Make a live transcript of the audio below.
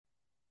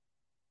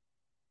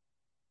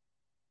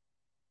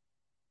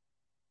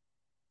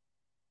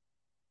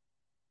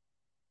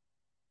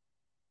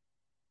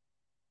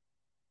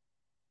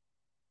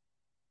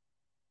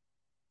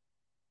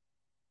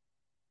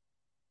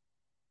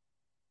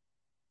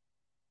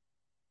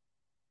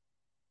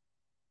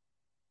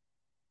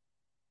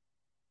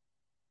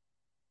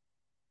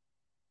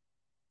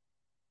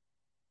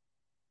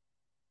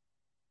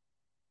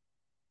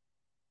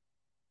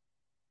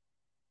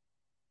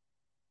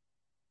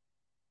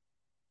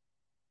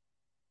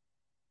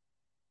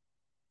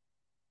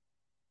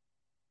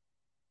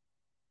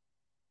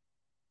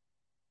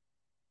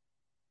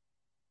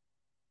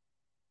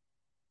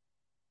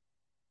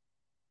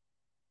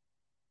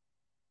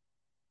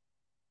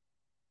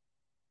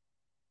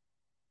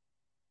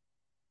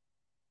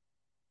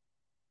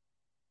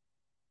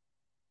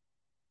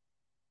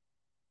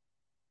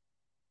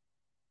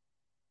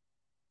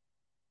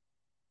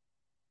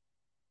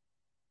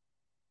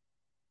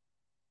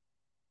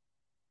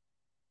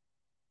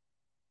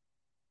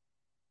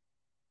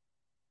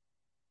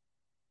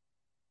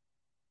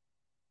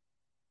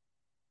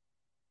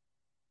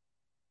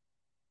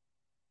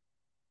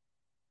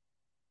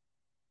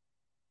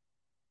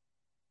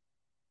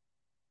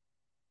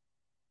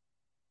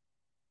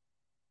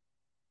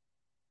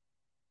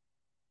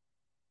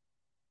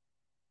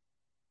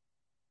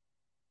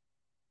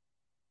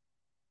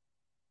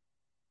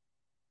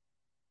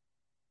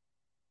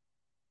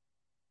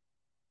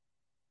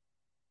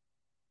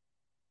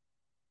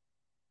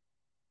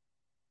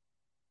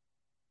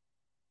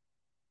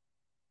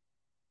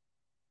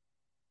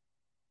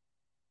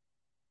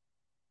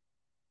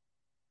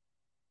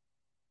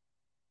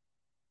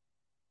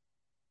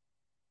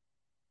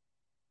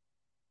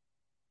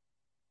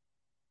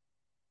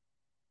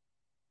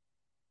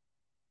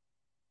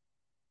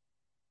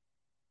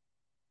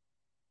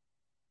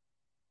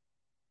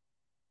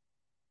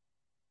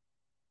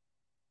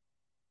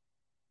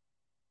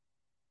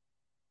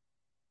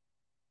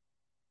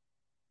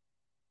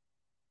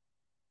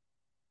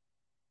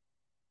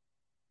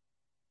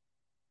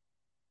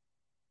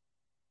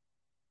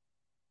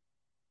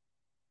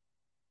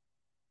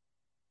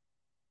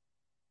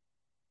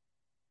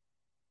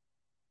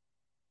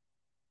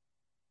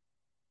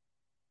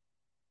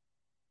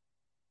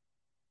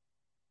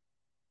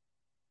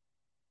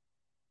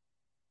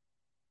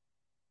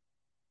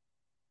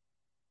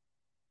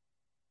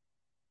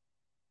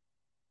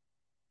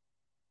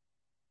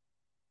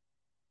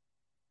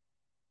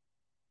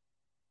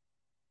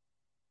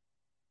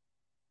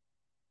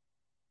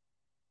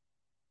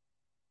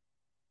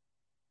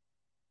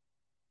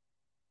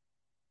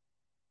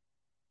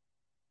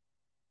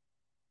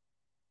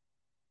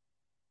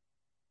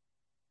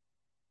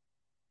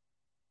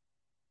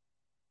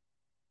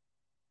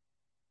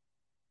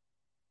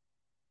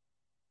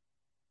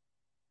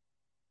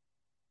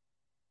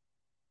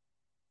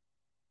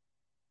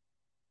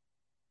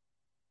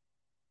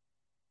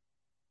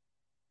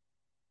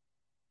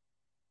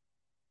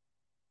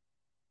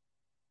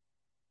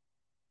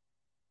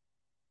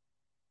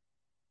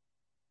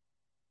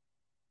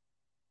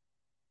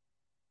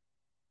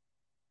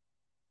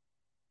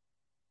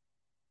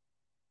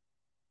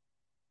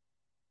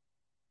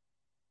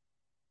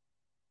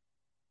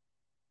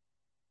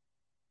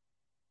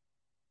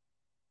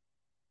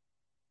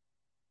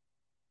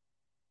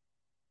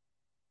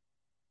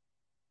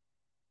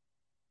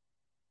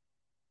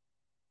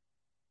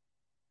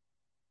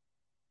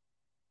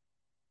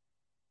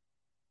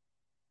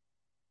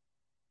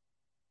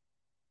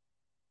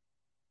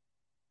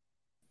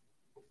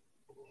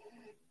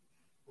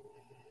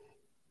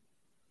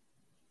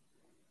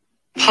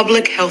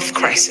Public health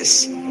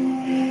crisis.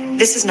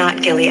 This is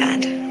not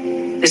Gilead.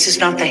 This is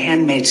not The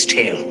Handmaid's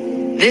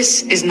Tale.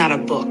 This is not a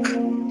book.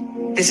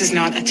 This is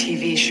not a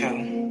TV show.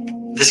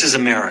 This is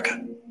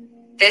America.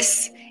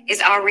 This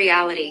is our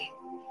reality.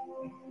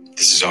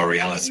 This is our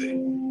reality.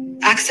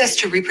 Access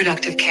to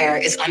reproductive care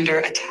is under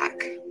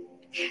attack.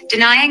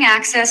 Denying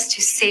access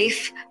to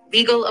safe,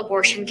 legal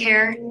abortion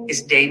care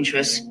Is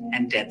dangerous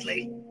and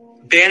deadly.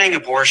 Banning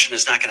abortion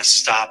is not going to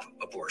stop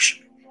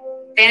abortion.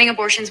 Banning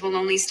abortions will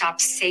only stop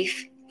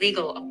safe,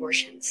 legal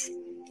abortions.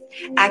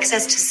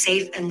 Access to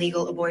safe and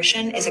legal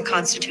abortion is a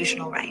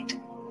constitutional right.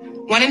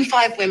 1 in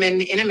 5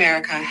 women in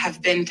America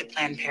have been to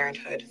Planned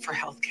Parenthood for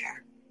health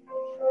care.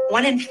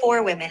 1 in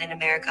 4 women in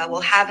America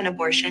will have an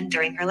abortion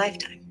during her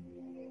lifetime.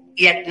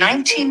 Yet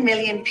 19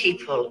 million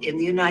people in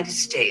the United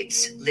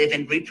States live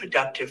in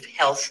reproductive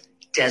health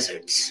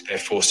deserts. They're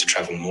forced to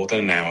travel more than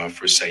an hour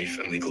for a safe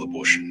and legal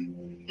abortion.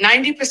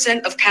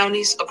 90% of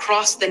counties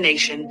across the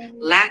nation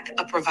lack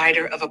a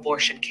provider of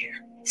abortion care.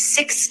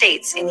 6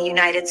 states in the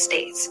United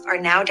States are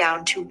now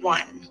down to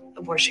 1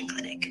 abortion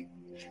clinic.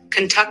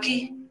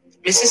 Kentucky,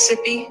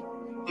 Mississippi,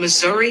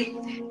 Missouri,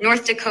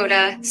 North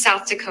Dakota,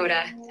 South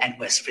Dakota, And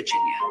West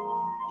Virginia.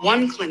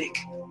 1 clinic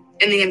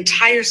in the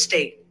entire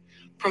state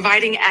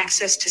providing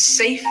access to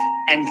safe.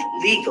 And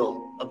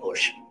legal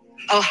abortion.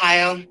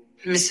 Ohio,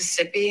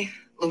 Mississippi,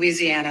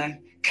 Louisiana,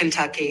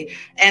 Kentucky,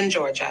 and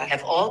Georgia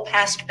Have all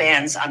passed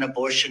bans on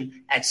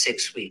abortion at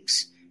 6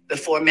 weeks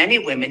before many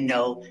women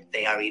know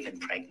they are even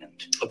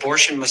pregnant.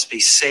 Abortion must be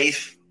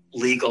safe,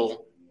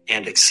 legal,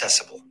 and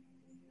accessible.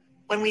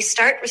 When we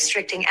start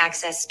restricting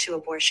access to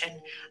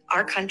abortion,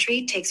 our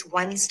country takes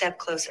 1 step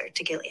closer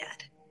to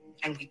Gilead.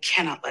 and we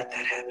cannot let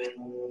that happen.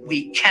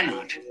 We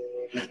cannot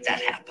let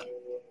that happen.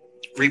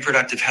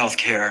 Reproductive health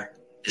care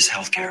is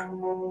health care.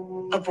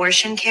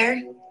 Abortion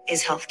care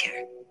is health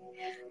care.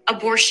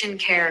 Abortion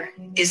care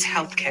Is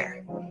health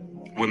care.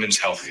 Women's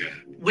health care.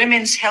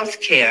 Women's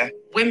health care.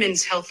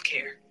 Women's health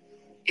care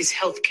is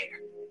health care.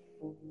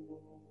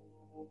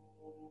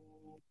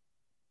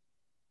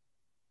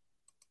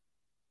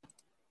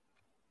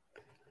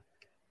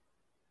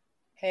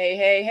 Hey,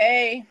 hey,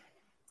 hey.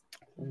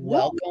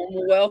 Welcome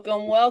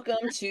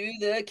to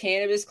the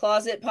Cannabis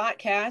Closet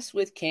podcast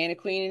with Canna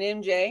Queen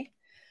and MJ.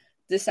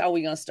 This is how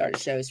we're going to start the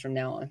shows from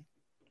now on.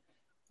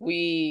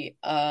 We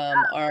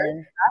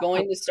are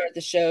going to start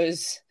the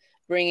shows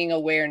bringing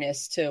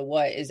awareness to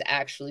what is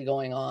actually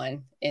going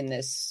on in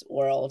this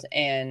world.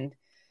 And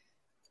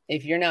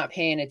if you're not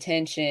paying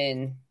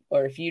attention,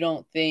 or if you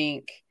don't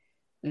think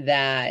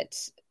that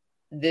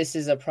this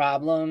is a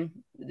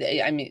problem,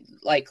 I mean,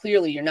 like,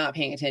 clearly you're not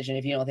paying attention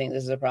if you don't think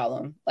this is a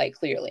problem, like,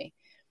 clearly.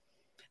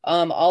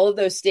 All of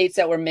those states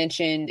that were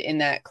mentioned in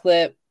that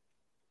clip,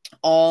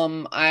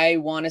 I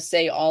want to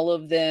say all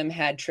of them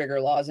had trigger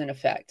laws in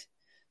effect.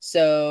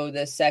 So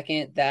the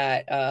second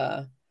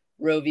that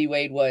Roe v.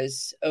 Wade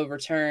was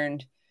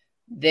overturned,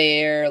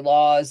 their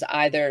laws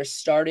either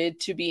started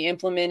to be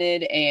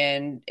implemented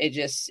and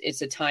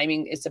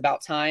it's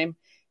about time,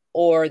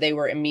 or they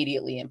were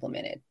immediately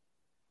implemented.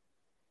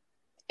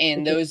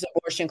 And those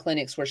abortion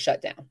clinics were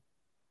shut down.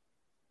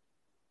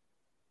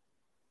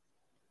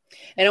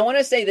 And I want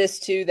to say this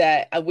too,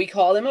 that we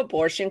call them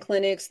abortion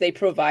clinics. They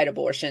provide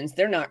abortions.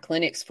 They're not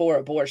clinics for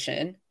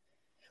abortion.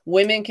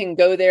 Women can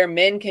go there.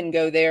 Men can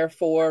go there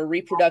for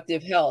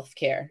reproductive health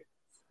care.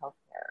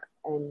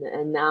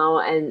 And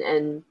now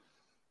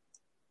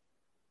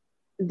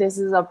this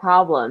is a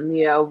problem.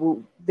 You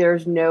know,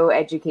 there's no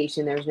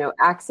education. There's no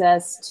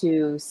access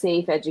to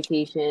safe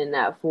education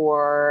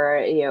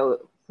for,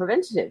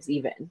 preventatives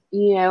even.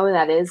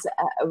 That is,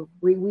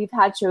 we've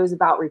had shows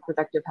about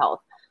reproductive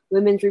health.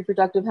 Women's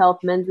reproductive health,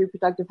 men's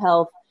reproductive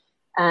health,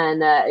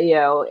 and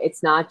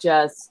it's not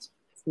just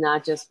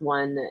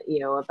one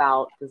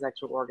about the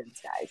sexual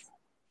organs, guys.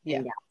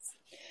 Yeah.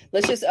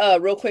 Let's just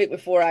real quick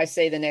before I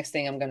say the next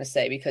thing I'm going to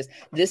say, because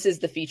this is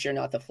the feature,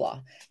 not the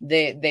flaw.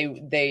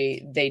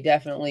 They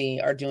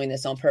definitely are doing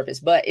this on purpose,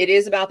 but it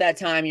is about that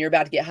time. You're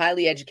about to get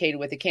highly educated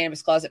with the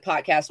Cannabis Closet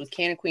podcast with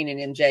Canna Queen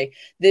and MJ.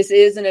 This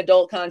is an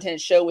adult content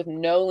show with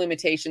no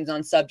limitations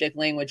on subject,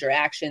 language, or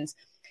actions.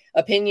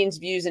 Opinions,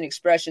 views, and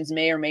expressions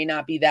may or may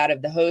not be that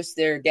of the host,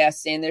 their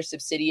guests, and their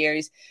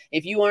subsidiaries.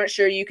 If you aren't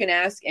sure, you can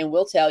ask and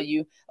we'll tell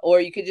you,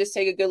 or you could just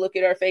take a good look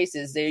at our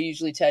faces. They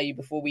usually tell you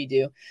before we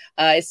do.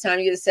 It's time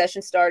to get the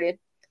session started.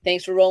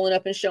 Thanks for rolling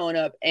up and showing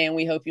up, and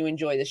we hope you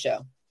enjoy the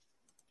show.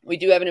 We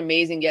do have an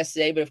amazing guest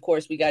today, but of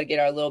course, we got to get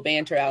our little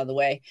banter out of the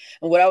way.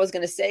 And what I was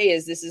going to say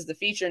is this is the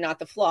feature, not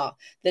the flaw.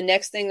 The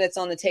next thing that's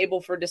on the table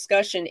for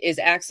discussion is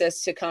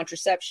access to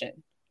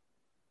contraception.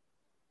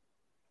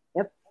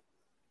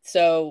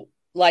 So,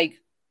 like,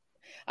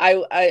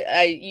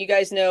 I you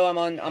guys know I'm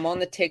on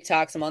the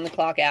TikToks, I'm on the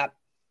Clock app,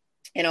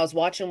 and I was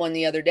watching one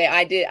the other day.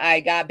 I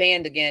got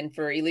banned again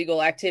for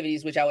illegal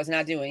activities, which I was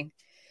not doing.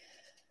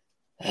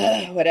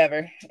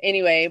 Whatever.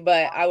 Anyway,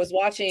 but I was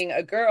watching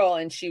a girl,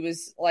 and she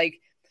was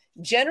like,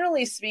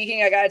 generally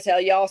speaking, I got to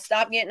tell y'all,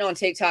 stop getting on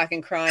TikTok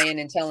and crying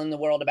and telling the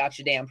world about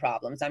your damn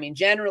problems. I mean,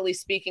 generally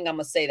speaking, I'm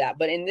going to say that.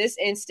 But in this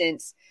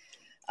instance,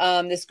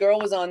 this girl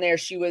was on there.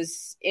 She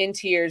was in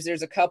tears.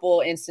 There's a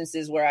couple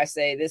instances where I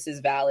say this is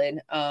valid.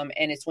 And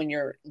it's when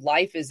your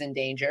life is in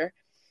danger.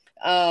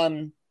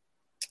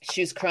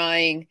 She was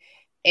crying,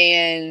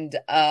 and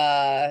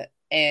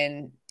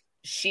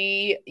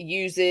she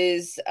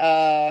uses,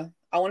 I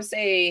want to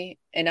say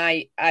an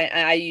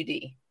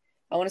IUD.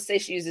 I want to say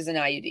she uses an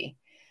IUD.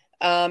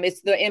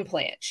 It's the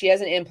implant. She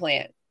has an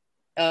implant.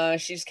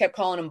 She just kept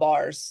calling them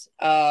bars.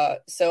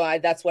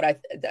 That's what I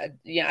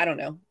don't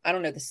know. I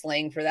don't know the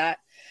slang for that.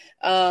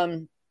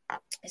 So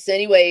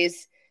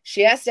anyways,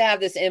 she has to have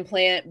this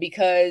implant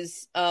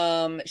because,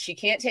 she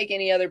can't take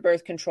any other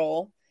birth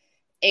control.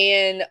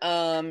 And,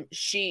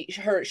 she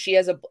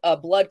has a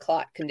blood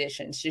clot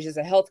condition. She has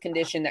a health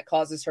condition that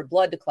causes her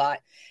blood to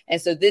clot.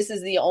 And so this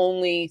is the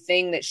only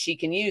thing that she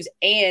can use.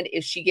 And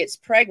if she gets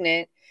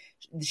pregnant,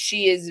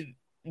 she is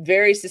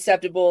very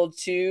susceptible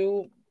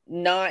to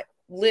not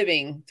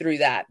living through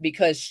that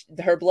because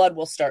her blood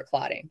will start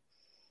clotting.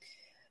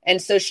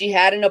 And so she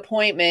had an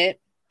appointment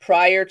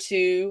prior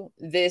to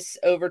this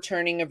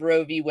overturning of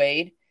Roe v.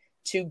 Wade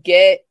to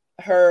get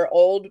her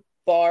old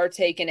bar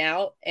taken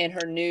out and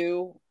her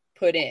new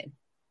put in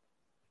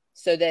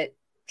so that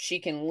she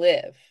can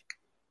live.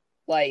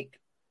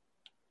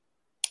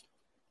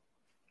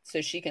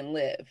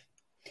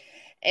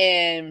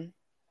 And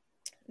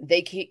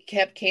they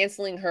kept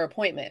canceling her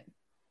appointment.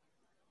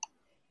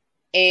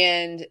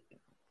 And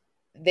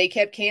they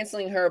kept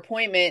canceling her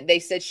appointment. They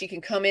said she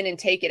can come in and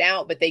take it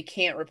out, but they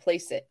can't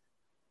replace it.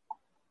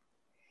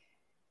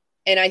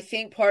 And I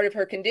think part of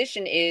her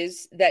condition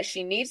is that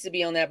she needs to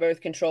be on that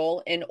birth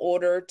control in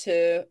order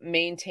to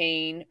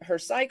maintain her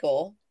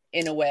cycle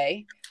in a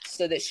way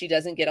so that she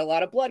doesn't get a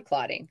lot of blood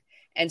clotting.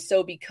 And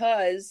so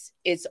because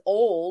it's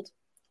old,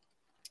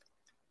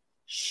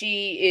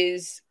 she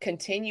is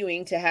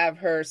continuing to have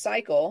her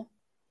cycle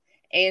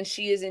and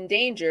she is in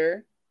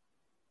danger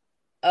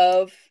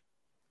of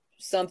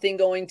something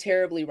going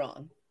terribly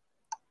wrong.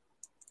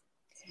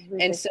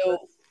 And so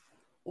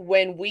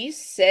when we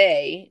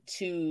say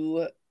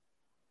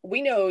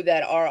we know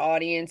that our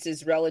audience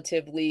is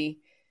relatively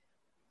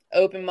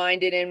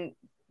open-minded and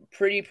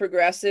pretty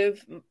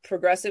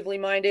progressively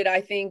minded.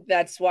 I think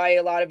that's why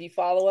a lot of you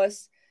follow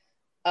us.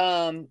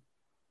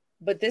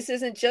 But this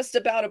isn't just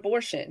about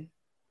abortion.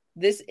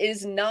 This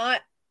is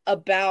not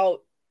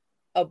about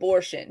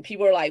abortion.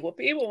 People are like, well,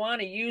 people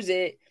want to use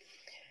it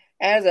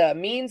as a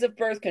means of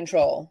birth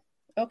control.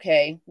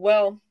 Okay,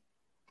 well,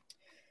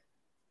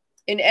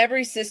 in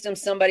every system,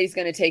 somebody's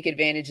going to take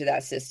advantage of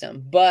that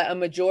system, but a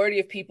majority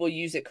of people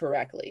use it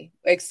correctly,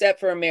 except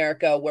for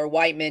America, where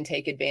white men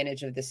take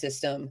advantage of the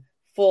system,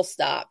 full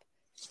stop,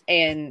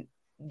 and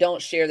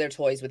don't share their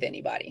toys with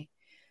anybody.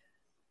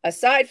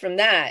 Aside from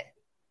that,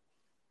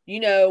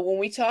 when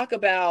we talk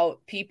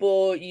about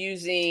people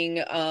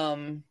using,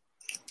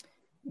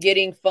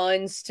 getting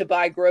funds to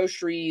buy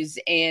groceries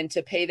and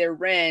to pay their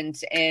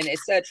rent and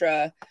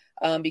etc.,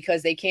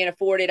 because they can't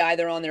afford it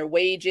either on their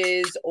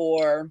wages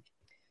or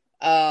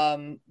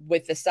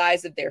with the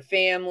size of their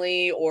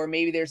family, or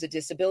maybe there's a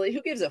disability.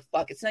 Who gives a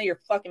fuck? It's not your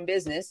fucking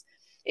business.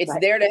 It's right.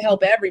 There to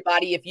help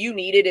everybody. If you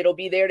need it, it'll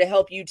be there to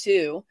help you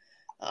too.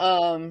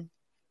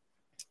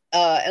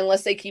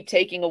 Unless they keep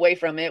taking away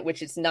from it,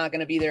 which it's not going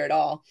to be there at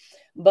all.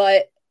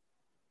 But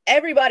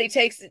everybody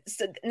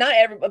not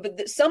everybody,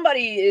 but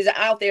somebody is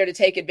out there to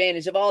take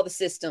advantage of all the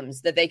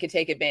systems that they could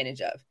take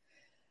advantage of.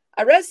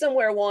 I read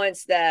somewhere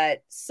once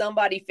that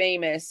somebody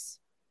famous,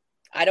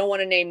 I don't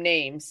want to name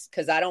names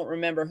because I don't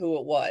remember who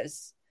it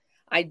was.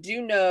 I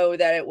do know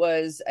that it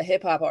was a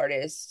hip hop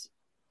artist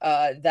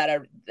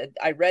that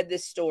I read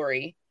this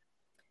story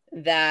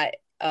that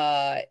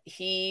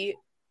he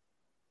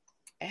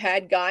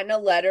had gotten a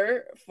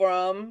letter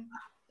from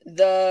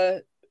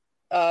the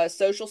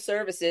social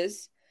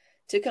services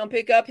to come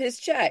pick up his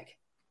check,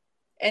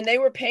 and they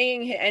were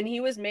paying him, and he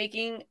was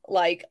making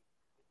like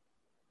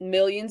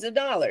millions of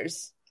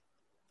dollars.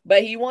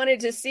 But he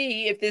wanted to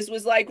see if this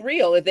was like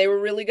real, if they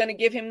were really going to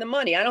give him the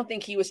money. I don't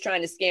think he was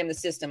trying to scam the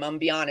system. I'm going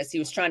to be honest. He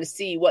was trying to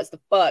see what's the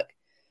fuck,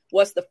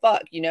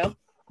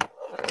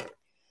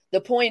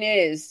 The point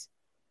is,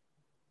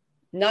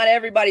 not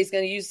everybody's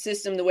going to use the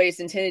system the way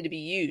it's intended to be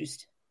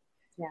used.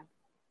 Yeah.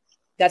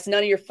 That's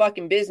none of your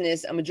fucking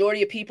business. A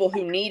majority of people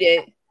who need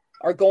it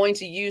are going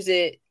to use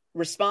it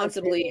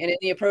responsibly and in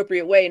the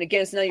appropriate way. And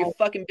again, it's none of your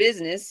fucking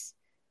business.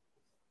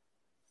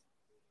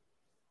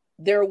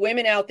 There are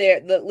women out there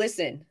that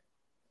listen.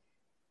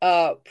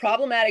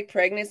 Problematic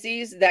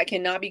pregnancies that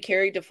cannot be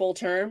carried to full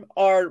term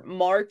are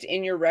marked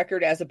in your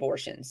record as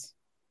abortions.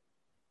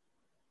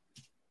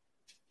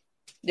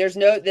 There's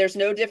no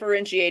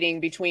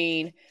differentiating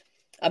between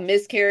a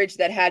miscarriage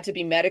that had to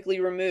be medically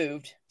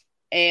removed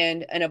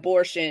and an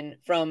abortion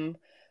from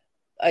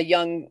a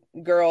young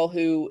girl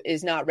who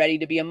is not ready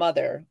to be a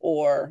mother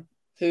or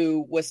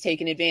who was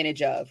taken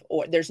advantage of.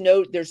 Or there's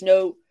no.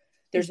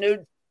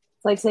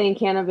 It's like saying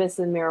cannabis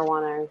and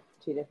marijuana are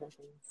two different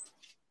things.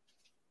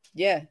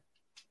 Yeah.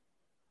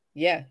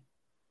 Yeah.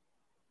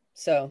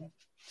 So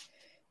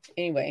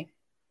anyway,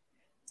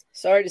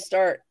 sorry to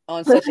start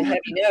on such a heavy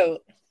note,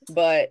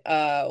 but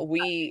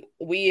we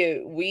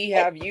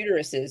have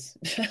uteruses.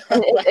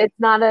 It's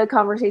not a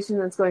conversation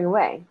that's going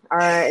away.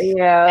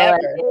 Ever.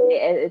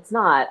 It's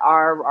not.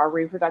 Our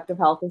reproductive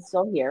health is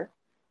still here.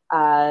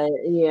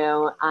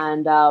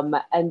 And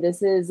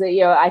this is,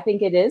 I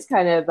think it is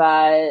kind of,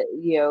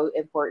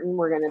 important.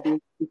 We're going to be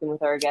speaking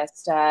with our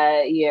guest,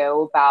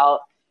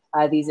 about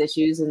these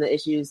issues and the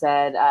issues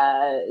that,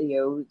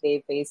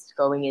 they faced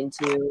going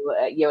into,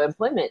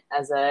 employment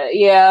as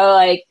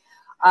a,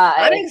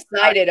 I'm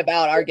excited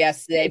about our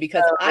guest today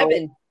because I've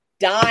been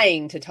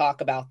dying to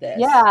talk about this.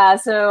 Yeah.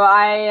 So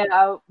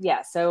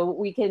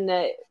we can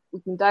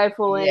dive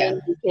full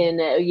in. We can,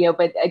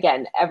 but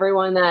again,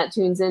 everyone that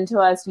tunes into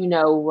us,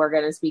 we're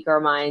going to speak our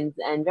minds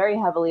and very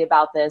heavily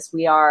about this.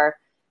 We are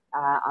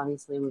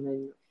obviously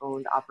women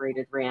owned,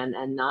 operated, ran,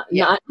 and not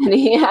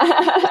any.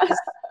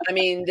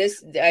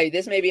 This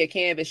may be a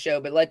cannabis show,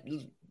 but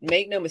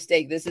make no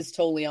mistake, this is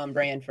totally on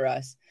brand for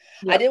us.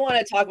 Yep. I did want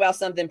to talk about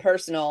something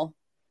personal.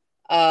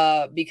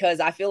 Because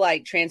I feel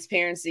like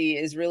transparency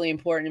is really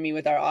important to me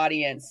with our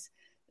audience.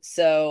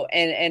 So,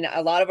 and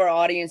a lot of our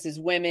audience is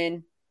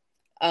women,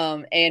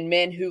 and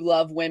men who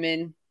love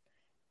women.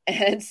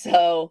 And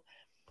so,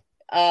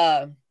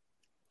 I've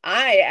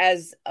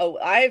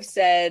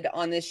said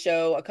on this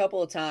show a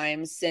couple of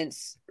times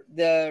since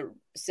Roe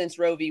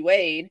v.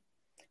 Wade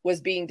was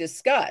being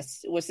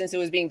discussed,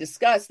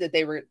 that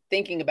they were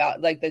thinking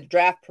about, like, the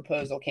draft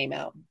proposal came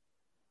out.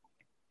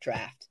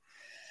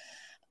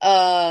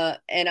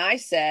 And I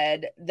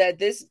said that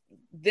this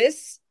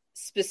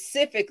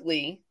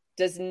specifically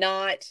does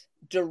not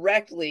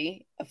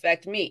directly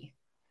affect me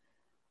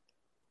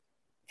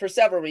for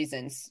several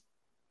reasons.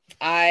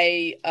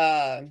 I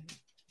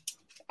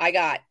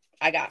got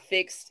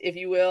fixed, if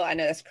you will. I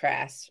know that's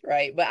crass,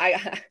 right? But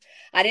I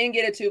didn't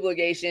get a tube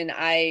ligation.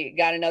 I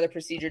got another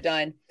procedure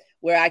done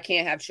where I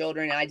can't have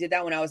children. And I did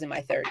that when I was in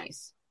my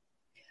 30s.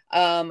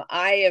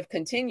 I have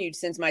continued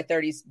since my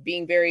 30s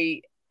being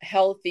very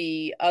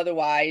healthy.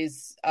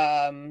 Otherwise,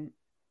 like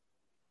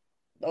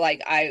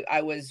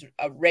I was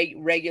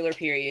regular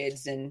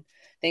periods and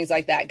things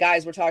like that.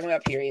 Guys, we're talking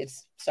about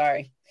periods.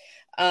 Sorry.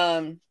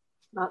 Not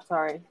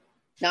sorry.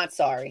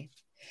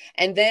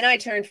 And then I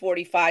turned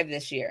 45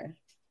 this year.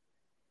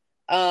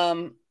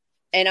 And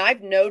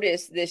I've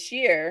noticed this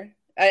year,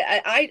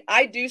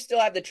 I do still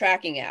have the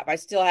tracking app. I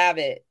still have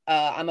it.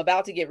 I'm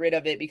about to get rid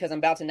of it because I'm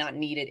about to not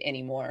need it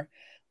anymore.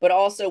 But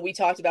also, we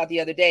talked about the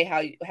other day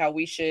how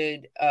we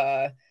should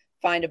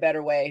find a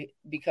better way,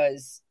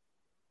 because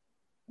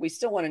we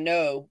still want to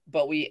know,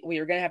 but we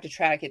are going to have to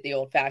track it the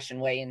old-fashioned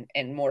way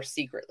and more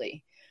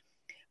secretly.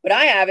 But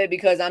I have it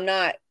because I'm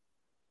not.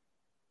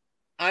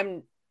 I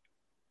mean,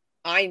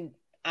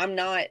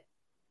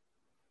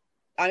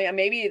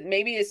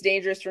 maybe it's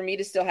dangerous for me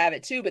to still have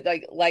it too. But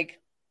like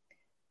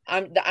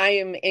I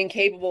am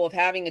incapable of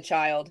having a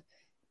child,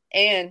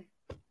 and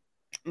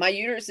my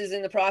uterus is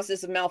in the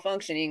process of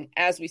malfunctioning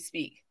as we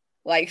speak.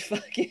 Like,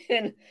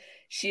 fucking,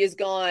 she has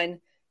gone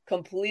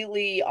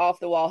completely off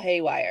the wall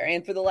haywire.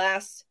 And for the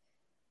last,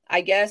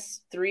 I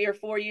guess, 3 or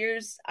 4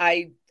 years,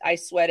 I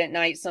sweat at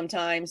night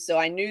sometimes. So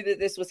I knew that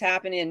this was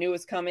happening. I knew it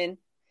was coming.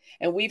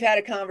 And we've had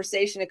a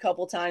conversation a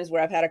couple times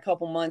where I've had a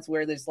couple months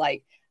where there's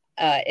like,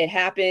 it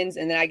happens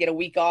and then I get a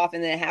week off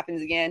and then it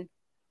happens again.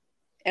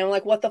 And I'm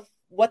like, what the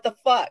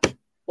fuck?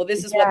 Well,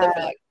 this is what the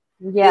fuck.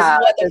 Yeah, this is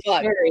what the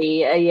fuck.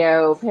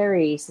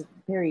 Perry.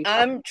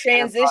 I'm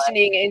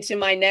transitioning into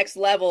my next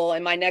level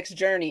and my next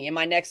journey and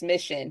my next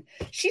mission.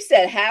 She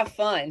said, have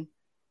fun.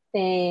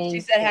 Thanks. She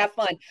said, have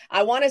fun.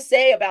 I want to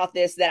say about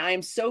this that I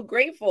am so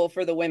grateful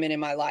for the women in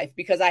my life,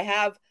 because I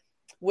have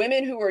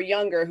women who are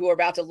younger who are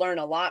about to learn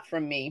a lot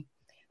from me.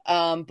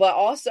 But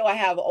also I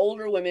have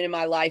older women in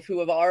my life who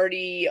have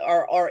already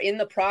are in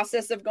the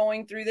process of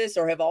going through this,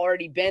 or have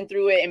already been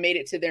through it and made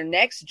it to their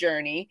next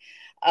journey,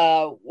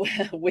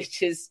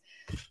 which is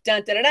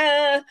dun, da, da,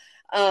 da.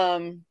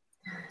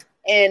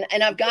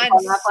 And I've gotten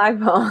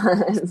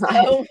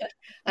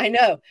I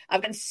know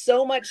I've gotten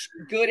so much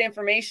good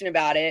information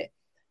about it.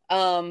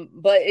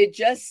 But it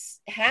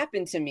just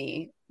happened to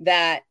me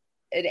that,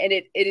 and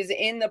it is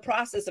in the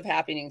process of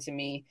happening to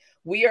me.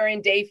 We are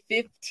in day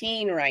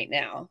 15 right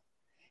now.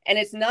 And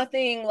it's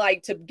nothing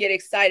like to get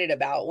excited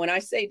about. When I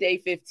say day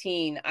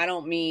 15, I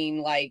don't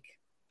mean like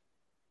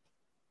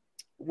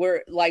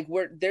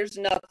there's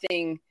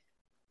nothing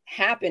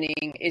happening.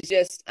 It's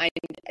just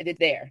it's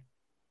there,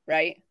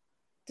 right?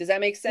 Does that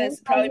make sense?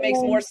 Probably makes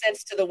more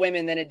sense to the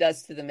women than it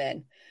does to the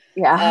men.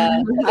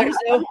 Yeah.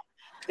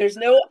 There's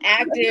no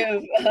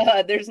active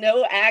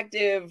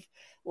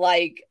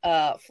like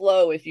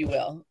flow, if you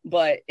will,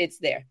 but it's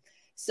there.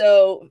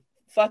 So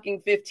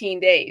fucking 15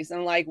 days.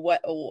 I'm like,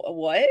 what?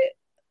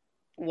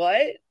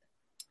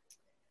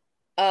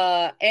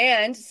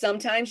 And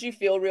sometimes you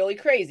feel really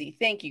crazy.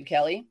 Thank you,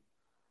 Kelly.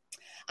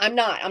 I'm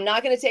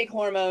not going to take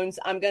hormones.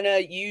 I'm going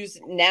to use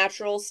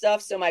natural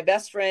stuff. So my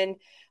best friend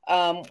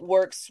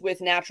works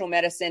with natural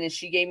medicine, and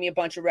she gave me a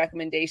bunch of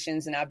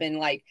recommendations, and I've been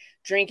like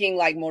drinking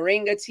like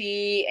moringa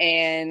tea,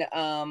 and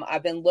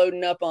I've been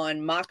loading up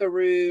on maca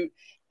root,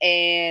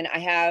 and I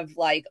have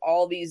like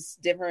all these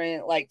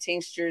different like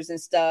tinctures and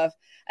stuff.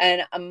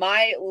 And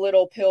my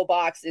little pill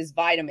box is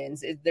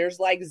vitamins. There's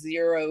like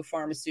zero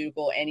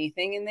pharmaceutical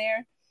anything in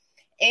there.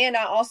 And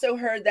I also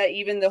heard that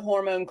even the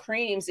hormone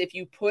creams, if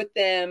you put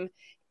them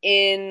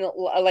in,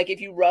 like if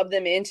you rub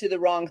them into the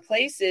wrong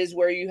places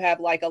where you have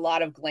like a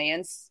lot of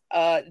glands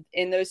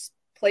in those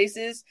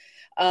places,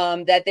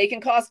 that they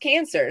can cause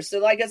cancer. So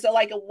like,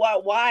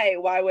 why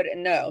would it?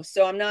 No.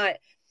 So I'm not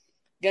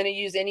going to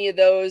use any of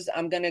those.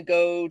 I'm going to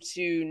go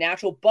to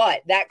natural.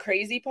 But that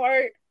crazy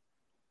part,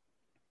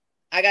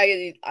 I'm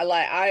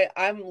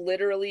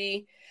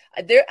literally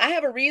there. I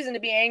have a reason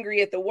to be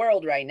angry at the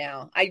world right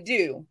now. I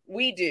do.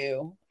 We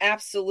do.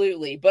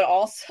 Absolutely. But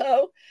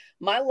also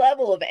my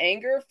level of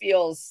anger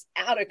feels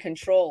out of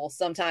control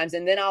sometimes.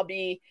 And then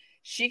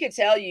she could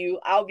tell you,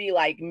 I'll be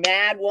like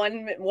mad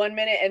one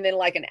minute. And then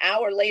like an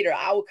hour later,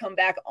 I will come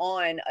back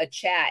on a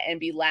chat and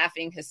be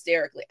laughing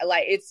hysterically.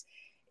 Like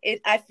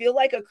I feel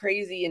like a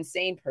crazy,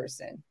 insane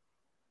person.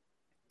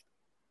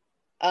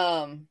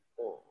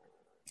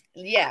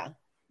 Yeah.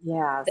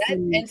 Yeah.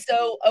 And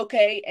so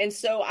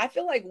I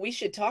feel like we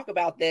should talk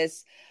about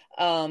this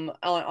on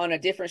a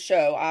different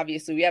show.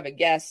 Obviously, we have a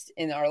guest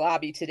in our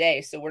lobby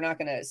today, so we're not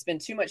going to spend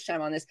too much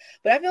time on this.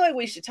 But I feel like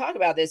we should talk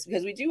about this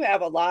because we do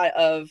have a lot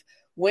of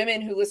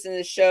women who listen to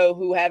the show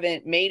who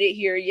haven't made it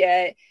here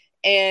yet,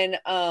 and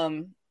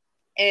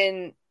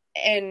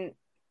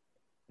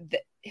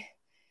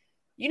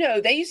you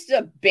know, they used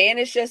to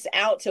banish us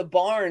out to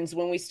barns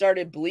when we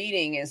started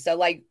bleeding, and so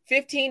like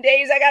 15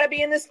 days I got to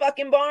be in this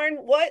fucking barn.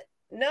 What?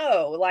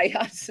 No, like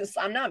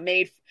I'm not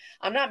made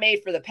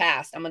for the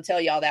past. I'm gonna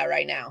tell y'all that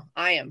right now.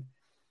 I am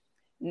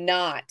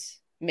not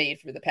made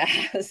for the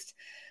past.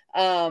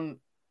 And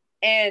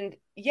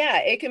yeah,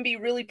 it can be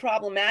really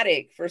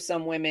problematic for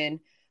some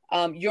women.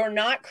 You're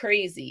not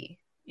crazy.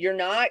 You're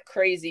not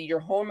crazy. Your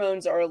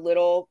hormones are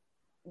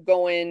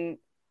going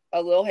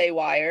a little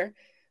haywire.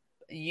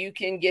 You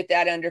can get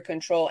that under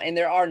control, and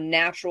there are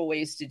natural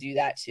ways to do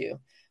that too.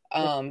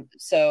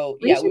 So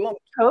yeah, we won't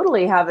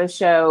totally have a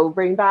show.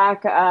 Bring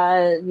back,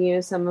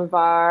 some of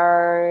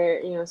our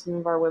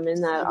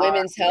women that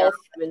women's health,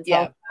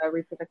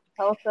 reproductive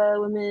health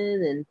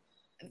women, and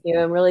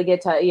and really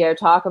get to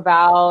talk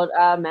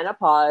about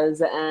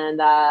menopause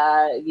and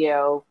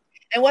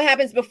and what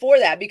happens before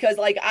that, because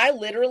like I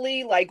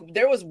literally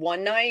there was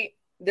one night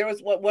when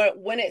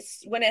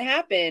it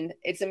happened,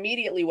 it's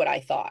immediately what I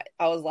thought.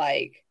 I was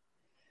like,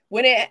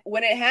 when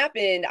it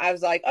happened, I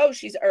was like, oh,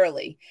 she's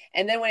early.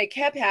 And then when it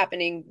kept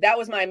happening, that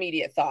was my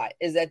immediate thought,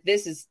 is that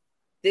this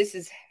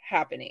is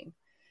happening.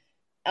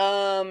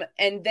 And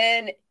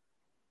then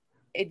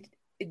it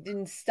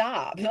didn't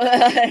stop.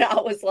 And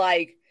I was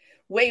like,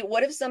 wait,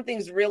 what if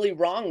something's really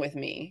wrong with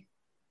me?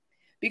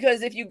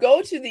 Because if you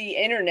go to the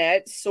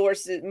internet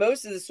sources,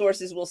 most of the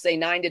sources will say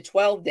 9 to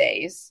 12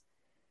 days,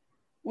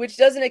 which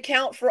doesn't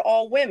account for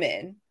all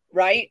women,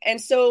 right?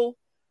 And so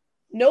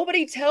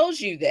nobody tells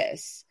you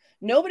this.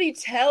 Nobody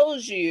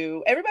tells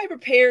you. Everybody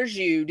prepares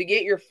you to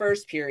get your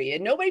first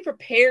period. Nobody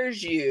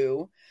prepares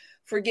you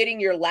for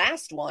getting your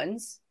last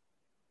ones.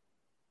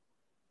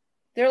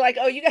 They're like,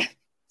 oh, you got...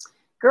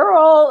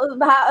 Girl,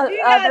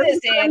 there's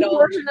a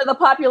portion of the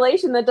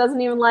population that doesn't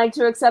even like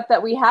to accept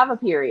that we have a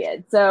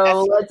period.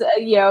 So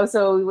let's,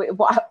 so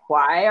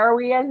why are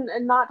we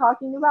not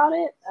talking about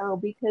it? Oh,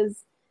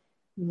 because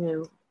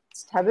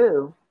it's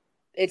taboo.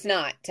 It's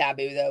not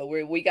taboo though.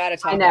 We got to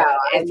talk about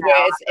it. It's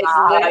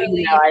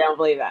literally. I don't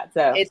believe that.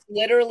 So it's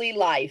literally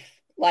life.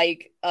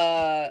 Like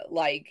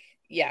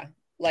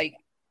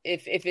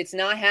if it's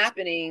not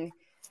happening,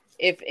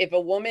 if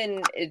a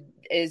woman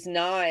is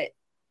not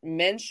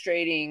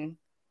menstruating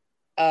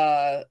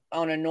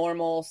on a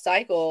normal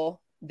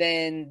cycle,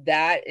 then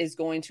that is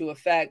going to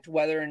affect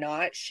whether or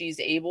not she's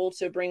able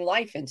to bring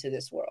life into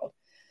this world.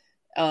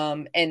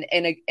 And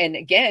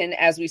again,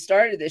 as we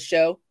started this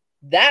show,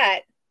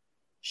 that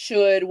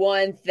should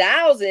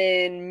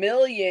 1,000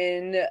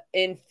 million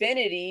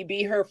infinity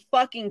be her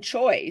fucking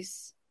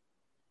choice.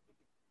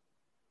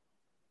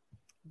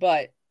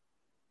 But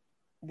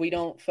we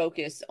don't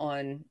focus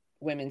on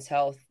women's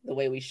health the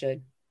way we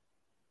should.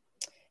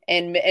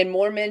 And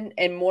more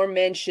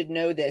men should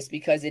know this,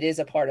 because it is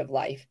a part of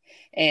life.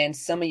 And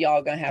some of y'all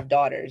are gonna have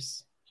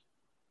daughters.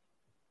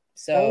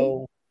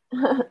 So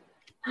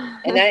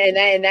and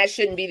that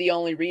shouldn't be the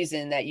only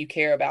reason that you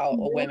care about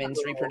a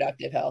women's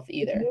reproductive health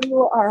either. If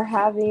you are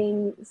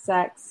having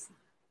sex,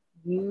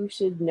 you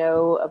should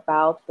know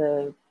about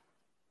the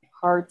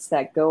parts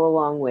that go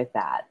along with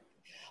that.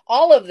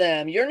 All of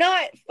them. You're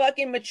not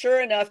fucking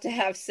mature enough to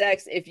have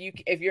sex if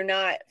you're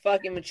not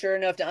fucking mature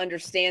enough to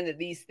understand that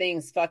these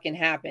things fucking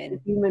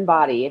happen. The human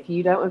body. If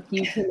you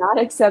cannot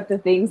accept the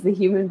things the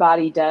human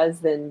body does,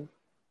 then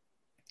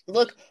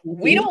Look,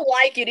 we don't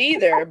like it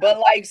either, but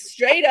like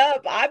straight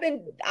up, I've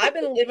been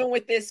living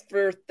with this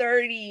for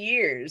 30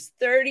 years.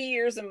 30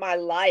 years of my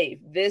life.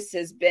 This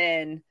has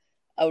been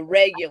a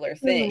regular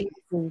thing.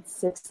 In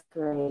 6th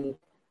grade.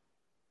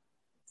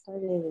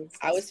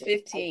 I was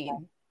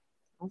 15.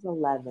 I was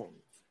 11.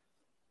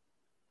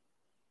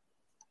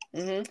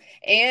 Mm-hmm.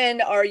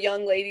 And our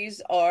young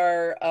ladies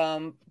are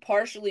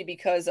partially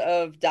because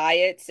of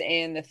diets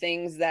and the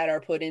things that are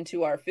put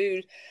into our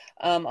food.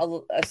 A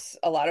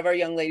lot of our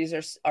young ladies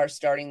are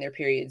starting their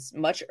periods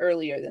much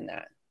earlier than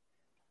that.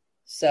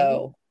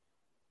 So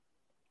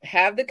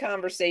have the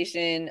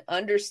conversation,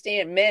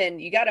 understand. Men,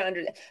 you got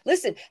to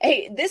listen.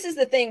 Hey, this is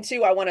the thing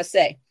too. I want to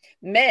say,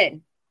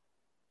 men,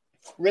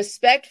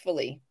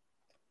 respectfully,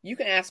 you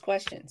can ask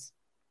questions.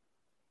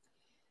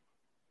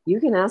 You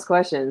can ask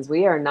questions.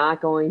 We are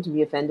not going to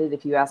be offended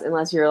if you ask,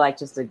 unless you're like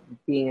just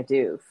being a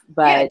doof.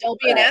 But yeah, don't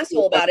be an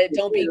asshole about it.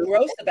 Don't be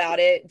gross about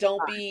it.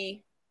 Don't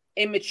be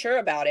immature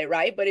about it,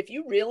 right? But if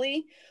you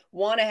really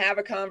want to have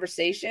a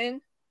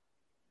conversation,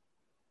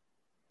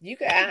 you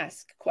could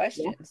ask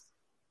questions,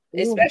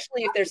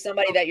 especially if there's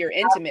somebody that you're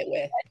intimate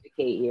with.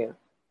 Educate you.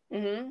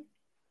 Mm-hmm.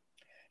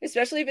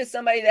 Especially if it's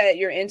somebody that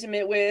you're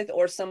intimate with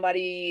or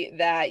somebody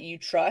that you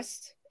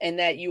trust and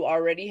that you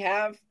already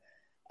have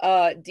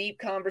deep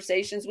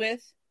conversations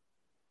with.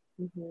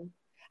 Mm-hmm.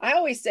 I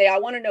always say I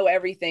want to know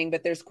everything,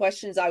 but there's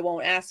questions I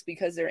won't ask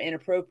because they're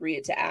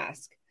inappropriate to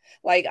ask.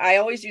 Like I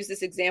always use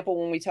this example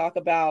when we talk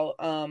about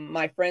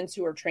my friends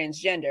who are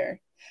transgender.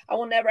 I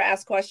will never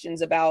ask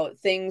questions about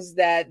things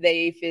that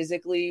they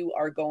physically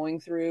are going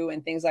through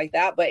and things like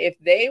that. But if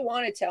they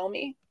want to tell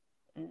me,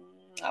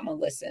 I'm going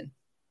to listen.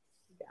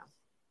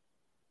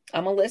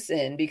 I'm going to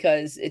listen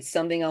because it's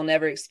something I'll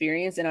never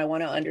experience. And I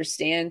want to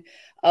understand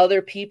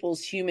other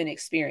people's human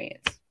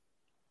experience.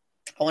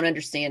 I want to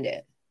understand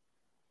it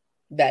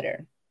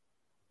better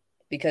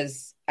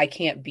because I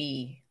can't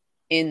be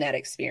in that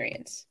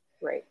experience.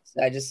 Right.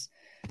 So I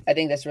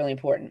think that's really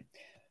important.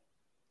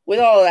 With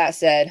all of that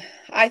said,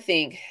 I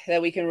think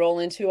that we can roll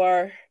into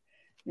our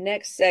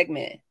next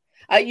segment.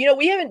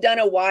 We haven't done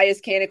a Why is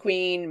Canna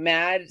Queen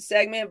Mad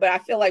segment, but I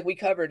feel like we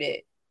covered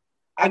it.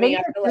 I think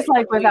it's just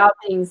like without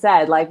being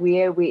said, like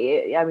we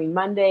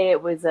Monday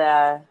it was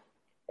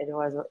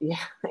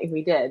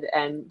we did,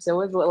 and so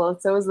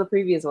was the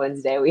previous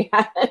Wednesday we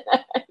had.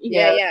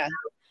 Yeah.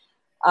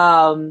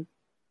 No,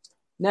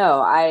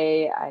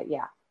 I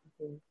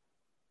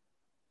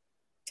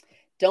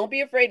Don't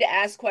be afraid to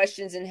ask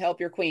questions and help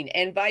your queen,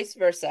 and vice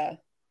versa.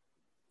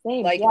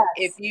 Same, like yes.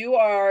 If you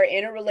are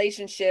in a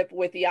relationship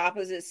with the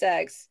opposite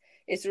sex,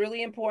 it's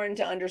really important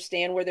to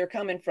understand where they're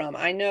coming from.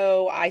 I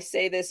know I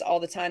say this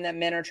all the time that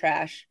men are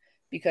trash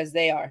because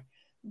they are,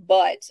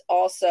 but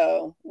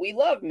also we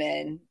love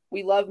men.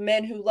 We love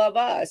men who love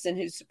us and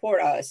who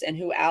support us and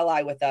who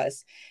ally with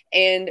us.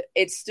 And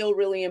it's still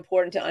really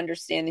important to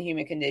understand the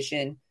human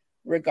condition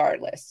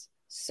regardless.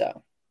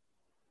 So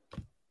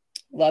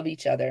love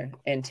each other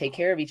and take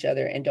care of each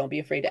other, and don't be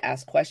afraid to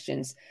ask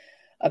questions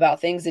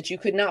about things that you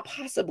could not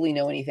possibly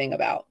know anything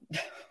about.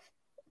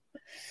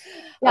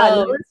 Yeah,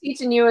 no one's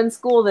teaching you in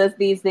school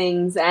these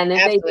things, and if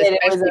they did,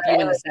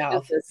 it was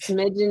just a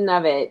smidgen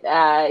of it,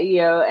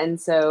 and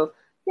so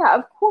yeah,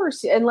 of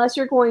course, unless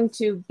you're going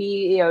to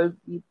be,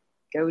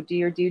 go do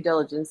your due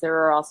diligence.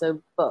 There are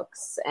also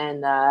books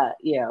and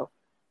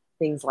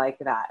things like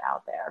that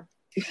out there.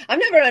 I've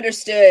never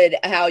understood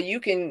how you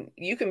can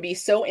be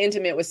so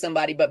intimate with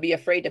somebody but be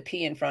afraid to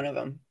pee in front of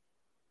them.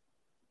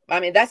 I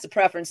mean, that's a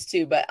preference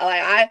too, but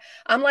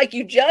I'm like,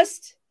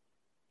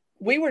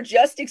 we were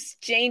just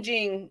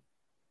exchanging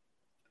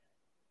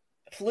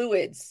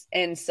fluids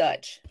and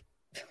such.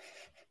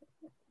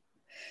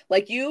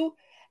 Like you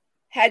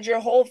had your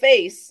whole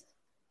face.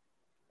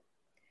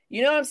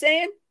 You know what I'm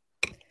saying?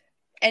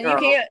 And you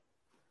can't.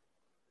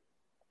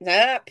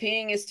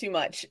 Peeing is too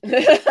much.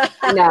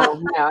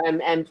 No,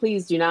 and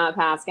please do not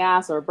pass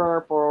gas or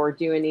burp or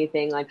do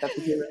anything like that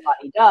the human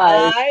body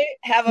does. I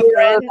have a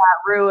friend that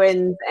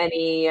ruins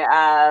any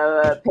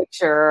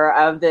picture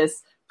of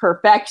this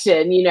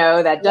perfection.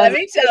 That doesn't. Let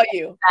me tell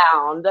you,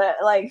 sound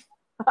like.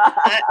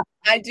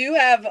 I do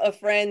have a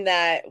friend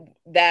that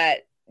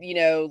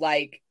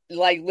like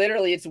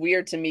literally, it's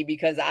weird to me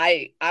because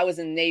I was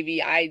in the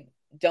Navy. I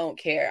don't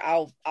care.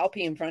 I'll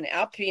pee and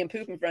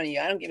poop in front of you.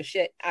 I don't give a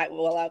shit.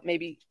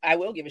 Maybe I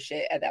will give a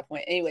shit at that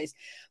point. Anyways,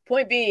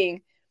 point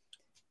being,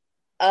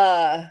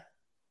 if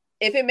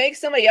it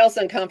makes somebody else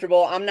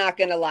uncomfortable, I'm not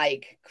gonna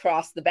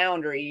cross the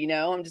boundary.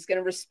 I'm just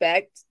gonna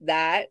respect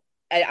that.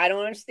 I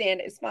don't understand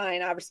it. It's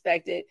fine. I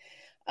respect it.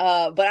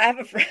 But I have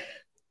a friend.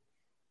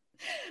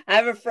 I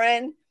have a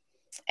friend,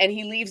 and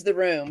he leaves the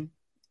room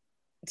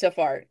to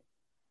fart.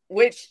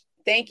 Which,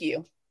 thank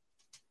you.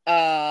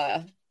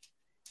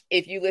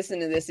 If you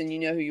listen to this and you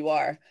know who you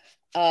are.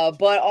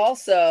 But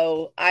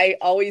also, I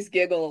always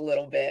giggle a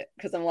little bit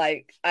because I'm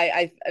like,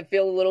 I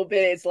feel a little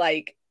bit, it's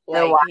like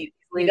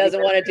he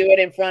doesn't want to do it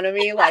in front of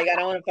me. Like, I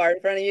don't want to fart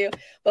in front of you.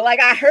 But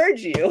I heard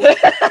you.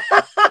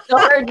 I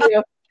heard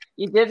you.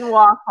 You didn't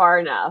walk far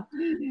enough.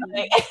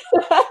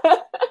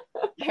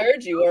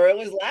 heard you, or it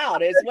was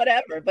loud. It's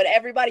whatever. But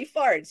everybody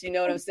farts. You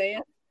know what I'm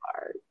saying?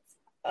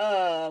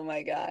 Oh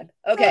my God.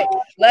 Okay.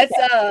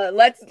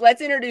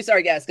 Let's introduce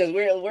our guest, because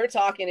we're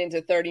talking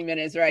into 30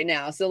 minutes right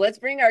now. So let's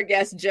bring our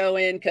guest Joe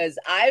in, because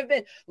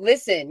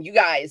listen, you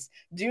guys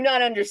do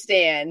not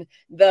understand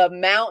the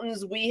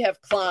mountains we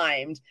have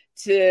climbed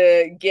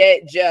to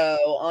get Joe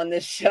on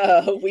the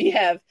show. We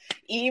have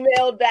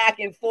emailed back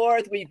and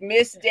forth. We've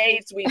missed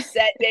dates. We've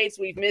set dates.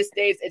 We've missed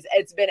dates.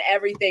 It's been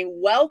everything.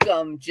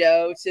 Welcome,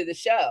 Joe, to the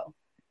show.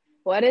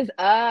 What is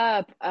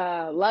up?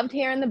 Loved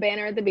hearing the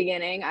banner at the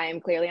beginning. I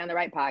am clearly on the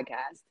right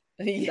podcast.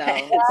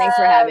 Yes. So thanks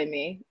for having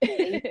me.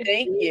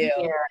 Thank you.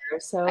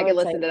 So I could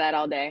listen to that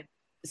all day.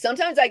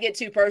 Sometimes I get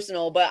too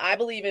personal, but I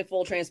believe in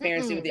full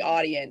transparency with the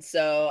audience.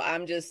 So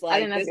I'm just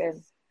like,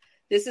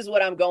 this is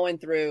what I'm going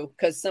through,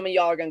 because some of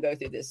y'all are going to go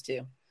through this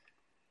too.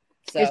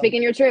 So you're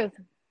speaking your truth.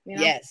 You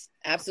know? Yes,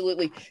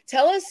 absolutely.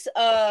 Tell us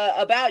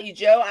about you,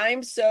 Joe.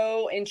 I'm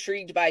so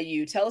intrigued by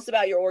you. Tell us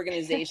about your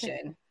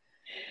organization.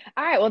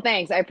 All right. Well,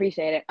 thanks. I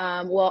appreciate it.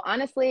 Well,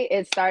 honestly,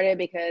 it started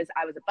because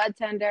I was a bud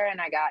tender and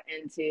I got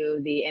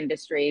into the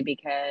industry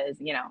because,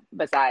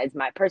 besides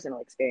my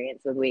personal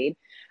experience with weed,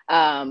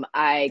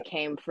 I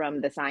came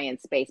from the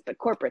science space, but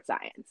corporate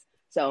science.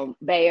 So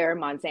Bayer,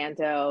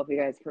 Monsanto, if you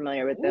guys are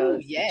familiar with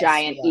those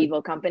giant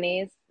evil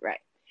companies. Right.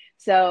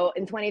 So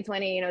in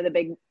 2020, the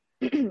big,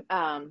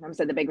 I'm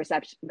sorry, the big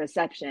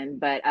reception,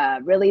 but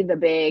really the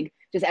big,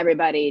 just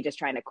everybody just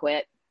trying to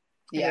quit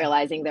and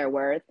realizing their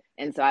worth.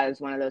 And so I was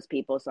one of those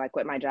people. So I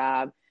quit my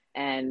job.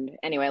 And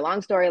anyway,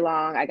 long story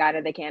long, I got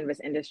into the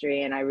cannabis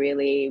industry and I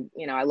really,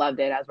 I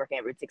loved it. I was working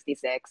at Route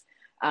 66.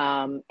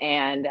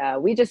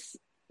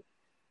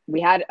 We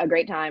had a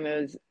great time.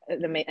 It was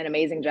an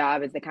amazing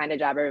job. It's the kind of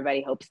job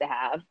everybody hopes to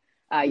have.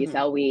 You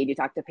sell weed, you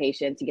talk to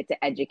patients, you get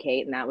to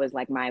educate. And that was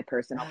like my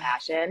personal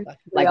passion,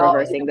 like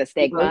reversing the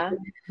stigma.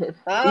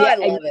 I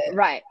love it.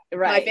 Right.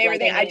 My favorite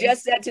thing. I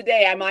just said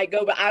today,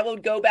 I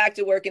would go back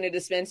to work in a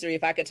dispensary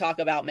if I could talk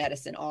about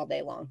medicine all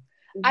day long.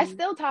 I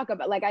still talk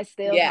about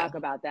talk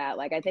about that.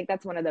 Like, I think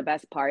that's one of the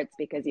best parts,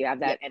 because you have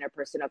that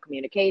interpersonal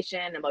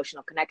communication,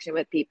 emotional connection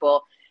with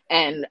people.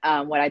 And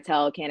what I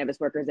tell cannabis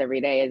workers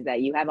every day is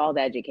that you have all the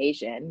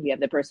education, you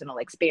have the personal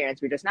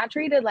experience. We're just not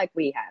treated like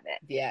we have it.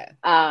 Yeah.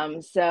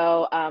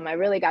 So I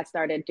really got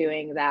started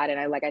doing that.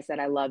 And like I said,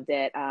 I loved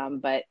it.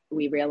 But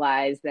we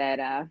realized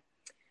that,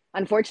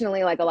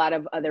 unfortunately, like a lot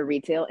of other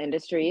retail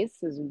industries,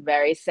 was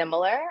very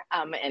similar.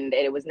 And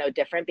it was no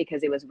different,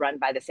 because it was run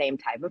by the same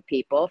type of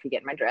people, if you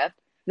get my drift.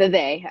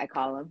 I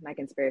call them, my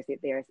conspiracy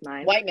theorist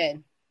mind. White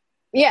men.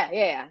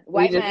 Yeah.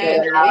 White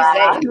men. They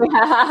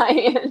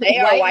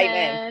are white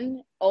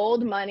men.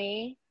 Old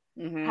money,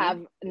 have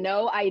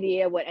no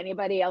idea what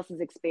anybody else's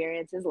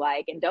experience is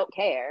like, and don't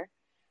care.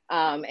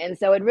 And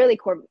so it really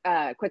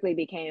quickly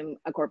became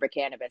a corporate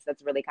cannabis.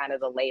 That's really kind of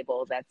the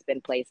label that's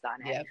been placed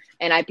on it. Yep.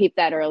 And I peeped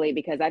that early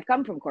because I've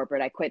come from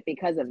corporate. I quit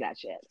because of that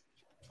shit.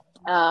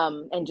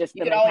 And just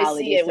the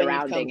mentality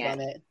surrounding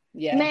it.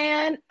 Yeah.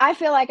 Man, I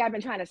feel like I've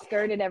been trying to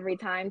skirt it every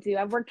time too.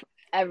 I've worked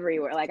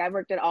everywhere. Like, I've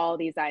worked at all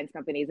these science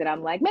companies, and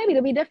I'm like, maybe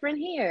it'll be different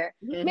here.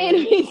 Maybe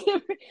it'll be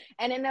different.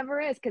 And it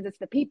never is, because it's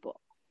the people.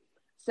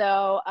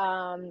 So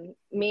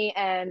me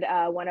and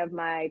one of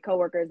my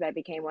coworkers that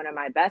became one of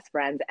my best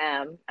friends,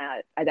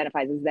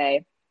 identifies as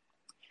they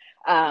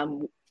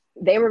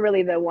were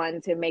really the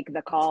one to make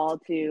the call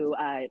to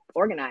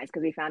organize,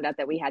 because we found out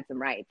that we had some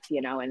rights,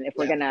 and if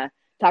we're going to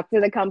talk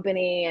to the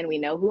company and we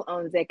know who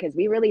owns it, because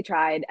we really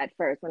tried at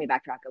first. Let me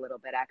backtrack a little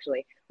bit,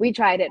 actually. We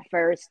tried at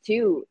first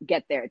to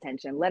get their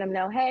attention, let them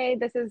know, hey,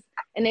 this is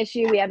an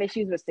issue. We have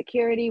issues with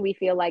security. We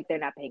feel like they're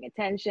not paying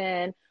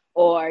attention.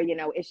 Or,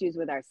 issues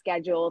with our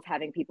schedules,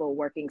 having people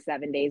working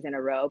 7 days in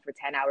a row for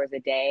 10 hours a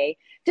day,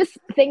 just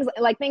things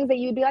that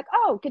you'd be like,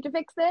 oh, could you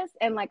fix this?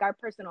 And like, our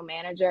personal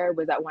manager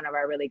was one of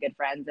our really good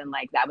friends, and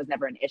like, that was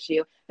never an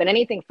issue. But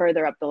anything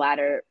further up the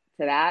ladder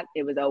to that,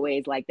 it was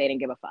always like, they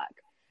didn't give a fuck.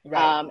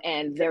 Right.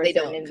 And there were they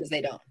don't.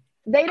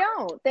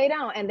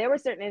 And there were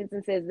certain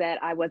instances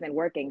that I wasn't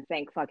working,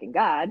 thank fucking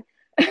God,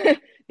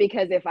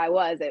 because if I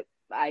was,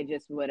 I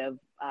just would have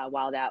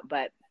wilded out.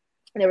 But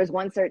there was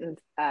one certain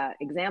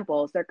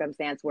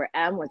circumstance where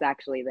M was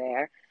actually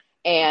there,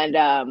 and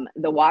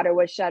the water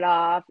was shut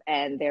off,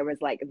 and there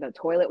was like, the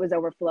toilet was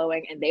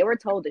overflowing, and they were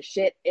told to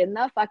shit in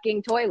the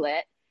fucking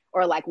toilet,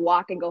 or like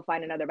walk and go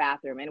find another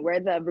bathroom. And where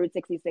the Route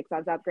 66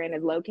 on South Grand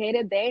is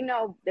located, they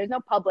know there's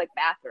no public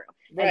bathroom.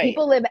 Right. And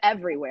people live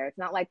everywhere. It's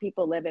not like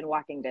people live in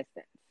walking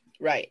distance.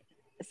 Right.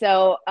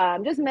 So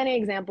just many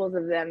examples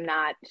of them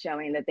not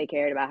showing that they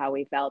cared about how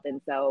we felt. And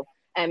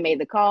made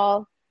the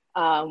call.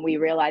 We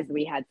realized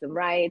we had some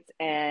rights,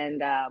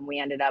 and we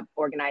ended up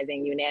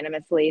organizing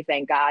unanimously,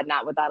 thank God,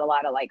 not without a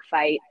lot of like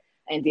fight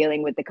and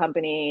dealing with the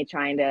company,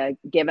 trying to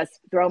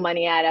throw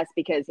money at us,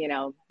 because,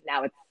 now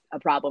it's a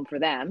problem for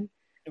them.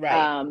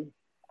 Right.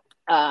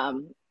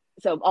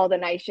 So all the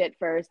nice shit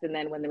first, and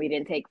then when we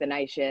didn't take the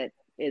nice shit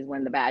is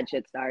when the bad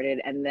shit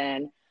started. And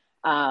then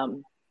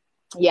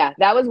Yeah,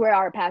 that was where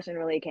our passion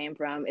really came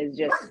from, is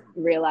just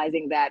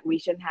realizing that we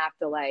shouldn't have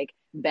to like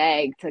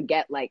beg to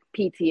get like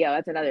PTO.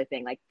 That's another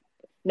thing. Like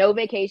no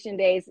vacation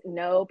days,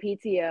 no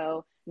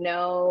PTO,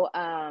 no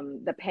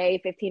the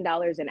pay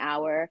 $15 an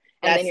hour,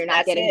 and then you're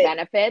not getting it.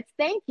 benefits.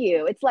 Thank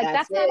you. It's like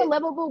that's not it. a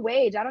livable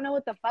wage. I don't know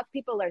what the fuck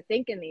people are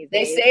thinking these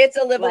They days. say it's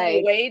a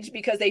livable wage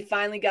because they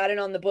finally got it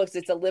on the books.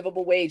 It's a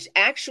livable wage.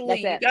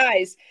 Actually, you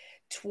guys,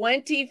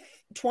 $21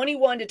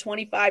 to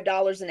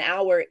 $25 an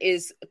hour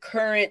is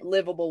current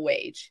livable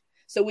wage.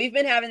 So we've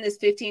been having this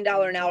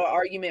 $15 an hour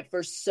argument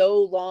for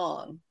so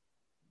long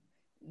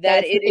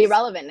that it's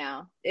irrelevant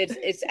now.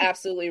 It's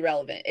absolutely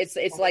relevant.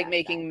 It's like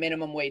making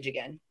minimum wage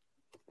again.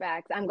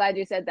 Facts. I'm glad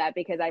you said that,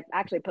 because I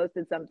actually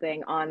posted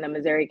something on the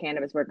Missouri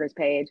Cannabis Workers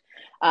page.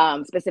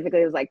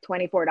 Specifically, it was like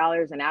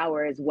 $24 an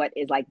hour is what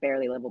is like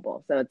barely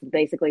livable. So it's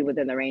basically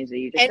within the range that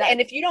you just said.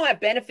 And if you don't have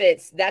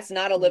benefits, that's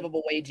not a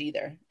livable wage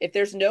either. If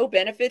there's no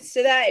benefits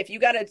to that, if you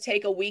got to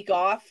take a week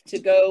off to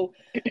go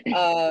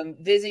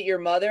visit your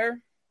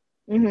mother,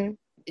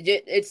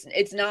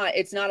 it's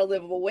not a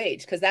livable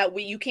wage, because that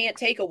you can't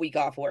take a week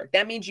off work.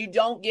 That means you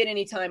don't get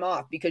any time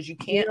off because you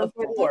can't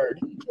afford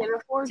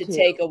to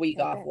take a week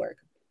off work.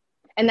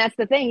 And that's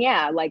the thing.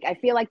 Yeah. Like, I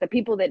feel like the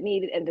people that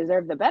need and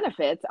deserve the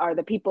benefits are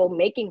the people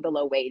making the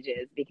low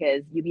wages,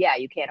 because you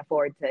can't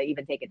afford to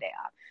even take a day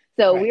off.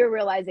 So we were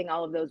realizing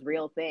all of those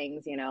real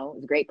things. You know,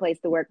 it's a great place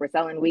to work. We're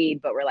selling weed,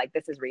 but we're like,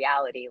 this is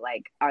reality.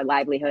 Like, our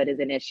livelihood is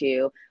an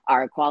issue.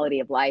 Our quality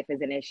of life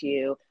is an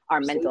issue.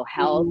 Our mental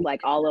health,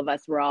 like all of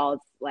us were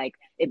all like,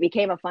 it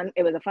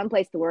was a fun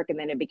place to work. And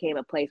then it became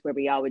a place where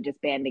we all would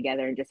just band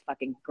together and just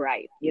fucking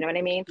gripe. You know what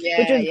I mean?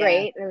 Which was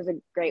great. It was a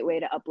great way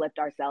to uplift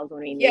ourselves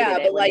when we needed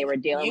it, when they were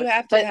dealing with. You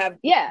have to have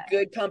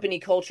good company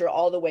culture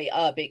all the way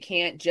up. It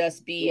can't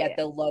just be at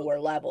the lower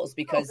levels,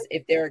 because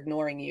if they're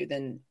ignoring you,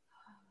 then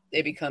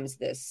it becomes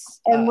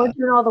this. And we're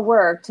doing all the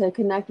work to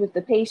connect with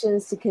the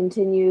patients, to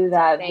continue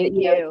that,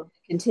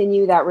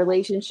 continue that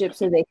relationship,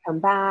 so they come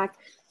back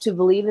to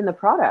believe in the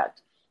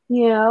product.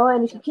 You know,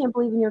 and if you can't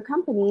believe in your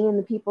company and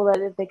the people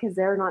that, because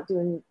they're not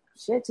doing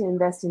shit to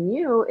invest in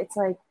you, it's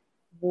like,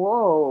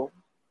 whoa.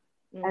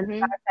 And the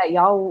fact that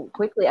y'all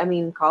quickly, I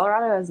mean,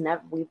 Colorado has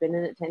never, we've been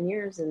in it 10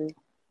 years and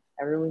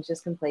everyone's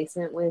just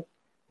complacent with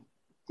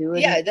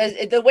doing. Yeah,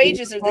 the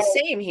wages are the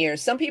same here.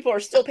 Some people are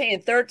still paying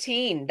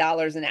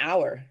 $13 an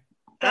hour.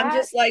 I'm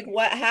just like,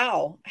 what?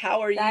 How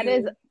are you? That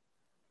is,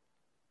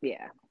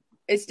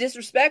 it's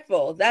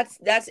disrespectful.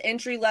 That's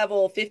entry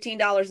level.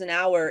 $15 an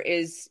hour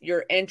is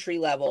your entry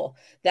level.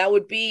 That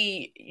would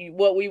be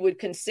what we would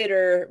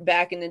consider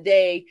back in the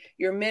day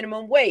your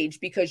minimum wage,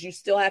 because you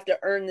still have to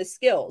earn the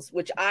skills,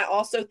 which I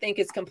also think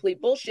is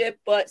complete bullshit,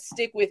 but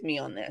stick with me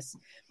on this.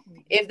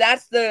 If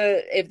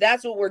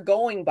that's what we're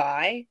going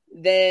by,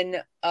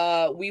 then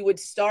we would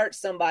start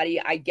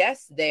somebody, I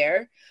guess,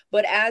 there.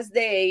 But as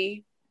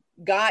they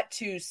got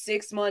to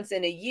 6 months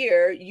and a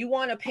year, you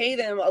want to pay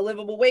them a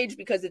livable wage,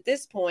 because at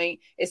this point,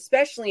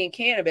 especially in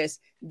cannabis,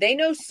 they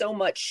know so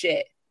much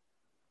shit.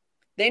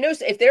 They know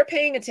if they're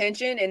paying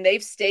attention and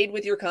they've stayed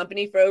with your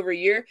company for over a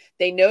year,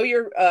 they know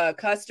your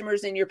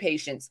customers and your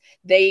patients.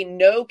 They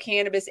know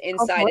cannabis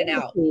inside and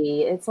out.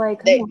 It's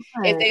like,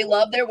 if they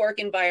love their work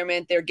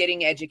environment, they're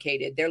getting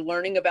educated. They're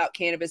learning about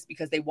cannabis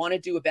because they want to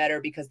do it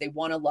better, because they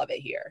want to love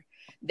it here.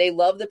 They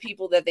love the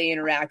people that they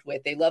interact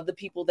with. They love the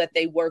people that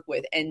they work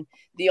with. And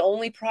the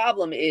only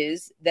problem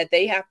is that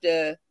they have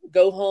to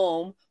go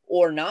home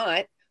or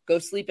not, go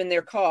sleep in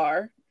their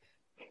car,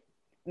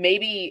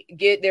 maybe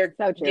get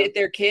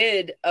their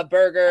kid a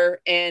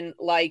burger and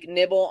like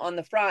nibble on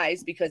the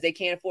fries, because they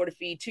can't afford to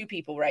feed two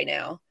people right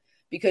now,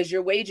 because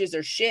your wages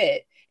are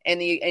shit.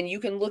 And you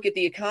can look at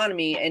the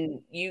economy,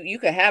 and you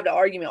could have the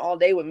argument all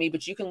day with me,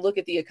 but you can look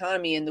at the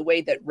economy in the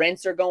way that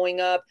rents are going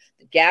up,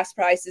 the gas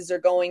prices are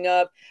going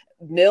up,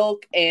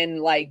 milk and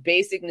like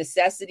basic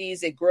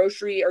necessities at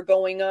grocery are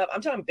going up.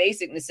 I'm talking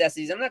basic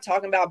necessities. I'm not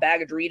talking about a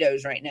bag of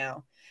Doritos right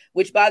now,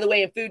 which, by the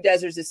way, in food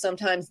deserts is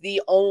sometimes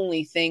the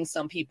only thing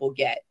some people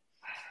get.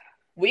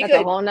 That's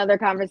a whole nother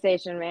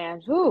conversation,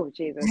 man. Ooh,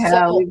 Jesus.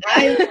 So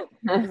I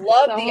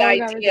love the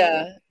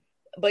idea,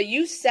 but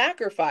you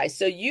sacrifice.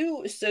 So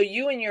you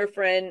and your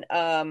friend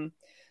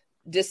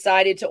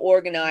decided to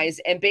organize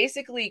and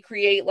basically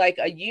create like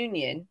a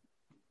union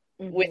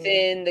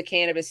within the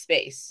cannabis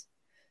space.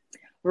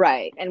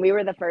 Right. And we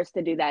were the first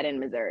to do that in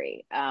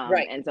Missouri.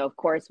 And so, of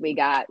course, we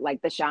got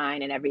like the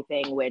shine and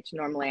everything, which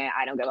normally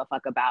I don't give a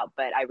fuck about.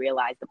 But I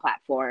realized the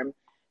platform,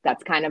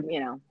 that's kind of,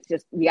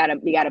 just you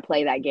gotta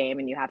play that game,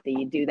 and you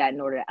do that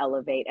in order to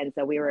elevate. And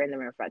so we were in the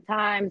Riverfront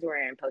Times, we were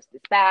in Post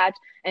Dispatch,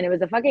 and it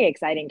was a fucking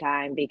exciting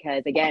time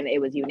because, again,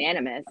 it was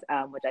unanimous,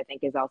 which I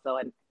think is also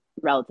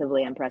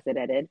relatively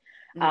unprecedented.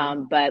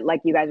 But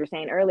like you guys were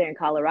saying earlier, in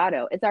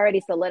Colorado, it's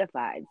already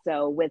solidified.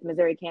 So with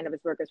Missouri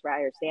Cannabis Workers for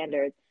Higher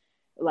Standards,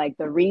 like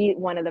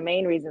one of the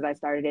main reasons I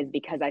started is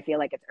because I feel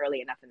like it's early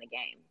enough in the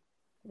game.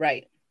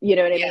 Right. You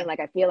know what I mean?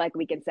 Like, I feel like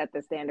we can set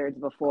the standards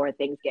before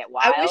things get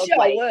wild. I wish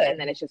y'all would. And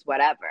then it's just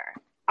whatever.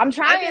 I'm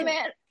trying,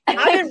 man.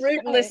 I've been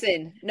rooting.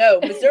 Listen, no,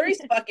 Missouri's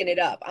fucking it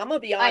up. I'm gonna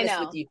be honest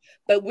with you,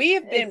 but we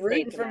have been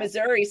rooting for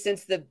Missouri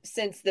since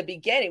the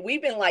beginning.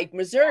 We've been like,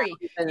 Missouri,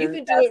 you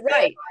can do it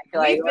right.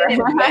 We've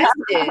been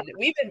invested.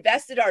 We've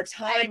invested our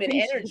time and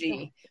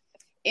energy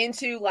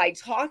into like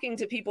talking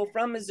to people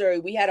from Missouri.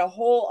 We had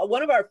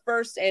one of our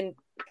first and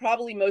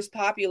probably most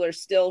popular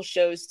still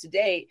shows to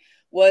date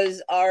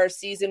was our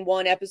season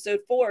 1,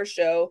 episode 4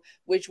 show,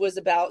 which was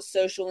about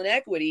social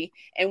inequity.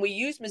 And we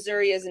used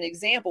Missouri as an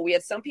example. We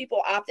had some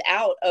people opt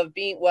out of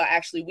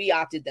actually we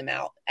opted them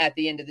out at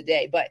the end of the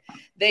day, but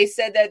they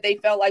said that they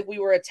felt like we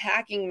were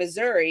attacking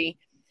Missouri.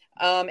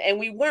 And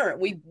we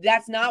weren't.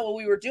 That's not what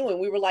we were doing.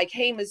 We were like,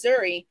 hey,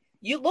 Missouri,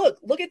 you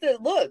look at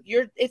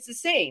it's the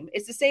same.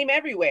 It's the same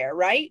everywhere,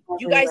 right?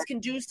 You guys can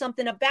do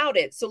something about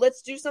it. So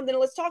let's do something.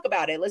 Let's talk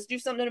about it. Let's do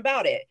something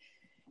about it.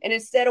 And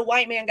instead, a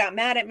white man got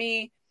mad at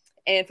me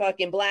and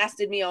fucking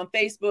blasted me on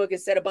Facebook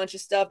and said a bunch of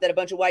stuff that a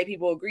bunch of white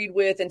people agreed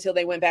with until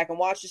they went back and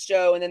watched the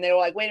show. And then they were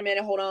like, wait a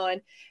minute, hold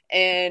on.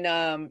 And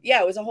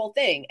it was a whole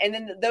thing. And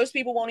then those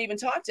people won't even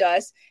talk to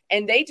us.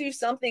 And they do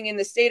something in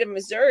the state of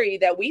Missouri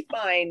that we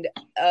find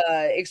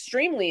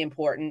extremely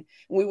important.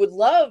 We would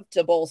love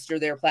to bolster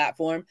their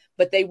platform,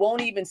 but they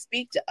won't even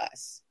speak to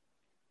us.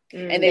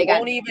 And they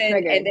won't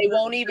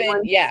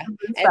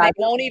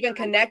even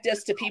connect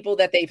us to people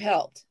that they've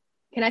helped.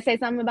 Can I say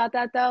something about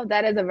that though?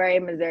 That is a very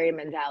Missouri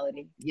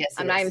mentality. Yes,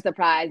 I'm not even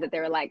surprised that they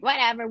were like,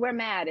 whatever, we're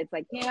mad. It's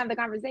like, can't you have the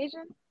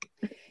conversation?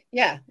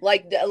 Yeah,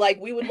 like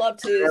we would love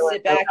to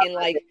sit back and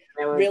like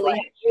really.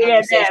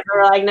 We're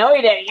like, no,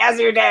 we didn't. Yes,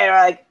 you did. We're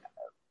like,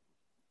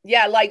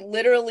 yeah, like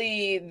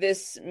literally,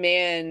 this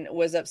man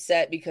was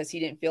upset because he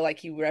didn't feel like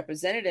he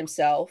represented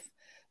himself.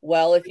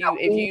 Well, if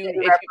you've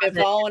been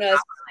following us.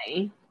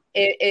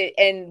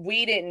 And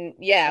we didn't,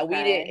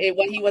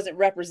 he wasn't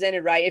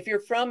represented right. If you're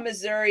from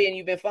Missouri and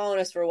you've been following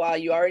us for a while,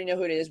 you already know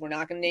who it is. We're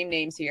not going to name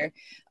names here.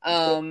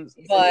 So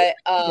I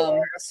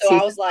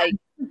was like,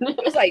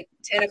 it was like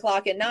 10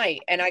 o'clock at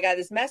night and I got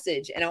this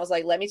message and I was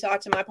like, let me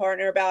talk to my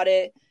partner about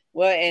it.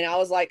 And I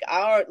was like,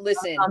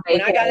 listen,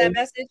 when I got that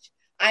message,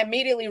 I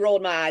immediately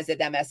rolled my eyes at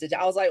that message.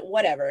 I was like,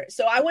 whatever.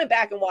 So I went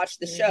back and watched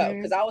the show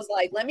because I was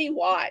like, let me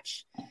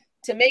watch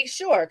to make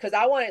sure. Cause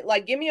I wanted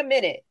give me a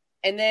minute.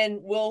 And then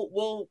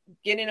we'll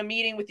get in a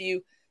meeting with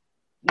you.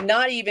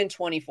 Not even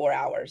 24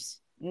 hours.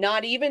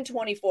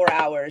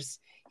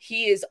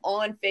 He is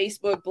on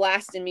Facebook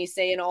blasting me,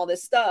 saying all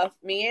this stuff,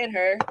 me and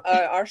her,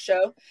 our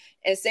show,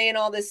 and saying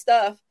all this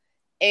stuff.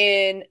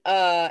 And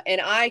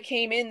I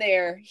came in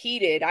there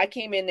heated. I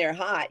came in there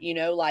hot,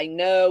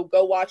 no,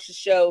 go watch the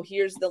show.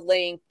 Here's the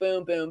link.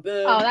 Boom, boom,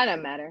 boom. Oh, that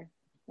doesn't matter.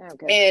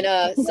 Okay.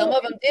 And some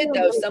of them did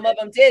though. Some of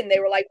them did. And they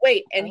were like,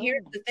 wait, and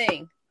here's the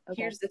thing.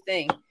 Okay. Here's the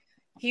thing.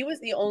 He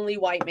was the only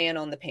white man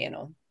on the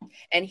panel.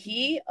 And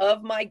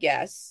of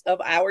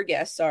our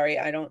guests, sorry,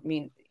 I don't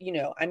mean,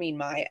 I mean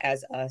my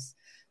as us.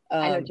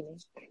 I know what you mean.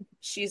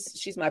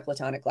 She's my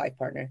platonic life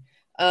partner.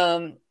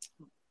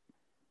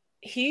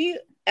 He,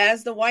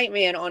 as the white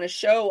man on a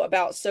show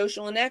about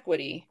social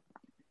inequity,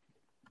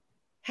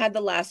 had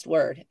the last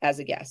word as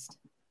a guest.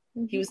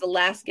 Mm-hmm. He was the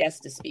last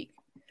guest to speak.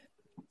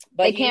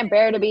 But they can't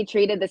bear to be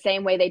treated the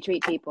same way they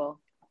treat people.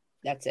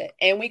 That's it.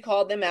 And we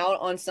called them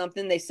out on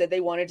something. They said they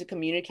wanted to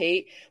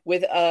communicate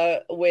with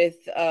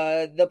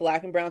the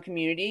Black and brown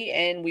community.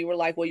 And we were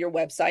like, well, your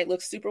website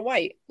looks super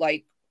white.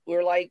 Like,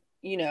 we're like,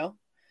 and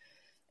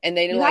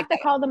they didn't like that. You have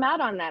to call them out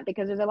on that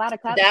because there's a lot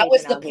of clout. That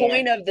was the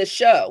point of the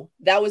show.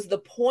 That was the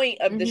point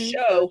of the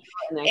show.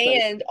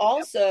 And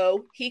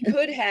also he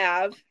could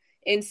have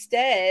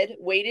instead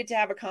waited to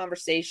have a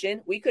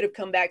conversation. We could have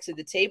come back to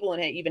the table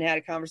and even had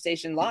a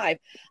conversation live.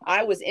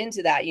 I was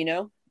into that,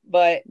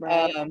 But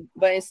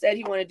instead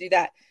he wanted to do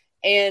that.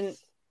 And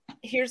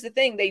here's the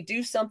thing, they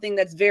do something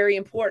that's very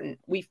important.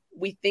 We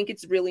think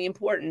it's really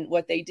important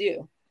what they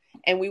do.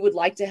 And we would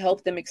like to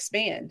help them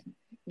expand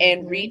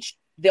and reach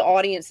the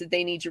audience that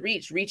they need to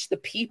reach the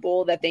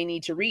people that they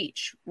need to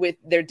reach with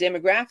their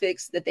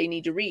demographics that they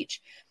need to reach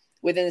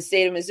within the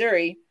state of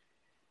Missouri.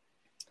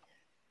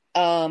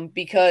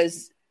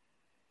 Because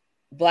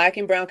Black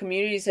and brown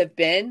communities have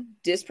been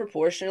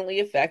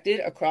disproportionately affected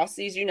across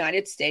these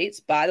United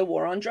States by the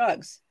war on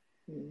drugs.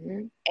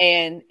 Mm-hmm.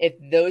 And if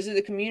those are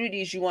the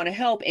communities you want to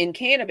help in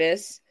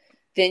cannabis,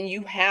 then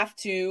you have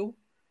to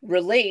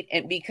relate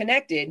and be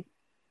connected.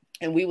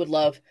 And we would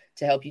love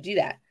to help you do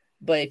that.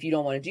 But if you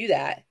don't want to do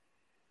that,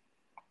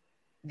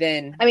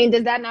 then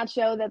does that not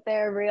show that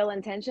their real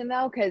intention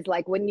though? Because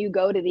when you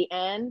go to the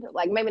end,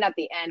 maybe not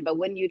the end, but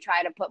when you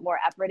try to put more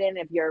effort in,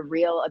 if your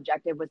real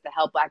objective was to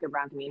help Black and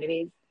brown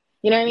communities,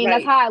 you know what I mean? Right.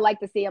 That's how I like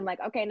to see. I'm like,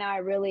 okay, now I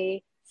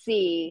really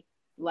see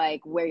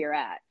where you're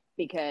at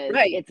because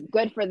it's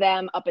good for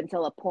them up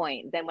until a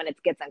point. Then when it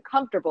gets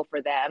uncomfortable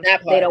for them,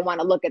 they don't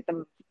want to look at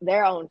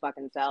their own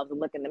fucking selves and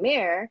look in the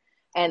mirror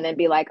and then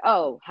be like,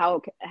 oh,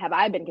 how have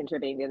I been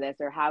contributing to this?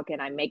 Or how can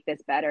I make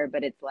this better?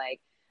 But it's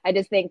I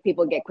just think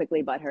people get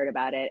quickly butthurt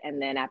about it. And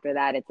then after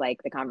that, it's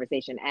the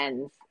conversation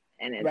ends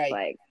and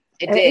it's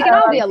It We did. can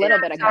all be a little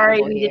bit Sorry,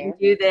 accountable we here. didn't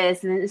do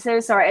this, and so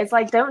sorry. It's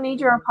like, don't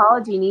need your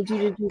apology. Need you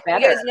to do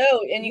better. You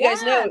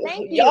guys know,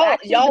 thank you.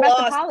 Actually, y'all the best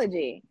lost.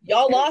 apology.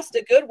 Y'all lost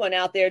a good one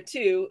out there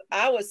too.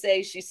 I would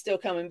say she's still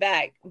coming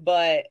back,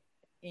 but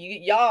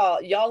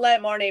y'all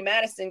let Marnie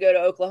Madison go to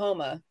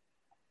Oklahoma.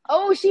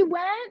 Oh, she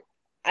went.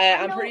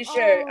 I'm pretty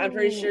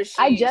sure she.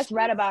 I just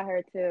read about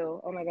her too.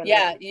 Oh my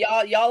goodness.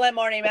 Yeah, y'all let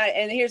Marnie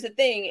Madison. And here's the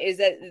thing: is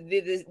that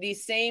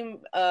these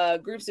same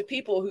groups of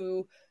people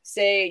who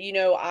say, you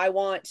know, I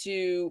want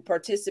to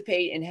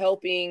participate in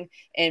helping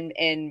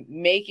and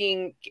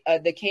making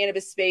the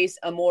cannabis space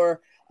a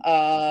more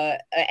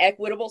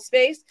equitable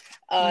space,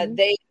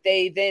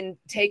 they then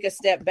take a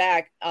step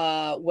back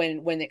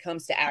when it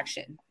comes to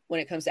action. When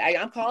it comes to,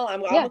 I'm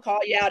gonna call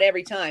you out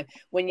every time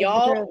when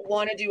y'all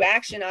want to do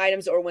action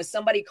items, or when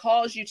somebody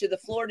calls you to the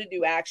floor to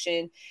do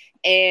action,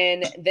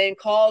 and then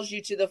calls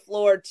you to the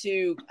floor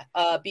to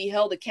be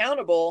held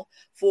accountable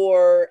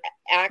for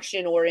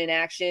action or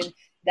inaction.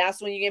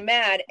 That's when you get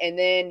mad. And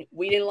then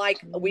we didn't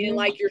like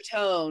your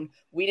tone.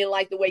 We didn't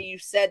like the way you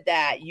said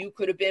that. You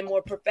could have been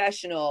more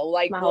professional.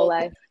 Like, my whole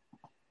life.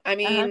 I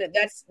mean,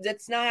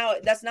 that's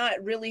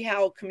not really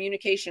how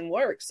communication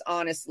works,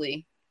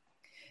 honestly.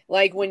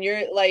 Like when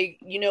you're like,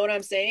 you know what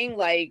I'm saying?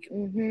 Like,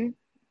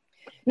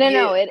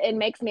 No, it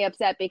makes me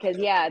upset because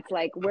it's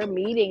like we're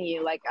meeting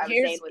you, like I was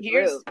saying with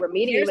Ruth, we're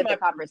meeting you with the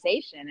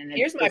conversation, and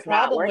here's my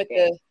problem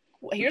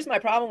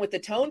with the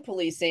tone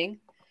policing,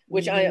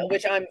 which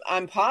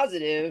I'm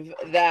positive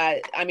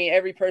that, I mean,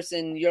 every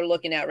person you're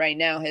looking at right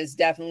now has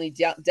definitely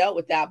dealt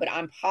with that, but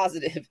I'm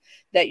positive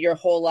that your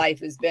whole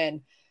life has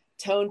been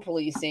tone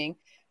policing.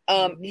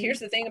 Here's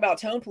the thing about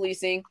tone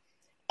policing.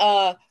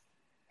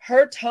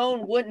 Her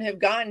tone wouldn't have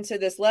gotten to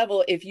this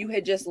level if you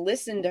had just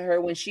listened to her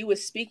when she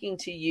was speaking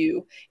to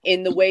you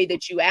in the way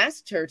that you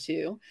asked her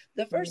to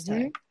the first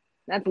time.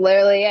 That's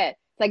literally it.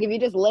 It's like, if you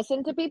just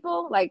listen to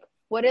people, like,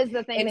 what is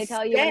the thing they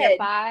tell you when you're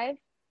 5?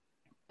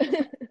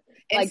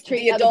 Like,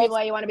 treat other people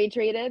how you want to be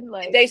treated.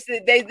 Like, this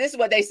is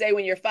what they say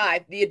when you're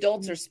 5. The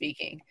adults are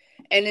speaking,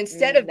 and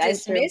instead of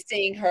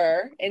dismissing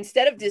her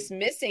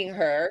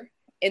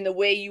in the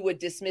way you would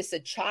dismiss a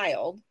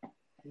child.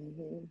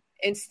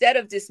 Instead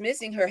of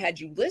dismissing her, had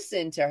you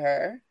listened to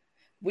her,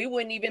 we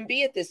wouldn't even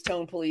be at this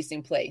tone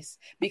policing place,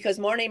 because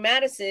Marnie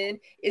Madison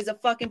is a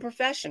fucking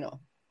professional.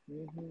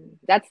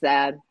 That's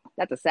sad.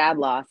 That's a sad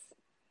loss.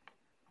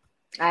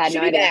 I had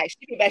no idea.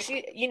 She'll be back.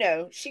 She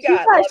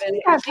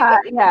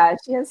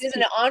has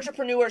an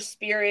entrepreneur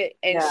spirit,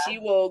 and she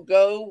will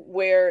go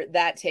where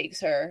that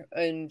takes her.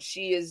 And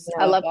she is.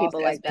 I love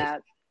people like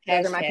that.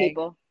 Those are my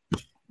people.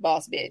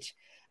 Boss bitch.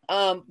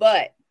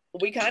 But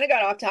we kind of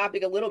got off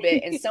topic a little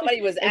bit, and somebody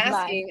was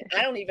asking,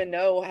 I don't even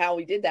know how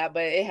we did that,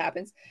 but it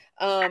happens.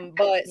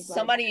 But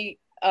somebody,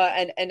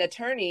 an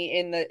attorney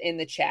in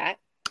the chat,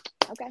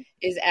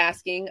 is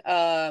asking,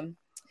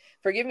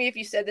 forgive me if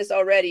you said this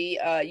already,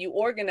 you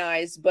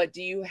organize, but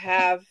do you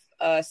have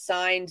a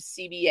signed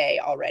CBA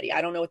already?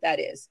 I don't know what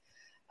that is.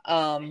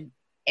 And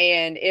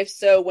if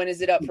so, when is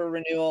it up for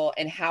renewal,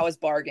 and how is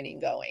bargaining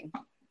going?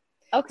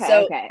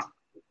 Okay.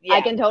 Yeah.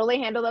 I can totally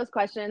handle those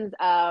questions,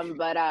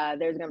 but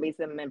there's going to be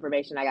some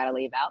information I got to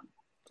leave out.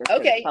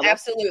 Okay,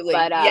 absolutely.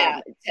 But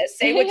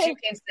say what you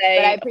can say.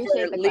 But I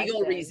appreciate for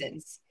legal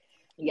reasons.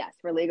 Yes,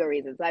 for legal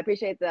reasons. I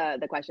appreciate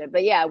the question.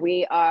 But yeah,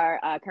 we are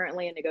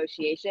currently in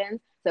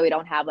negotiations, so we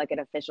don't have like an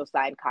official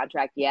signed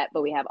contract yet.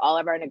 But we have all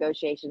of our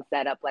negotiations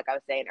set up, like I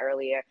was saying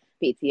earlier: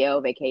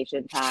 PTO,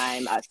 vacation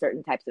time,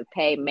 certain types of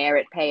pay,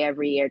 merit pay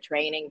every year,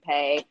 training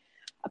pay,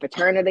 a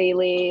paternity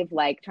leave,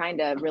 like trying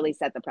to really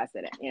set the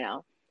precedent,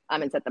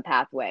 and set the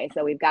pathway.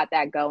 So we've got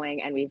that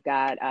going, and we've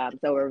got,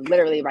 so we're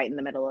literally right in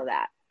the middle of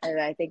that. And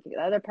I think the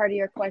other part of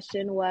your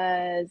question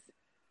was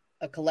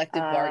a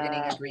collective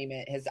bargaining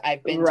agreement.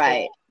 I've been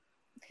told.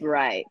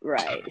 Right.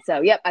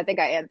 So, yep, I think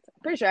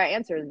pretty sure I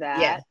answered that.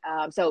 Yeah.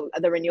 So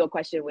the renewal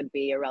question would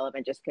be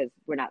irrelevant just because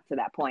we're not to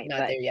that point.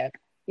 Not there yet.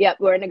 Yep,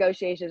 we're in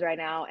negotiations right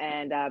now,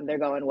 and they're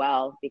going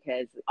well,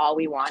 because all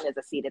we want is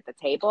a seat at the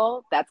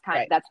table. That's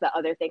that's the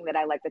other thing that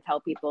I like to tell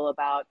people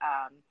about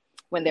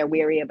when they're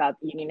weary about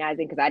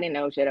unionizing, because I didn't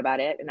know shit about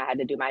it, and I had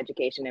to do my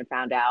education and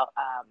found out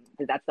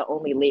that that's the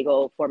only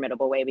legal,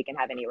 formidable way we can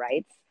have any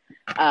rights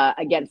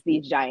against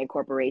these giant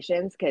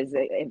corporations. Because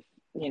if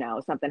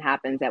something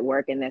happens at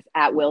work in this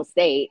at-will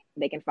state,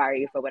 they can fire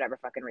you for whatever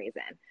fucking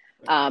reason.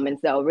 And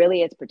so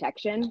really it's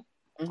protection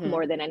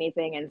more than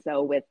anything. And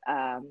so with,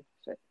 I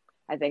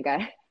think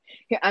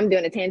I'm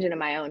doing a tangent in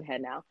my own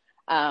head now.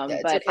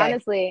 But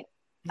okay.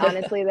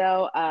 honestly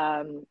though,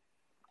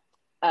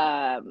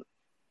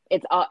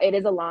 it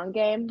is a long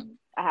game.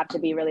 I have to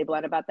be really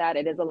blunt about that.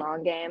 It is a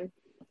long game.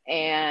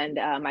 And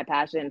my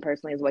passion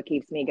personally is what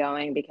keeps me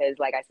going, because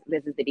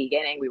this is the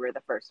beginning. We were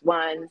the first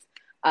ones.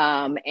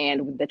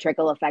 And the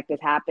trickle effect has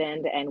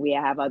happened, and we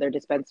have other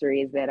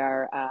dispensaries that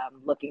are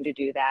looking to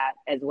do that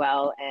as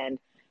well. And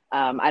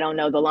I don't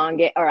know the long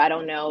game, or I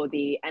don't know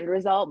the end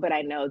result, but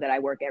I know that I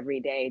work every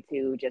day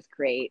to just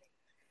create,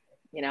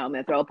 I'm going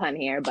to throw a pun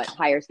here, but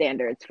higher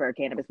standards for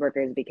cannabis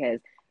workers,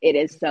 because it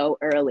is so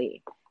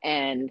early.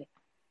 And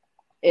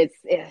it's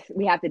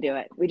we have to do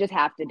it. We just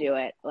have to do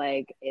it.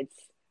 Like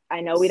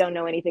I know we don't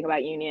know anything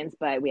about unions,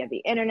 but we have the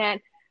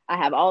internet. I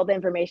have all the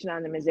information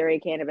on the Missouri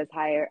Cannabis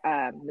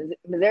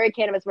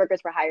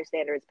Workers for Higher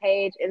Standards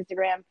page,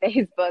 Instagram,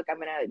 Facebook. I'm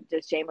gonna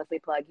just shamelessly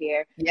plug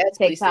here. Yes,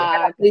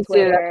 TikTok, please do.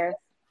 Twitter,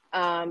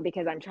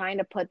 because I'm trying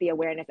to put the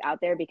awareness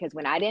out there. Because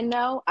when I didn't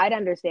know, I'd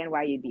understand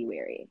why you'd be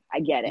weary. I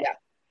get it.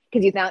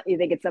 Because you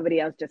think it's somebody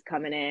else just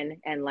coming in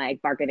and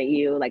like barking at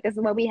you, like this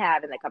is what we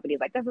have, and the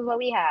company's like this is what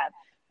we have.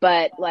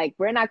 But like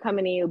we're not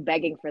coming to you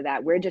begging for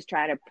that. We're just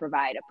trying to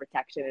provide a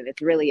protection, and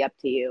it's really up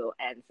to you.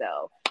 And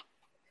so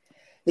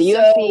the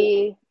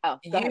UFC. Oh,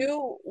 go ahead.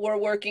 You were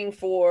working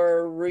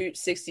for Route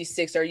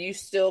 66. Are you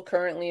still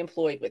currently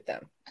employed with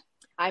them?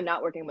 I'm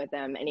not working with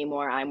them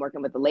anymore. I'm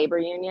working with the labor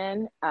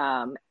union,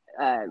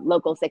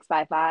 Local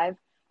 655,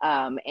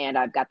 and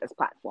I've got this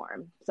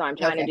platform. So I'm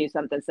trying to do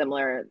something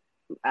similar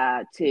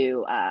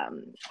to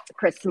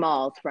Chris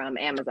Smalls from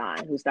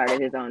Amazon, who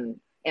started his own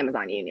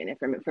Amazon union, if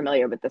you're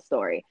familiar with the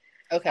story.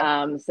 Okay.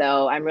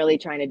 So I'm really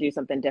trying to do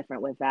something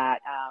different with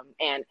that.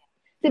 And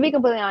to be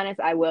completely honest,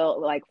 I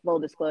will, like, full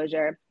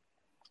disclosure,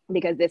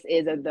 because this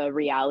is the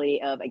reality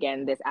of,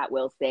 again, this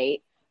at-will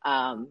state.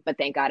 But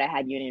thank God I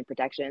had union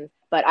protections.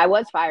 But I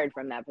was fired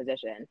from that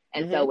position,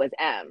 and so was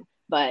M.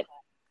 But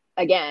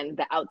again,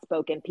 the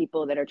outspoken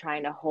people that are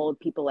trying to hold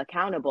people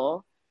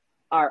accountable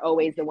are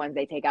always the ones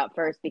they take out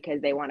first,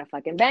 because they want to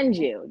fucking bend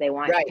you. They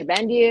want to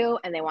bend you,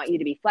 and they want you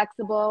to be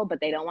flexible, but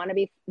they don't want to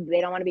be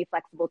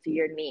flexible to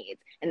your needs.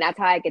 And that's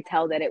how I could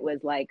tell that it was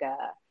like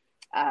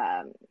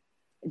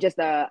just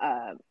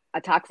a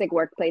toxic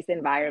workplace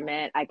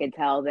environment. I could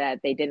tell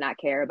that they did not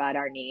care about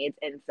our needs.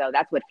 And so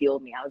that's what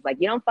fueled me. I was like,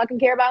 you don't fucking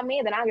care about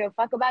me, then I don't give a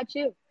fuck about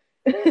you.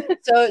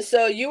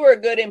 So you were a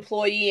good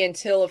employee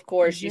until, of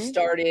course, you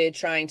started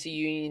trying to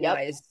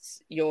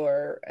unionize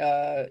your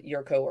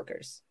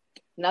coworkers.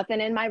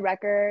 Nothing in my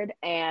record,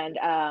 and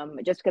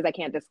just because I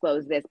can't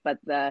disclose this, but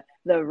the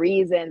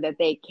reason that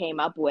they came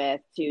up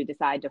with to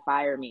decide to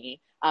fire me,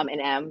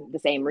 and M, the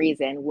same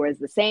reason, was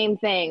the same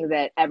thing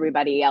that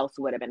everybody else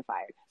would have been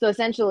fired. So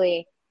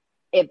essentially,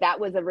 if that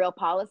was a real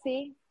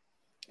policy,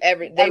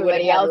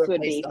 everybody else would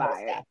be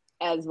fired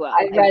as well.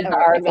 I read the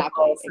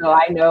article, so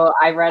I know.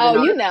 I read.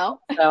 Oh, you know.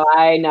 So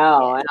I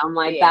know, and I'm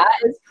like, that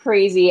is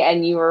crazy.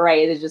 And you were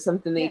right; it's just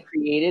something they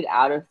created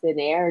out of thin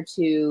air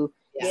to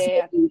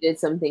say you did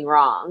something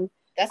wrong.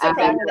 That's the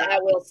problem with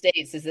at-will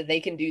states, is that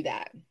they can do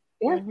that.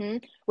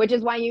 Which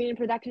is why union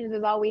protections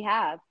is all we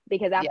have.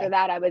 Because after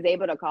that, I was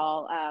able to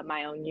call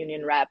my own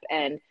union rep,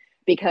 and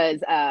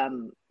because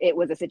it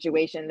was a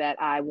situation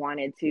that I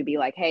wanted to be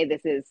like, hey,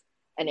 this is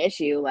an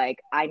issue. Like,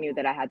 I knew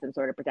that I had some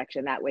sort of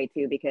protection that way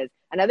too. Because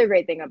another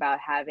great thing about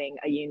having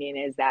a union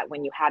is that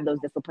when you have those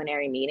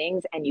disciplinary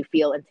meetings and you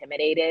feel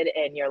intimidated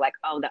and you're like,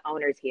 oh, the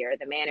owner's here,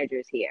 the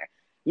manager's here,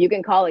 you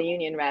can call a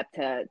union rep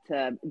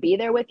to be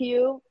there with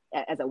you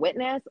as a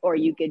witness, or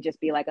you could just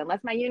be like, unless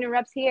my union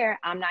rep's here,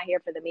 I'm not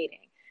here for the meeting.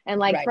 And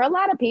like for a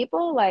lot of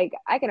people, like,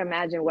 I can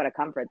imagine what a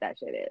comfort that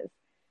shit is.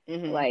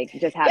 Like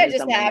just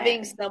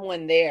having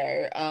someone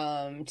there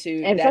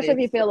to, and especially if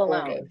you feel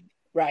alone.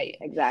 Right.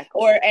 Exactly.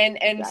 Or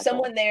and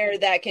someone there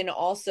that can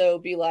also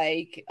be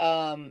like,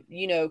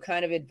 you know,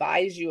 kind of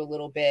advise you a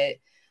little bit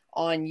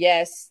on,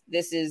 yes,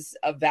 this is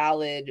a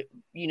valid,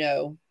 you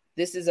know,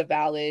 this is a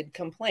valid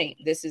complaint.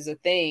 This is a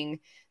thing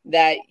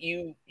that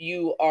you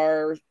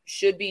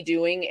should be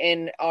doing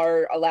and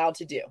are allowed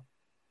to do.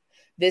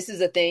 This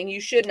is a thing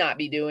you should not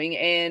be doing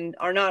and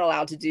are not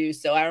allowed to do.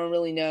 So I don't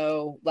really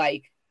know,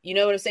 like, you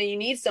know what I'm saying? You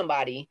need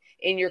somebody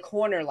in your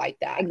corner like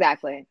that.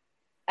 Exactly.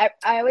 I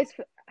always,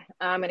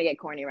 I'm going to get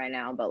corny right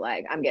now, but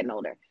like, I'm getting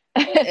older.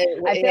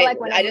 I feel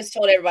like when I just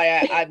told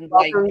everybody I'm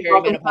like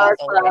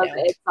perimenopausal right now.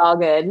 It's all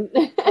good.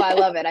 Oh, I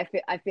love it.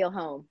 I feel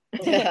home.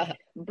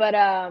 But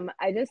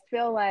I just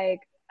feel like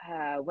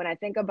when I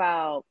think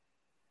about,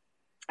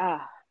 I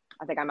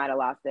think I might have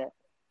lost it.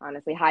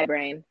 Honestly, high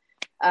brain.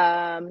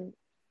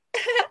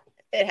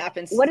 It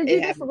happens. What did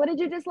you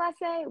just last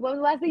say? What was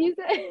the last thing you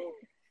said?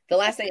 The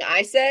last thing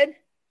I said?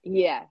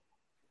 Yeah.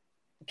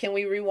 Can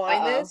we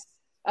rewind this?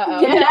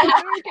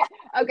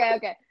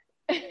 Okay.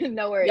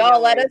 No worries.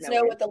 Y'all let us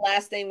know what the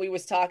last thing we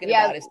was talking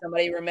about. If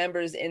somebody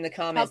remembers in the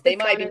comments, they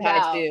might be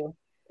high too.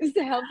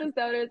 To help the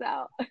stoners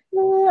out.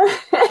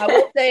 I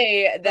will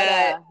say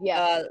that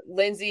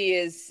Lindsay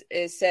is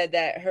said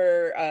that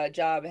her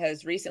job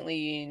has recently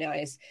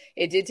unionized.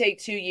 It did take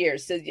 2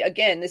 years. So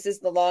again, this is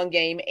the long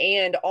game.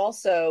 And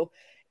also,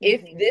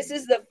 if this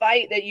is the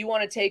fight that you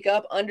want to take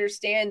up,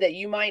 understand that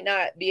you might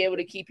not be able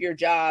to keep your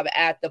job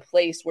at the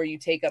place where you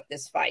take up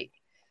this fight.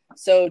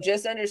 So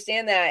just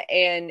understand that.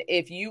 And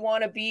if you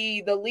want to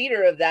be the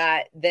leader of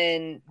that,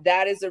 then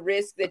that is a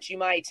risk that you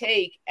might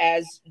take,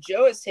 as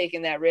Joe has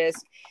taken that risk.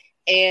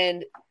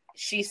 And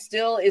she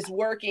still is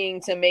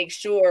working to make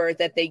sure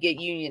that they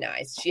get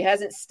unionized. She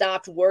hasn't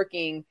stopped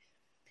working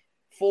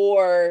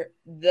for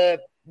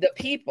the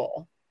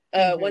people.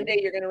 One day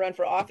you're going to run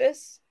for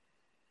office.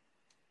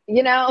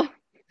 You know,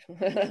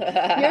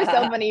 You're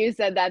so funny you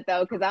said that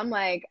though, because I'm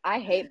like, I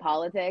hate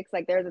politics.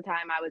 Like there was a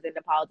time I was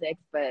into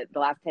politics, but the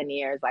last 10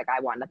 years, like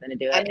I want nothing to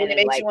do with it. I mean, And it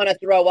makes like, you want to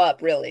throw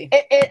up, really.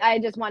 I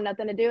just want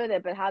nothing to do with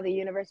it. But how the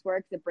universe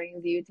works, it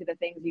brings you to the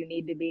things you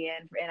need to be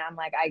in. And I'm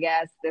like, I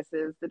guess this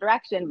is the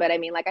direction. But I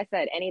mean, like I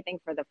said, anything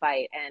for the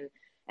fight.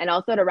 And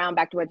also to round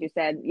back to what you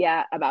said,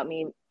 yeah, about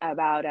me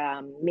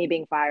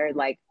being fired,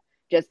 like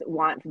just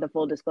want the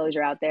full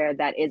disclosure out there.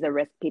 That is a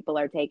risk people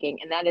are taking.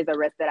 And that is a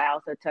risk that I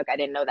also took. I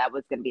didn't know that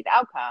was going to be the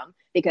outcome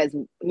because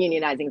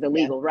unionizing is a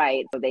legal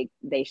right. So they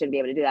shouldn't be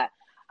able to do that.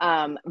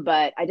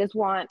 But I just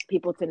want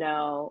people to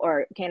know,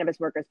 or cannabis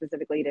workers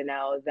specifically to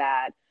know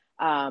that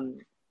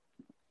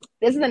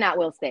this is an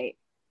at-will state.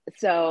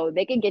 So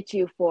they can get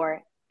you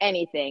for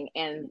anything.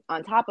 And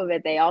on top of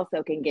it, they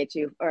also can get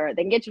you, or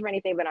they can get you for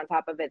anything, but on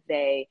top of it,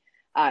 they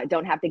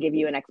don't have to give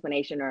you an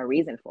explanation or a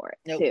reason for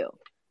it too.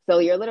 So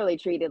you're literally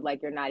treated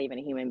like you're not even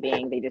a human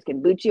being. They just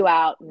can boot you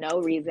out, no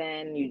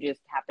reason. You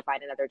just have to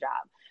find another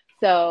job.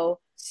 So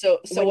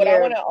what I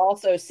want to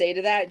also say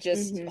to that,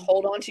 just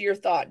hold on to your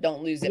thought,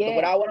 don't lose it. Yeah. But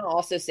what I want to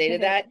also say to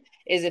that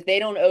is if they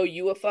don't owe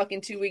you a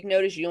fucking 2-week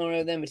notice, you don't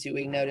owe them a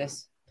 2-week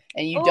notice.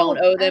 And you don't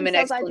owe them an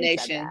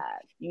explanation.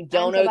 You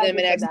don't owe them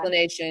an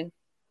explanation.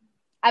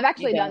 I've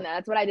actually done that.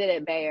 That's what I did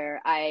at Bayer.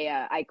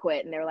 I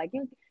quit and they were like,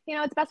 you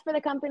know, it's best for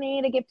the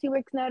company to give 2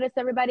 weeks notice.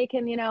 Everybody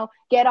can, you know,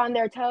 get on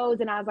their toes.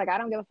 And I was like, I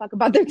don't give a fuck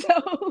about their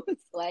toes.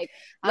 like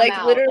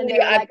out. Literally, and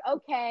like,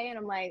 okay. And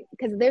I'm like,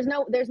 because there's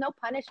no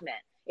punishment.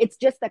 It's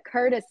just a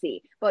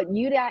courtesy. But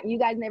you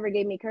guys never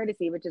gave me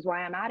courtesy, which is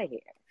why I'm out of here.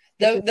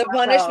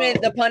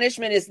 The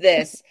punishment is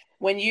this.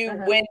 When you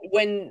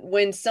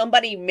when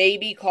somebody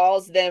maybe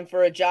calls them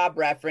for a job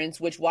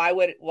reference, which why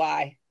would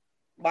I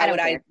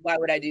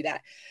do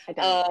that? I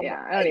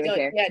don't even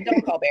care. Yeah,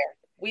 don't call Bear.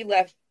 We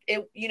left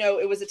it, you know,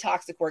 it was a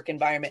toxic work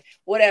environment,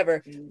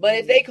 whatever. But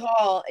if they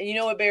call, you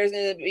know what Bear's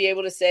going to be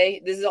able to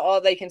say? This is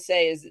all they can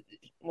say is,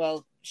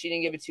 well, she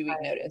didn't give a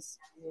 2-week notice.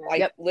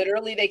 Like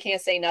literally they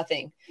can't say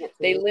nothing.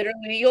 They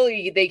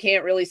literally, they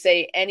can't really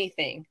say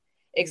anything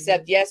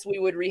except yes, we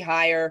would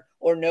rehire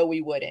or no,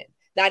 we wouldn't.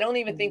 I don't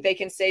even think they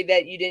can say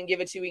that you didn't give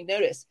a 2-week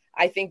notice.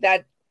 I think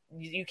that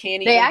you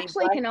can't even.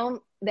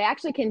 They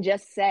actually can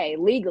just say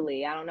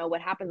legally. I don't know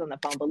what happens on the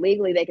phone, but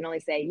legally they can only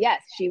say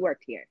yes, she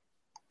worked here.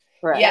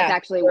 Right. Yeah, that's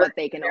actually what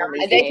they can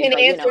only say. They can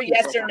answer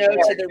yes or no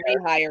to the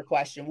rehire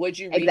question. Would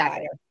you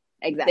rehire?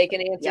 Exactly. They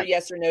can answer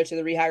yes or no to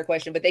the rehire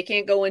question, but they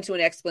can't go into an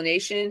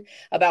explanation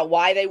about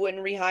why they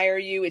wouldn't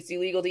rehire you. It's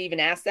illegal to even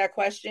ask that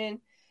question.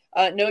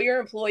 Know your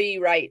employee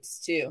rights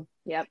too.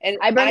 Yep. And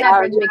I bring that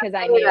bridge because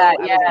I knew I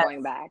was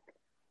going back.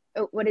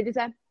 Oh, what did you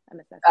say? I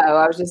missed that. I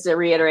was just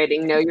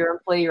reiterating, know your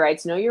employee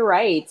rights, know your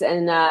rights.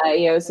 And,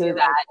 so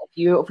that if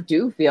you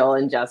do feel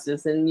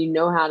injustice, then you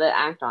know how to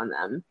act on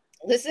them.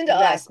 Listen to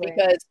us,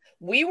 because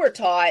we were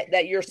taught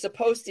that you're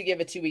supposed to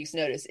give a 2 weeks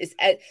notice.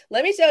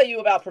 Let me tell you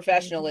about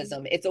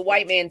professionalism. It's a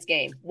white man's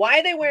game. Why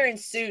are they wearing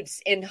suits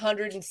in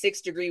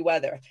 106 degree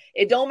weather?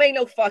 It don't make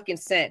no fucking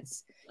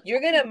sense. You're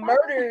gonna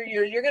murder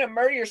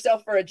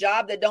yourself for a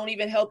job that don't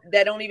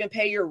even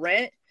pay your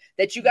rent,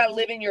 that you gotta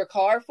live in your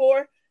car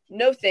for.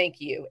 No, thank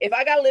you. If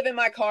I gotta live in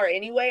my car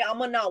anyway, I'm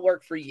gonna not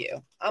work for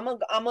you. I'm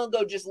gonna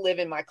go just live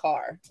in my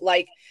car.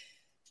 Like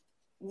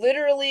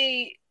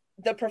literally.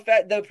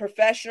 The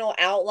professional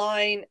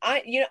outline.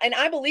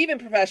 I believe in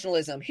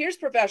professionalism. Here's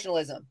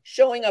professionalism: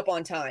 showing up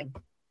on time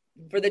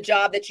for the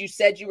job that you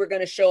said you were going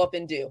to show up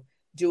and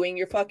doing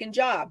your fucking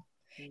job.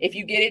 If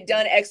you get it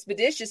done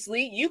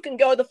expeditiously, you can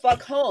go the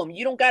fuck home.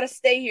 You don't got to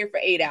stay here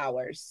for 8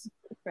 hours.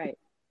 Right.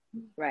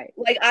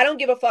 Like, I don't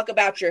give a fuck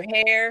about your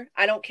hair.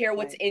 I don't care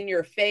what's in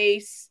your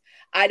face.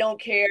 I don't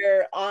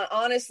care.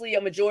 Honestly,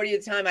 a majority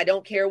of the time, I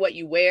don't care what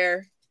you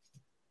wear.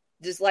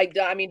 Just like,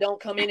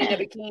 don't come in a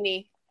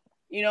bikini.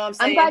 You know what I'm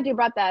saying? I'm glad you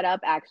brought that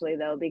up, actually,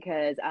 though,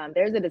 because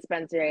there's a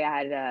dispensary I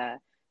had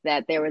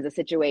that there was a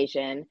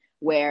situation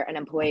where an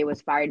employee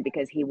was fired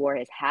because he wore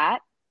his hat.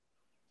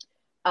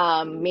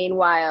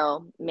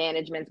 Meanwhile,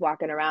 management's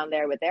walking around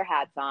there with their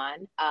hats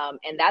on.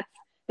 And that's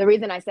the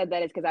reason I said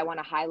that is because I want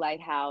to highlight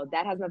how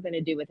that has nothing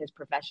to do with his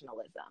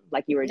professionalism,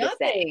 like you were just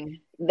saying.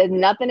 There's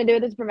nothing to do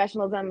with his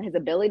professionalism, his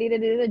ability to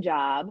do the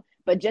job.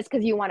 But just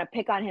because you want to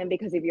pick on him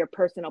because of your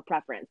personal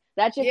preference,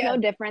 that's just no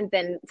different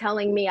than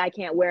telling me I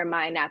can't wear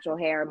my natural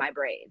hair or my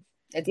braids.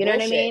 You know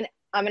what I mean?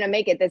 I'm going to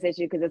make it this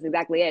issue because that's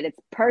exactly it. It's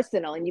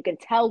personal, and you can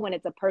tell when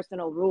it's a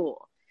personal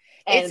rule.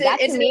 And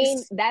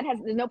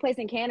there's no place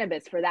in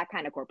cannabis for that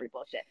kind of corporate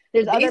bullshit.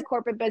 There's other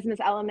corporate business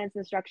elements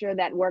and structure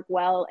that work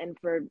well, and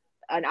for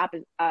an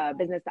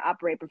business to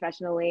operate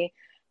professionally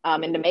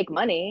and to make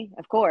money,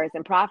 of course,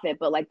 and profit.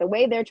 But like the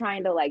way they're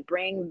trying to like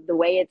bring the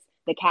way it's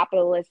the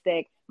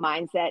capitalistic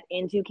mindset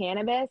into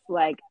cannabis,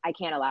 like I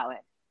can't allow it.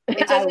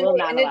 I will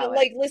not allow it.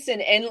 Like,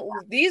 listen, and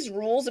these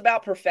rules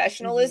about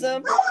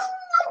professionalism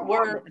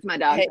were. It's my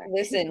dog. Hey,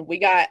 listen, we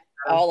got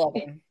all of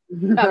them.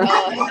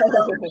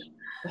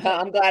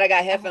 I'm glad I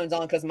got headphones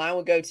on because mine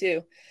would go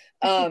too.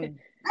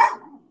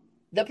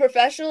 The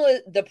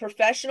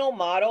professional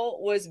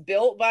model was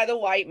built by the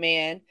white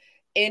man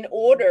in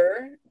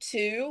order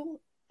to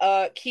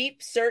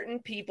keep certain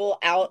people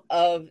out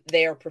of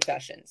their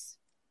professions.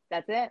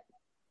 That's it.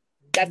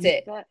 That's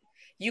it. That's it.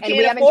 You And can't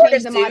we haven't afford a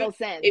changed the suit. model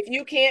since. If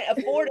you can't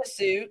afford a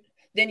suit,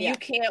 then Yeah. you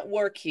can't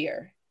work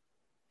here.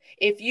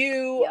 If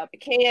you Yep.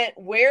 can't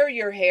wear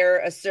your hair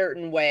a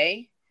certain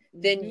way,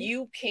 then Mhm.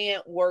 you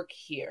can't work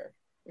here.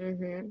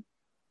 Mhm.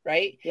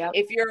 Right? Yep.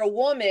 If you're a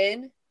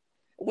woman,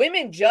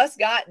 women just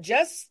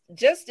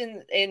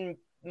in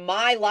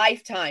my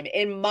lifetime,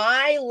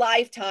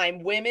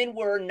 women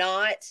were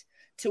not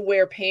to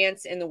wear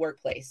pants in the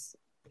workplace.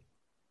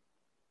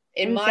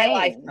 In my Insane.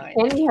 lifetime.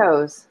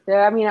 Pantyhose.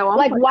 I mean, at one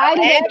Like, point, why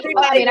did they?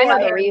 Everybody I mean, I know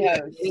the wore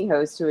rehose.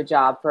 pantyhose to a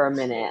job for a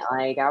minute.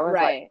 Like, I was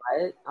Right.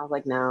 like, what? I was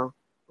like, no.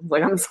 I was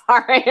like, I'm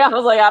sorry. I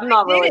was like, I'm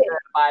not really did. going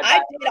to buy I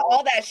that. did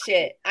all that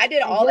shit. I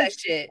did all that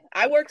shit.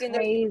 I worked in those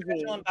Crazy.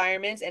 professional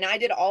environments and I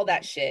did all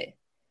that shit.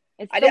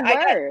 It's the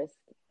worst.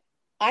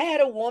 I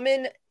had a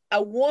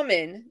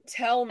woman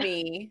tell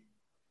me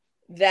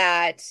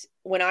that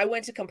when I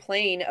went to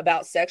complain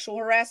about sexual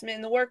harassment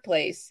in the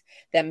workplace,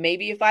 that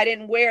maybe if I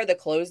didn't wear the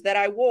clothes that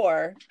I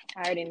wore,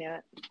 I already knew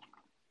it.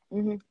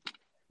 Mm-hmm.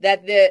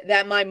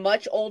 that my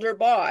much older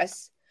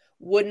boss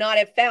would not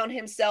have found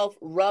himself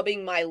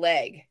rubbing my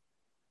leg.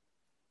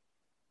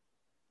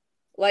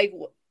 Like,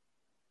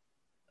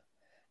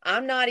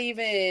 I'm not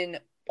even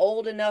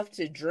old enough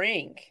to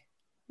drink,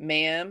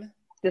 ma'am.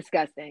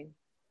 Disgusting.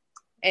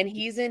 And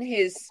he's in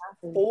his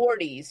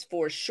 40s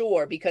for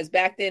sure, because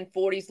back then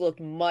 40s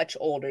looked much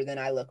older than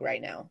I look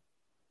right now.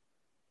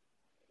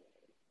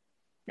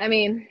 I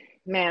mean,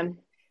 man,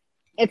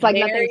 it's like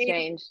married, nothing's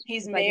changed.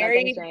 He's it's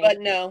married, like but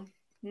no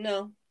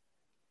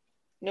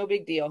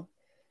big deal.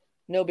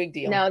 No big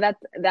deal. No,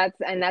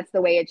 that's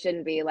the way it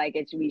shouldn't be. Like,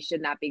 we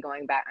should not be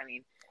going back. I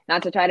mean,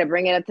 not to try to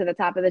bring it up to the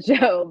top of the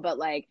show, but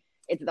like,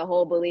 it's the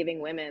whole believing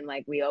women.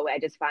 Like, I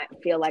just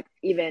feel like,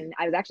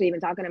 I was actually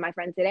even talking to my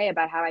friend today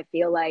about how I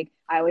feel like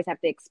I always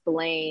have to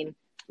explain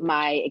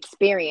my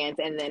experience,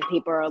 and then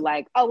people are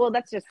like, oh, well,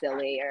 that's just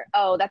silly, or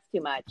oh, that's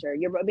too much, or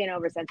you're being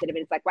oversensitive.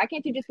 And it's like, why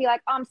can't you just be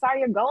like, oh, I'm sorry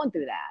you're going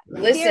through that?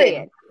 Listen,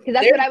 period. Because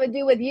that's what I would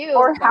do with you.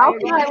 Or how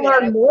can I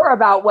learn more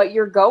about what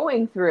you're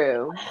going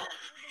through?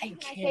 I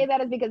say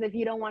that is because if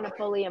you don't want to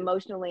fully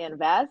emotionally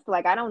invest,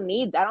 like, I don't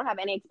have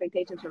any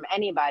expectations from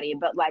anybody,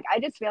 but like, I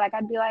just feel like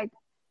I'd be like,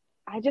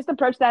 I just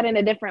approach that in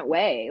a different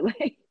way.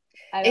 Like,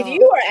 if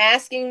you are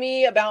asking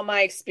me about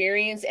my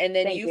experience and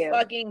then you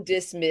fucking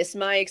dismiss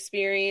my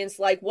experience,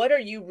 like, what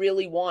do you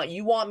really want?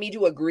 You want me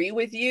to agree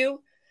with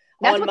you?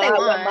 That's on what they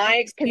want, my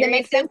experience, because it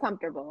makes them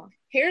comfortable.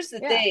 Here's the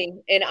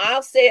thing, and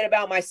I'll say it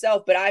about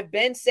myself, but I've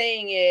been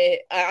saying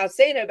it. I'm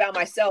saying it about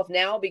myself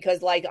now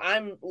because, like,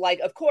 I'm like,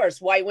 of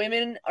course, white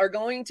women are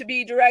going to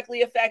be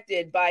directly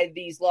affected by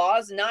these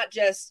laws, not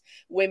just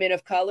women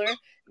of color,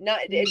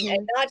 not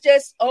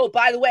just. Oh,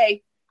 by the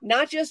way,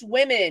 not just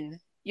women,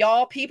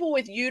 y'all, people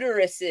with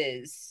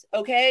uteruses,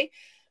 okay?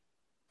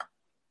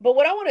 But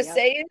what I want to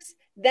say is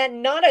that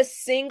not a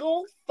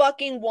single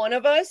fucking one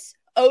of us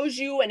owes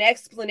you an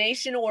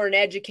explanation or an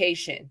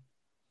education.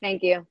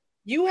 Thank you.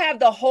 You have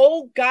the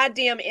whole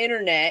goddamn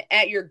internet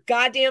at your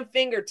goddamn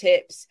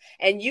fingertips,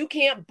 and you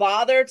can't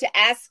bother to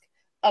ask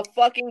a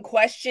fucking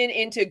question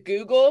into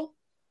Google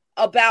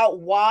about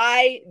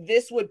why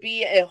this would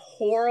be a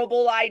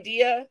horrible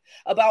idea,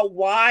 about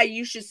why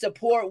you should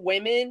support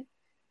women,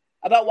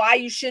 about why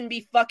you shouldn't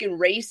be fucking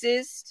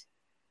racist.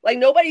 Like,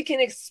 nobody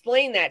can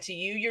explain that to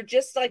you. You're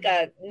just like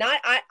I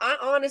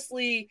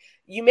honestly,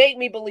 you make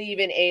me believe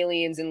in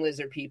aliens and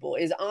lizard people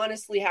is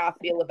honestly how I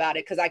feel about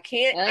it. Cause I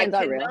cannot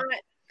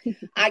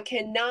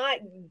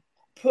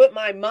put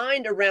my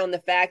mind around the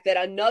fact that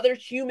another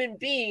human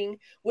being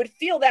would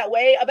feel that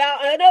way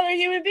about another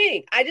human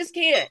being. I just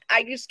can't.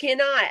 I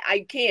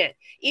can't.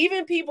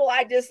 Even people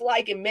I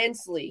dislike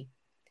immensely,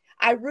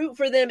 I root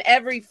for them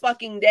every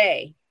fucking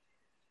day.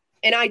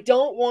 And I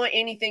don't want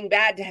anything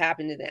bad to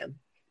happen to them.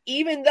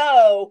 Even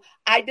though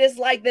I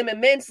dislike them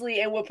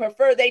immensely and would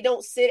prefer they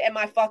don't sit at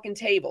my fucking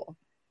table.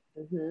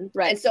 Mm-hmm.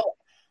 Right. And so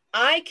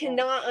I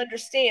cannot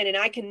understand, and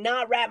I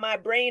cannot wrap my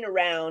brain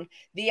around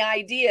the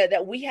idea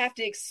that we have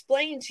to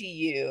explain to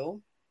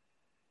you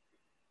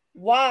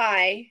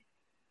why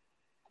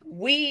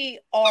we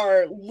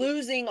are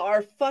losing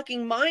our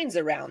fucking minds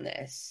around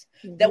this.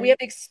 Mm-hmm. That we have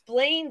to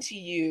explain to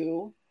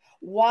you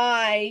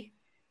why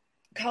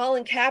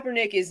Colin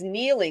Kaepernick is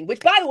kneeling, which,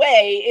 by the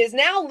way, is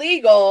now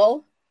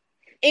legal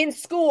in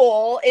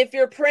school if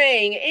you're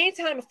praying any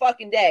time of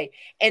fucking day.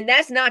 And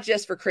that's not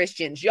just for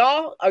Christians.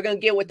 Y'all are going to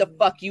get what the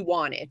fuck you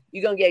wanted.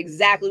 You're going to get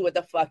exactly what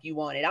the fuck you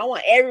wanted. I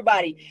want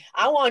everybody.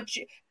 I want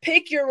you.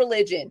 Pick your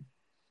religion.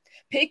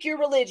 Pick your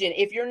religion.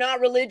 If you're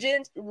not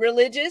religious,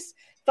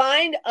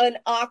 find an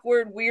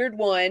awkward, weird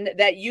one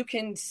that you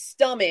can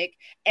stomach.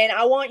 And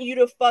I want you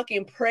to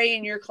fucking pray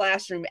in your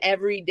classroom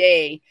every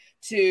day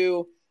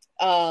to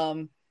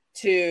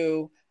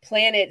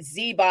Planet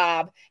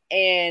Z-Bob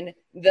and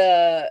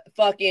the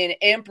fucking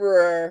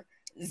Emperor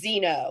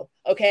Zeno.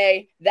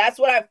 Okay? That's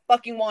what I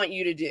fucking want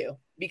you to do,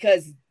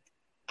 because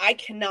I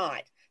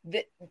cannot.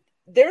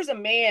 There's a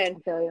man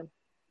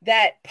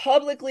that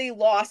publicly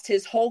lost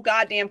his whole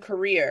goddamn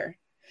career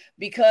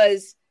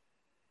because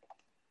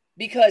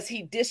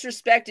he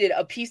disrespected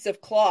a piece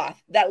of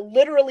cloth that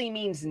literally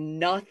means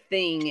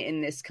nothing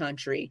in this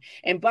country.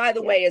 And by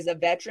the way, as a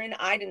veteran,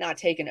 I did not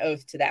take an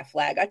oath to that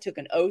flag. I took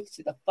an oath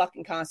to the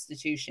fucking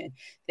Constitution.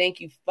 Thank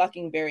you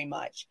fucking very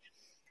much.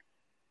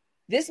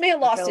 This man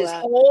lost his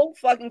whole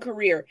fucking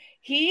career.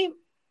 He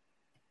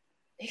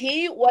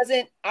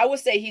wasn't, I would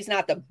say he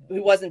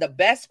wasn't the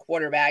best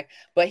quarterback,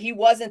 but he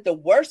wasn't the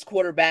worst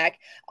quarterback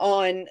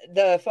on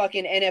the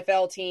fucking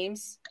NFL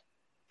teams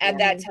at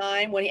that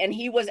time and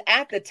he was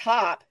at the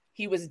top.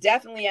 He was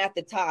definitely at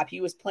the top. He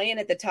was playing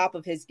at the top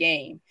of his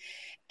game.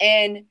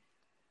 And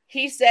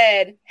he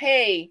said,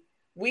 hey,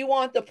 we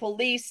want the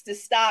police to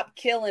stop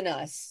killing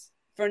us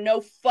for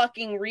no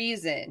fucking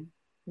reason.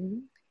 Mm-hmm.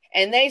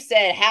 And they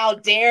said, how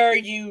dare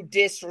you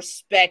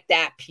disrespect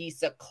that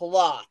piece of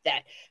cloth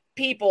that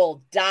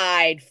people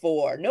died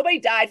for? Nobody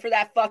died for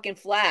that fucking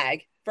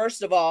flag,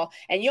 first of all.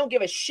 And you don't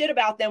give a shit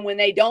about them when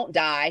they don't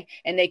die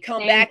and they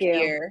come back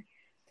here.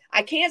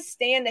 I can't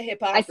stand the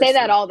hypocrisy. I say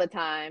that all the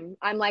time.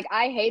 I'm like,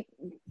 I'm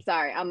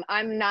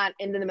not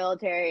into the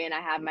military and I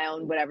have my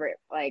own whatever,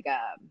 like,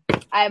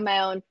 I have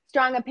my own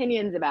strong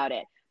opinions about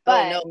it.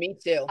 But, no, me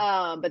too.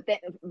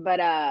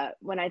 But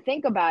when I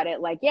think about it,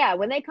 like, yeah,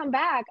 when they come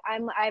back, I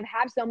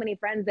have so many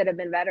friends that have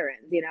been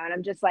veterans, you know, and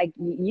I'm just like,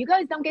 you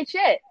guys don't get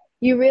shit.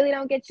 You really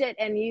don't get shit.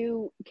 And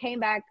you came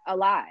back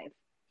alive.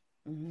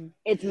 Mm-hmm.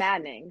 It's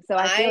maddening. So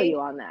I feel you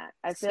on that.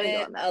 I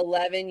spent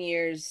 11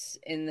 years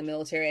in the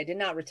military. I did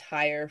not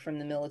retire from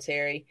the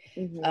military.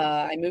 Mm-hmm.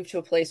 I moved to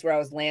a place where I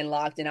was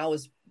landlocked and I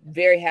was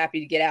very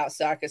happy to get out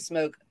so I could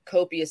smoke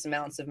copious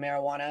amounts of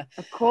marijuana.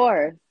 Of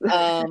course.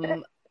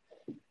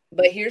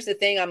 But here's the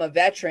thing. I'm a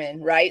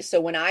veteran, right? So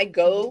when I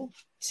go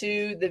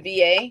to the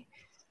VA,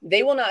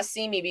 they will not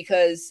see me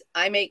because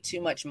I make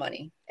too much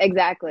money.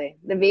 Exactly.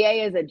 The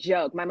VA is a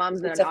joke. My mom's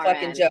an RN.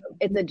 Fucking joke.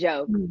 It's a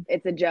joke.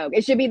 It's a joke.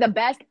 It should be the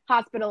best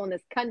hospital in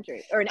this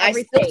country or in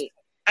every state.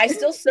 I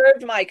still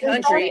served my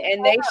country,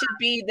 and they should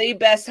be the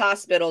best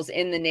hospitals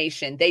in the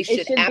nation. They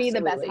should be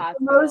the best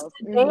hospitals.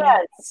 The most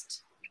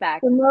advanced.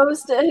 Fact. The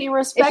most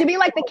respectful. It should be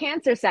like the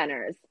cancer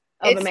centers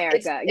of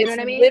America. You know what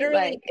I mean?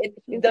 Literally,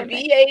 the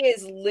VA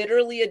is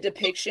literally a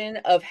depiction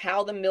of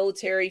how the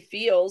military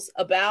feels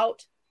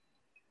about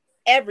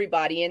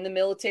everybody in the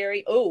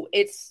military. Oh,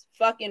 it's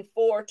fucking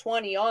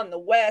 4:20 on the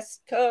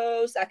West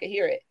Coast. I could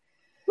hear it.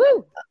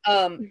 Woo.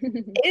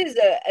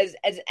 It is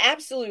an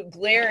absolute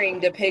glaring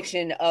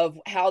depiction of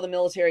how the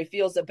military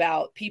feels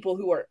about people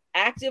who are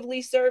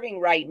actively serving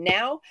right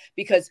now,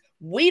 because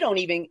we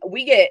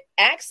get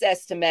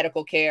access to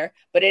medical care,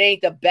 but it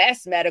ain't the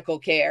best medical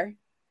care.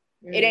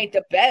 It ain't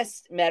the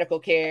best medical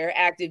care,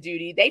 active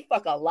duty. They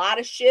fuck a lot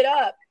of shit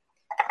up.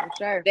 I'm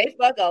sure. They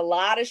fuck a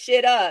lot of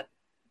shit up.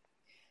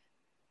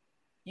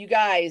 You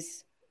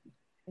guys,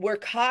 we're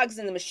cogs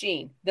in the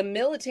machine. The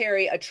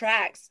military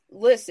attracts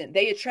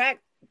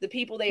the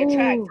people they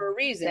attract for a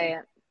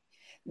reason.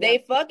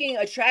 They fucking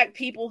attract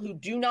people who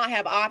do not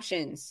have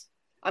options.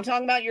 I'm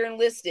talking about your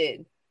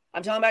enlisted.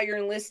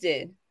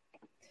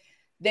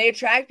 They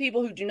attract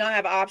people who do not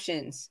have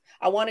options.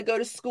 I want to go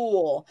to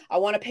school. I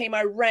want to pay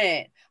my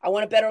rent. I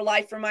want a better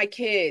life for my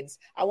kids.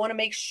 I want to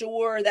make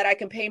sure that I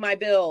can pay my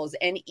bills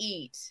and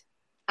eat.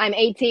 I'm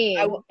 18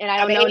 and I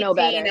don't know no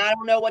better. I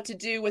don't know what to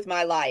do with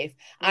my life.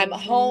 I'm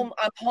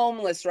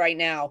homeless right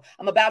now.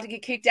 I'm about to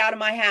get kicked out of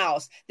my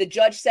house. The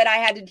judge said I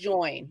had to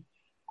join.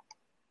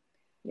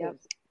 Yep.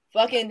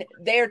 Fucking,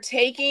 they're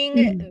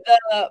taking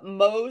the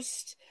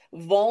most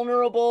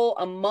vulnerable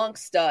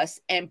amongst us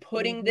and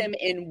putting them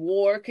in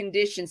war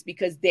conditions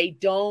because they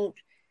don't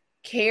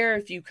care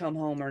if you come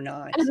home or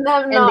not. And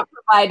them not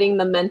providing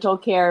the mental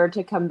care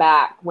to come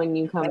back when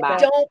you come back.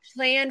 Don't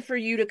plan for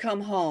you to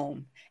come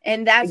home.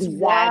 And that's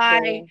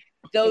why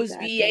those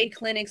VA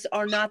clinics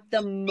are not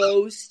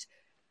the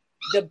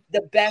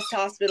best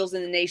hospitals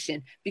in the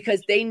nation,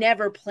 because they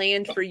never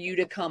planned for you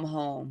to come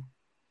home.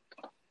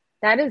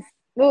 That is,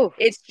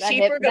 it's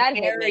cheaper to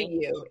bury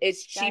you.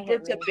 It's cheaper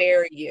to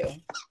bury you.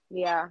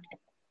 Yeah.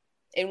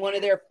 In one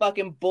of their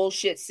fucking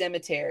bullshit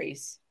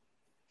cemeteries.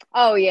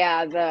 Oh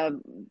yeah, the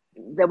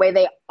way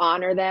they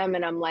honor them,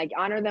 and I'm like,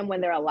 honor them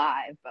when they're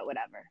alive, but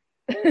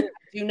whatever.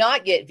 Do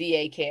not get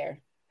VA care.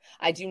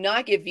 I do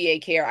not get VA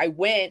care. I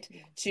went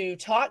to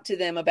talk to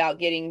them about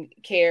getting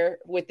care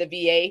with the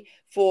VA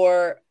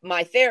for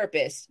my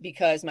therapist,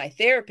 because my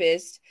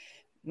therapist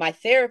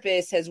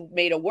has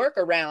made a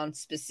workaround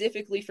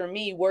specifically for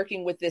me,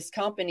 working with this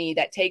company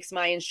that takes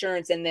my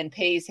insurance and then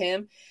pays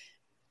him.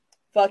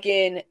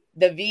 Fucking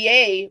the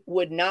VA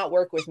would not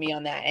work with me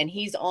on that. And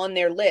he's on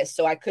their list.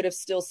 So I could have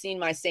still seen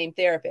my same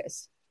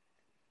therapist.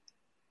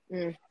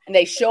 And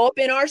they show up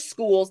in our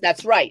schools.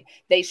 That's right.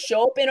 They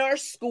show up in our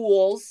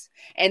schools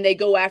and they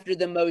go after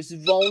the most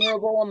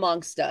vulnerable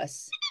amongst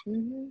us.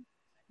 Mm-hmm.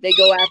 They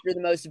go after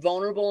the most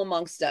vulnerable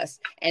amongst us.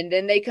 And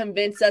then they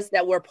convince us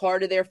that we're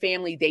part of their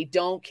family. They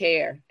don't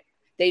care.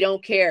 They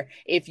don't care.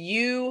 If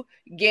you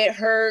get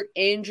hurt,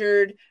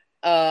 injured,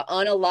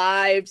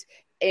 unalived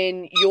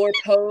in your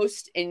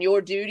post, in your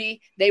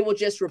duty, they will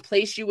just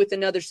replace you with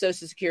another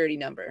Social Security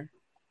number.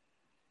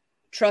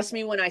 Trust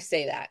me when I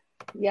say that.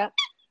 Yep.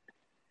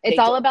 It's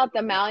all about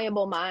the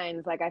malleable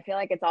minds. Like, I feel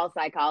like it's all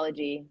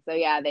psychology. So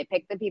yeah, they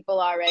pick the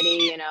people already,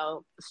 you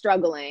know,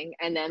 struggling,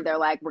 and then they're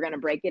like, we're going to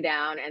break you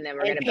down, and then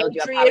we're going to build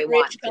you up how we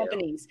want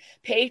companies.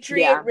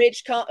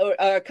 Patriot-rich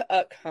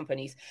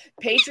companies.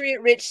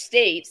 Patriot-rich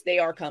states, they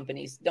are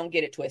companies. Don't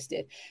get it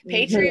twisted.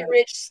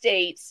 Patriot-rich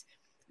states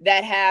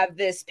that have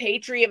this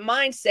patriot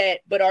mindset,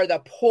 but are the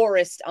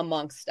poorest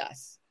amongst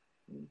us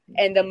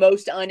and the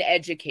most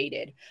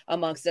uneducated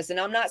amongst us.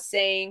 And I'm not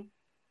saying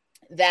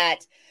that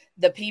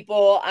the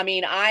people, I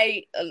mean,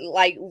 I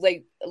like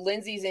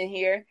Lindsay's in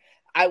here.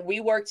 We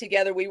worked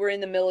together. We were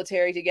in the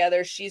military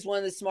together. She's one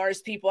of the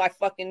smartest people I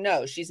fucking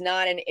know. She's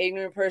not an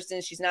ignorant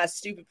person. She's not a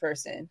stupid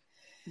person.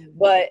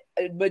 But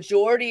a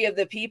majority of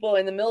the people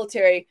in the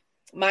military,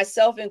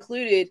 myself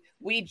included,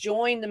 we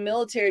joined the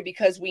military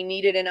because we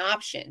needed an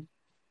option.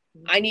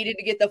 I needed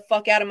to get the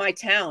fuck out of my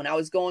town. I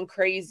was going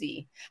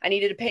crazy. I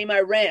needed to pay my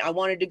rent. I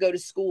wanted to go to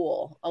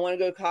school. I want to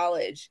go to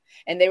college.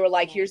 And they were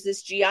like, here's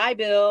this GI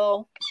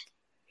Bill.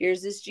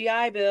 Here's this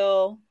GI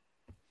Bill.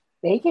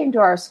 They came to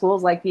our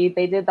schools, like they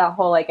did that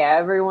whole, like,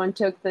 everyone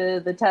took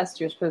the test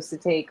you're supposed to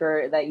take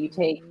or that you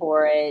take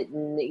for it.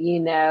 And, you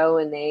know,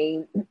 and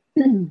they...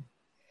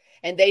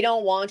 And they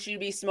don't want you to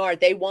be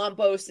smart. They want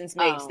bosun's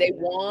mates. They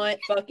want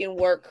fucking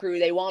work crew.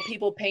 They want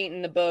people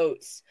painting the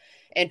boats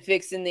and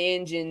fixing the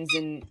engines.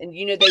 And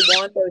you know, they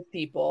want those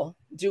people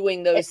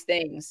doing those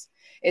things.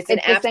 It's an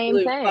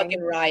absolute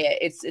fucking riot.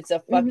 It's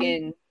a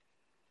fucking...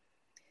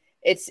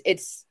 It's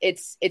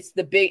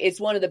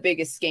one of the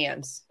biggest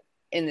scams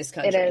in this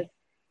country.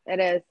 It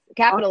is.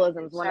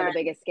 Capitalism is one of the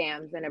biggest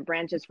scams, and it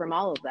branches from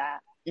all of that.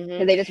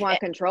 Because they just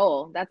want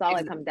control. That's all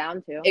it comes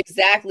down to.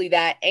 Exactly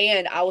that.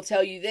 And I will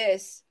tell you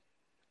this,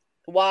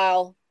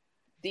 while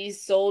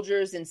these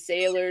soldiers and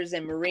sailors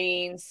and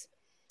Marines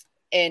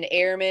and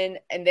airmen,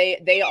 and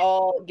they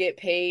all get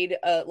paid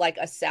like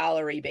a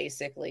salary,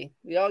 basically.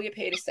 We all get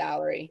paid a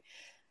salary.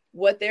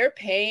 What they're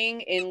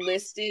paying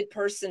enlisted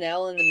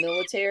personnel in the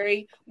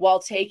military while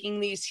taking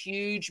these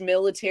huge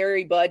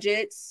military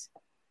budgets,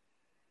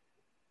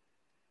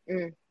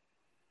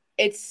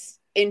 it's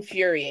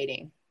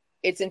infuriating.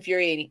 It's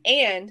infuriating.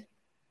 And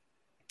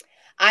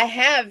I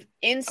have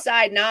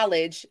inside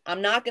knowledge.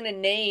 I'm not going to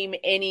name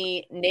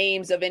any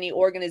names of any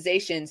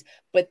organizations,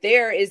 but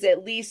there is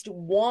at least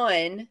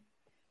one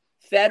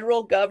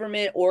federal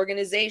government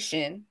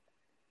organization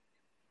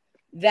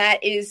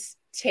that is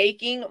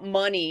taking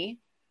money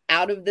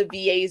out of the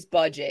VA's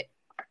budget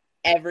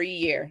every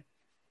year,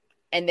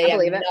 and they have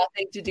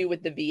nothing to do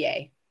with the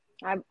VA.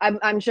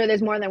 I'm sure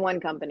there's more than one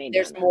company.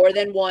 There's more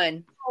than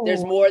one.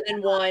 There's more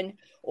than one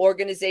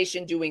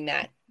organization doing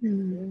that.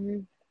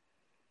 Does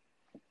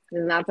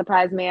not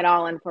surprise me at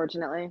all,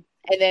 unfortunately.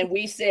 And then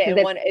we sit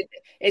and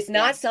it's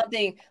not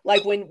something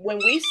like when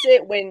we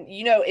sit, when,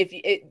 you know,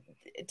 if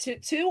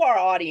to our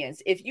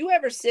audience, if you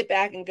ever sit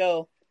back and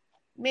go,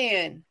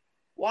 man,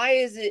 why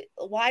isn't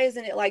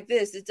it like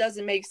this? It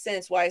doesn't make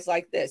sense why it's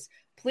like this.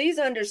 Please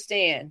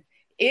understand,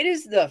 it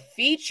is the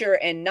feature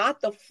and not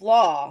the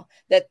flaw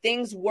that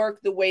things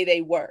work the way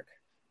they work.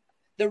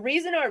 The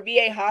reason our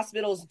VA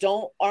hospitals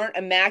aren't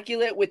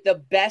immaculate with the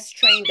best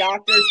trained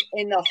doctors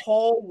in the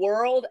whole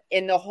world,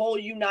 in the whole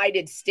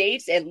United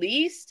States at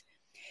least,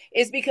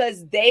 is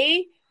because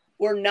they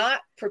were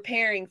not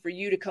preparing for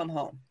you to come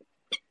home.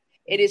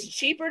 It is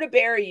cheaper to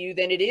bury you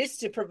than it is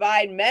to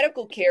provide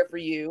medical care for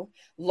you,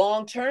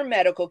 long-term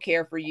medical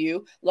care for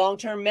you,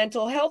 long-term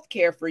mental health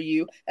care for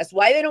you. That's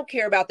why they don't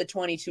care about the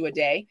 22 a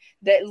day.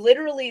 That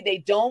literally they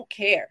don't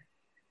care.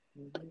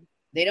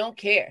 They don't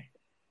care.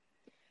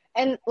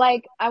 And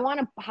like, I want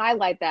to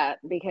highlight that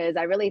because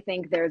I really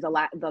think there's the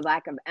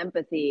lack of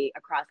empathy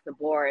across the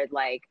board.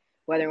 Like,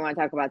 whether we want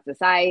to talk about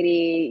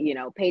society, you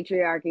know,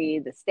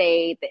 patriarchy, the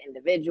state, the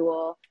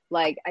individual,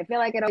 like, I feel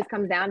like it always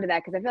comes down to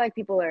that. Cause I feel like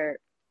people are,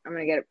 I'm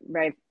going to get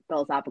very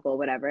philosophical,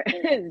 whatever.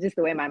 It's just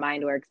the way my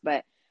mind works.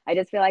 But I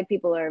just feel like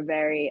people are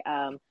very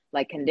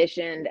like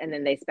conditioned, and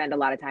then they spend a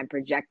lot of time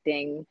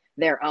projecting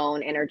their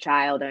own inner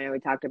child. I know we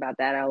talked about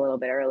that a little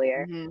bit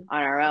earlier on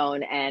our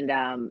own. And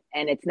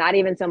it's not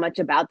even so much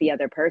about the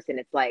other person.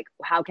 It's like,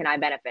 how can I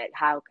benefit?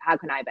 How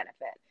can I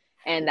benefit?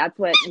 And that's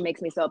what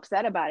makes me so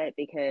upset about it,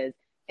 because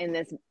in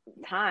this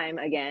time,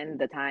 again,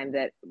 the time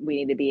that we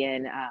need to be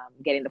in,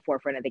 getting the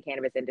forefront of the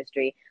cannabis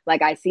industry,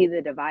 like, I see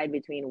the divide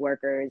between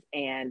workers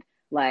and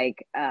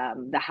like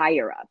the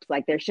higher ups.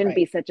 Like, there shouldn't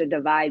be such a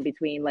divide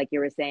between, like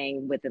you were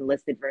saying, with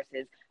enlisted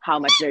versus how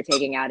much they're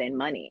taking out in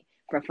money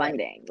for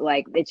funding.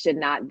 Like, it should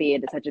not be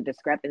such a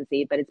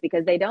discrepancy, but it's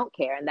because they don't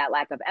care, and that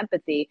lack of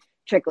empathy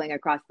trickling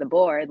across the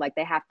board. Like,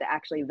 they have to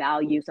actually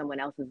value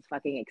someone else's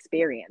fucking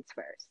experience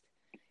first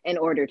in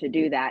order to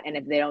do that. And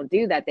if they don't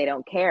do that, they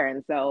don't care.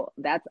 And so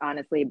that's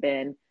honestly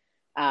been,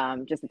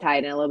 just to tie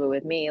it in a little bit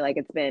with me, like,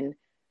 it's been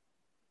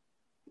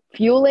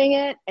fueling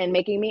it and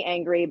making me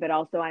angry, but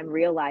also I'm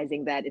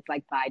realizing that it's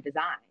like by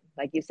design.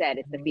 Like you said,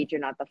 it's the feature,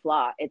 not the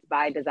flaw. It's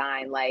by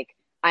design. Like,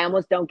 I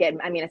almost don't get,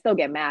 I mean, I still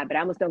get mad, but I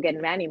almost don't get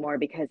mad anymore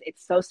because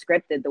it's so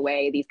scripted the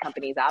way these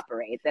companies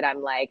operate that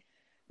I'm like,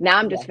 Now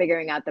I'm just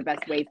figuring out the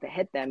best ways to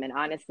hit them. And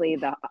honestly,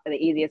 the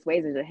easiest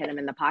ways is to hit them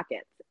in the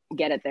pockets,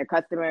 get at their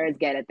customers,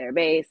 get at their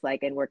base,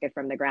 like, and work it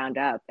from the ground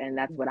up. And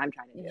that's what I'm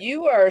trying to do.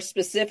 You are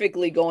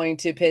specifically going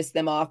to piss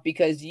them off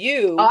because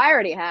you. Oh, I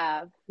already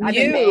have. I've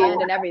been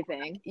banned and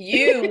everything.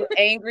 You,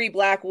 angry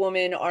Black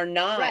woman, are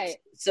not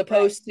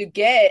supposed to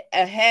get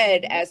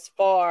ahead as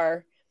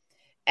far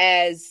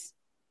as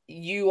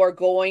you are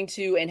going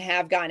to and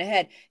have gotten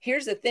ahead.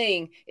 Here's the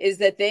thing is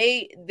that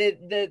these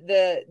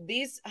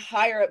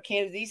higher up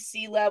cannabis, these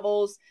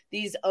C-levels,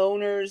 these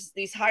owners,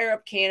 these higher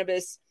up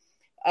cannabis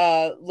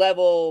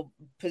level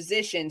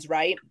positions,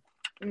 right?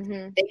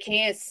 They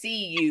can't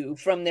see you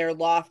from their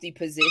lofty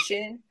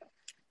position.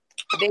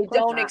 They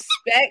don't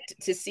expect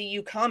to see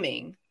you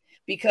coming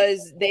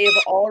because they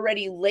have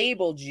already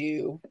labeled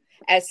you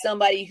as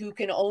somebody who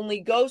can only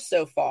go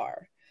so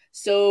far.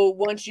 So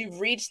once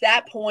you've reached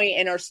that point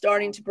and are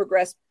starting to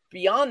progress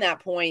beyond that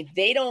point,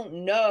 they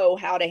don't know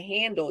how to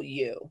handle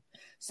you.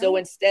 So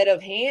instead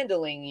of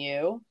handling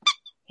you,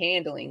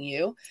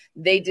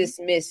 they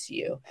dismiss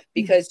you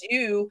because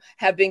you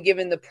have been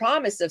given the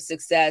promise of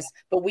success,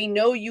 but we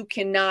know you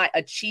cannot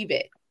achieve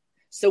it.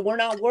 So we're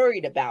not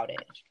worried about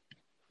it.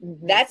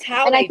 That's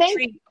how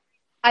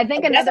I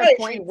think another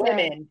point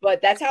women, but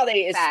that's how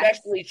they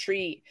especially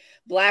treat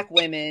Black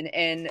women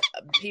and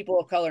people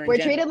of color. We're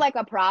treated like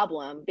a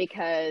problem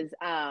because,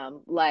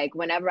 like,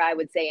 whenever I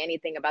would say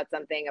anything about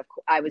something,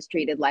 I was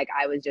treated like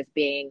I was just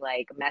being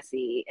like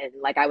messy and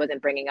like I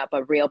wasn't bringing up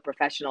a real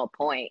professional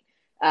point.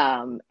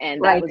 And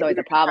that was always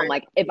a problem.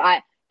 Like,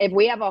 if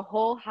we have a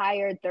whole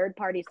hired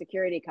third-party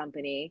security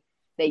company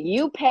that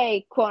you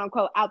pay, quote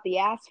unquote, out the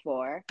ass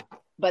for,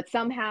 but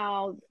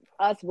somehow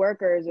us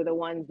workers are the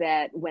ones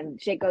that when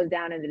shit goes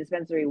down in the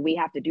dispensary, we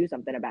have to do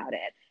something about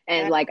it.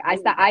 And like,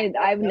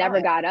 I've never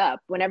got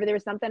up. Whenever there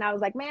was something, I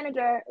was like,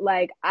 manager,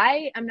 like,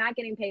 I am not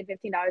getting paid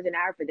 $15 an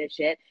hour for this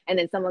shit. And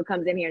then someone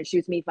comes in here and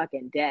shoots me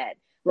fucking dead.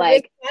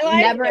 Like,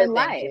 never in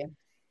life.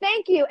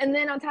 Thank you. And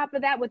then on top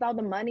of that, with all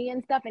the money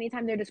and stuff,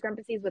 anytime there are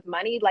discrepancies with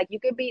money, like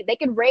they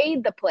could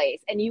raid the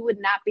place and you would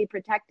not be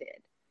protected.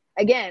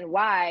 Again,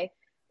 why?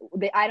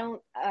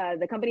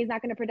 The company's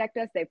not going to protect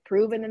us. They've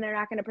proven that they're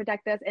not going to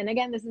protect us. And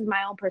again, this is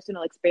my own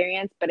personal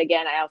experience. But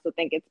again, I also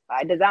think it's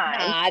by design.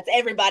 It's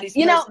everybody's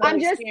personal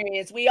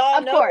experience. We all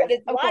know what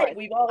it's like.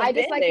 We've all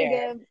been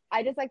there.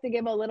 I just like to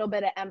give a little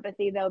bit of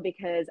empathy though,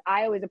 because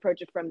I always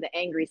approach it from the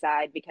angry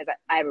side because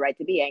I have a right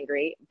to be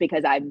angry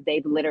because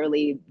they've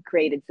literally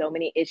created so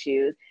many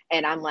issues.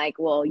 And I'm like,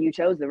 well, you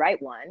chose the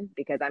right one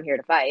because I'm here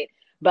to fight.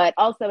 But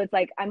also it's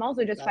like, I'm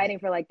also just fighting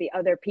for like the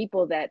other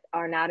people that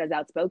are not as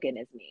outspoken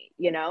as me,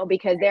 you know,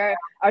 because there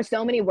are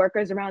so many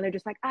workers around. They're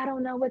just like, I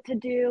don't know what to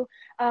do.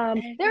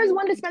 There was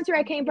one dispensary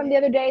I came from the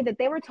other day that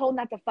they were told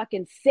not to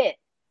fucking sit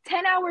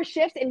 10-hour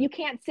shifts and you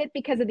can't sit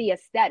because of the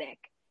aesthetic.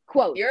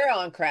 Quote. You're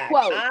on crack.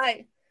 Quote.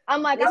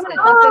 I'm like, I'm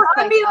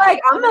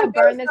gonna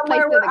burn this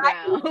place to the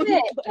ground.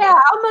 Yeah,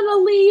 I'm gonna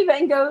leave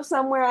and go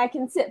somewhere I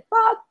can sit.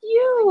 Fuck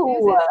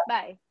you.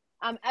 Bye.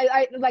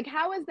 I like,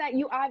 how is that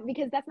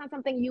because that's not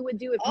something you would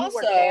do if you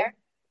weren't there.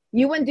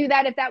 You wouldn't do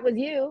that if that was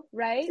you,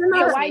 right? So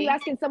why are you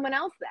asking someone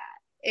else that?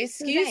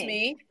 Excuse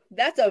me.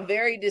 That's a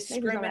very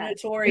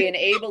discriminatory and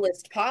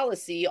ableist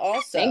policy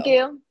also. Thank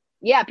you.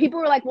 Yeah, people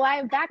were like, well, I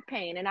have back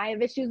pain and I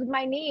have issues with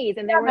my knees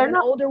and there was an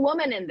older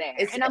woman in there.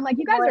 And I'm like,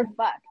 you guys are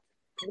fucked.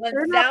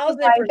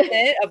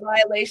 1,000% a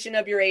violation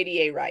of your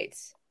ADA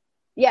rights.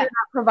 Yeah,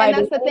 and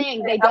that's the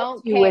thing. They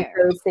don't care with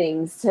those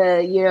things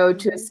to,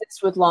 to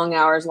assist with long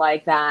hours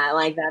like that.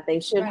 They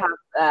should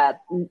have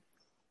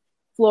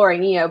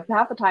flooring.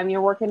 Half the time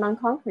you're working on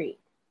concrete.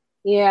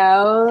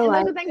 And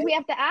those are things we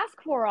have to ask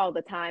for all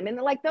the time.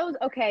 And like those,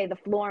 okay, the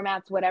floor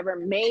mats, whatever.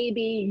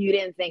 Maybe you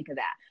didn't think of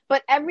that,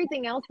 but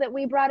everything else that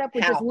we brought up,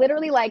 which is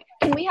literally like,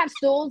 can we have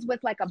stools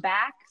with like a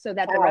back so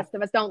that the rest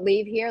of us don't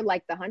leave here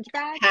like the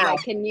hunchback?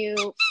 Like, can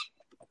you?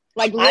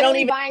 Like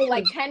literally buying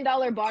like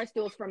 $10 bar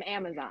stools from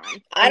Amazon.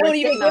 I don't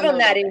even give them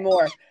that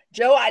anymore.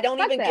 Joe, I don't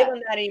even give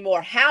them that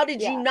anymore. How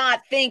did you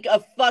not think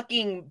of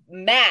fucking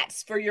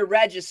mats for your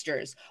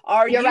registers?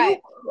 You're right.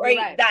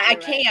 I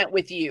can't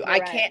with you. I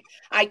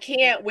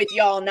can't with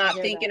y'all not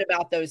thinking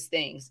about those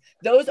things.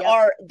 Those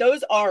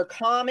are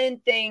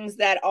common things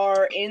that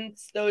are in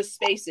those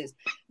spaces.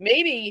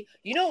 Maybe,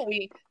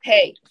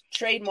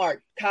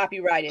 trademark,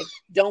 copyrighted.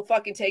 Don't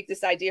fucking take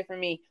this idea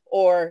from me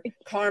or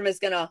karma's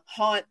gonna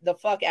haunt the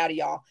fuck out of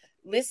y'all.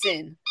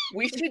 Listen,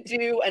 we should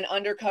do an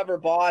Undercover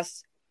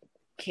Boss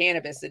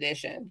cannabis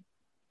edition.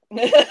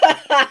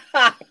 That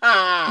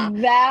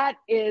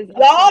is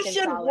y'all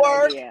should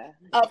work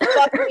a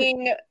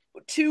fucking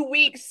 2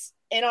 weeks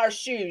in our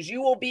shoes.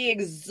 You will be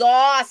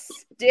exhausted.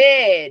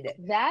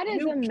 That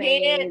is amazing. You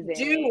can't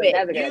do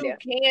it.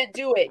 Can't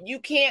do it. You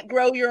can't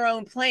grow your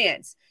own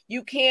plants.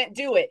 You can't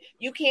do it.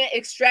 You can't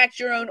extract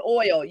your own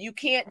oil. You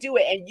can't do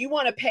it. And you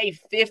want to pay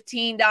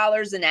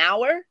 $15 an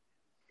hour?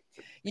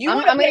 You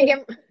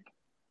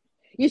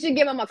should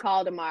give them a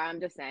call tomorrow. I'm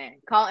just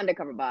saying. Call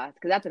Undercover Boss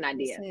because that's an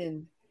idea.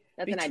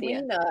 That's an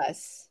idea. Between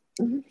us,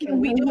 can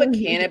we do a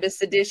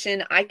cannabis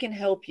edition? I can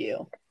help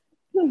you.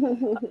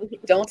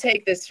 Don't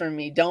take this from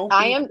me. Don't.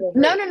 I am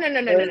no.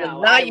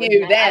 Not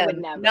you, them. I would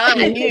never. Not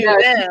you,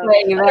 them.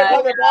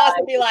 The boss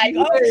would be like,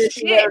 "Oh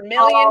shit, $1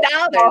 million."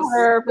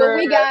 Well,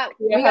 we got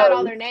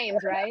all their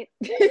names, right?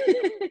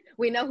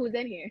 We know who's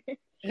in here.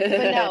 But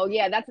no,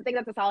 yeah, that's the thing.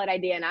 That's a solid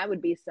idea, and I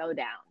would be so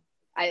down.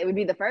 It would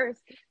be the first.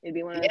 It'd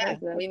be one of the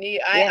first. We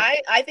need.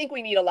 I think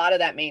we need a lot of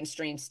that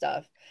mainstream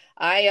stuff.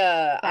 I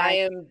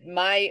am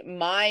my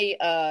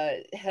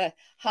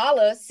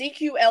Holla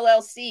CQ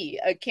LLC,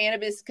 a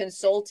cannabis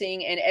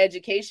consulting and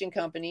education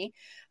company.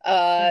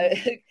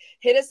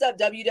 Hit us up,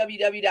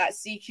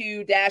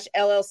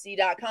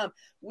 www.cq-llc.com.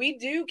 We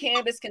do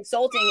cannabis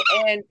consulting,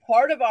 and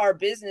part of our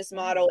business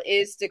model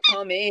is to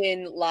come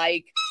in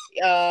like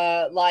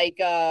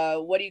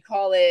what do you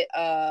call it,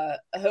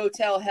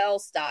 hotel hell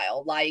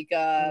style, like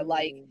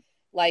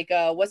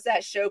what's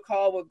that show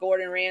called with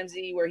Gordon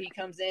Ramsay where he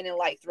comes in and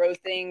like throw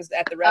things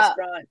at the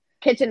restaurant?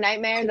 Kitchen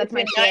Nightmares. That's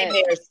my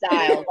nightmare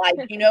style, like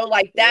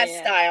like that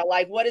style.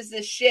 Like, what is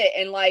this shit?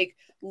 And like,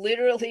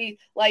 literally,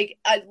 like,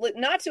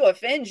 not to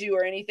offend you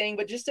or anything,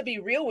 but just to be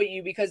real with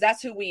you, because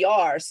that's who we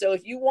are. So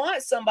if you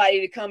want somebody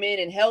to come in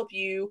and help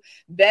you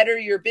better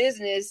your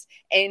business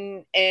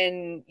and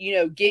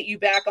get you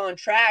back on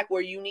track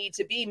where you need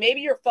to be,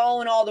 maybe you're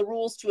following all the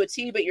rules to a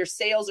T, but your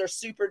sales are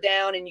super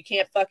down and you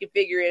can't fucking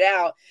figure it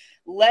out.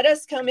 Let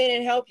us come in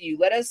and help you.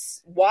 Let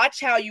us watch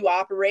how you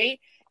operate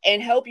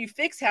and help you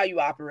fix how you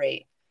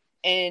operate.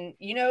 And,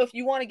 if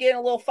you want to get in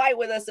a little fight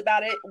with us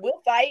about it,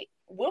 we'll fight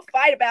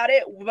about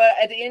it. But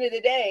at the end of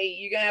the day,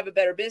 you're going to have a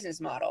better business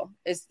model.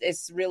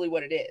 It's really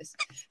what it is.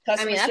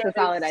 That's a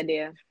solid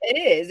idea. It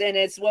is. And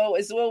it's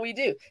what we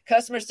do.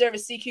 Customer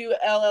service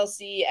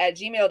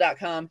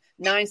CQLLC@gmail.com,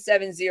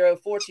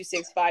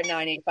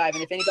 970-426-5985.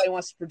 And if anybody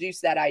wants to produce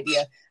that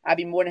idea, I'd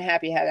be more than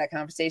happy to have that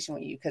conversation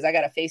with you, because I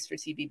got a face for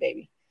TV,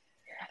 baby.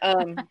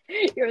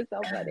 You're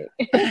so funny.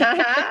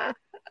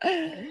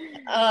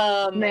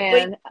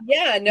 Man.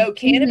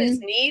 Cannabis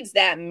needs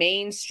that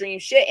mainstream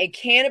shit, and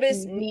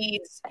cannabis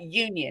needs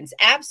unions.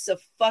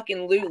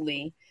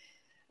 Abso-fucking-lutely.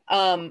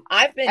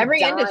 I've been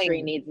every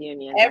industry needs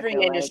unions. Every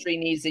industry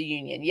needs a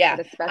union. Yeah.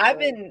 I've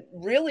been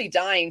really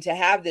dying to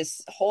have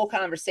this whole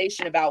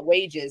conversation about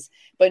wages,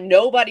 but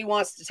nobody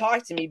wants to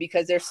talk to me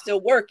because they're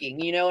still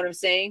working. You know what I'm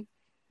saying?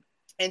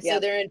 And so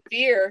they're in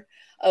fear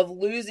of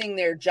losing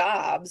their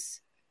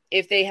jobs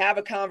if they have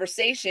a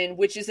conversation,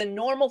 which is a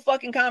normal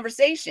fucking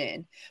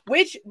conversation.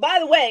 Which, by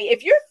the way,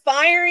 if you're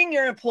firing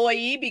your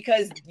employee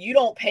because you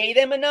don't pay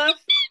them enough,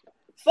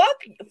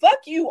 fuck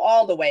you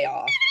all the way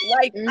off.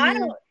 Like, I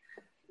don't...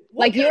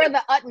 Like, you're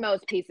the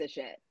utmost piece of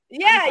shit.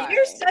 Yeah,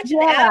 you're such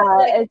an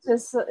asshole. It's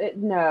just,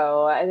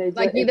 no.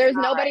 There's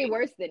nobody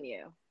worse than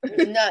you.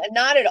 No,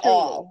 not at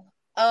all.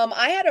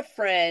 I had a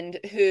friend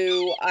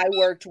who I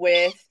worked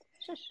with,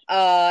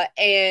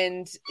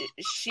 and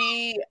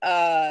she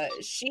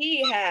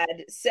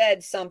had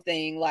said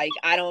something like,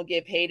 I don't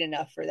get paid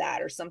enough for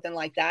that, or something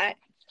like that.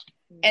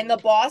 And the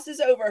bosses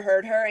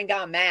overheard her and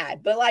got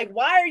mad. But like,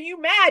 why are you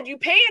mad? You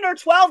paying her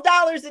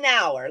 $12 an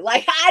hour.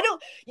 Like,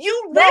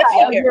 you live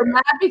here. You're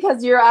mad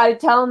because you're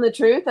telling the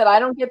truth that I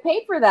don't get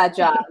paid for that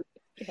job.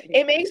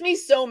 It makes me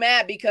so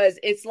mad because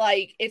it's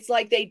like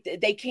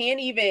they can't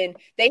even,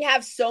 they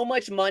have so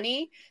much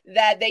money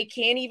that they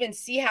can't even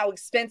see how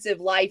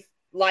expensive life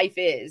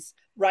is.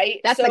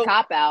 Right. That's the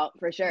cop out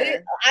for sure.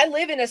 I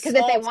live in a small,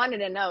 because if they wanted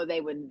to know,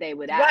 they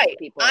would ask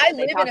people. I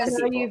live in a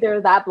city.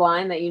 They're that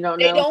blind that you don't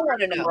know. They don't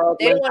want to know.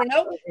 They don't want to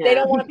know. Yeah. They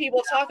don't want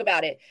people to talk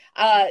about it.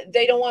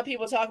 They don't want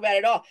people to talk about it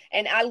at all.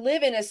 And I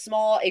live in a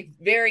small,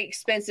 very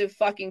expensive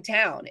fucking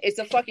town. It's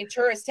a fucking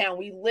tourist town.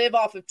 We live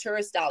off of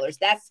tourist dollars.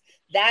 That's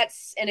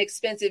an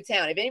expensive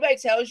town. If anybody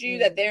tells you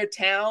that their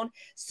town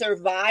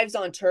survives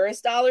on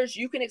tourist dollars,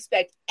 you can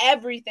expect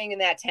everything in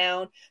that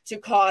town to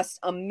cost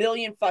 $1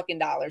 million fucking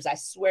dollars. I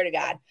swear to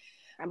God.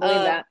 I believe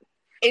that.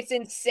 It's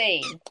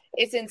insane.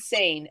 It's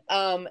insane.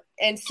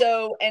 And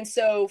so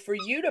for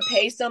you to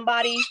pay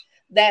somebody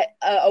that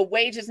a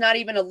wage is not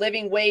even a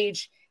living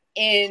wage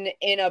in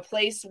a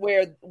place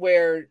where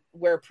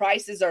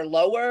prices are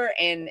lower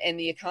and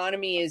the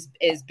economy is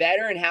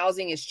better and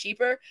housing is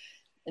cheaper,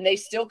 and they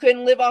still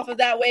couldn't live off of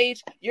that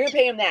wage, you're gonna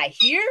pay them that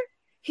here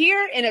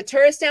in a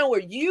tourist town where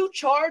you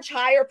charge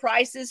higher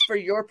prices for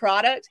your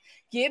product?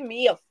 Give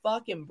me a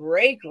fucking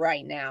break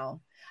right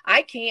now.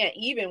 I can't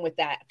even with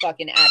that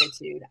fucking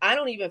attitude. I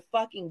don't even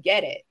fucking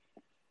get it.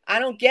 I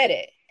don't get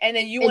it. And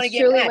then you want to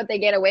get truly mad. What they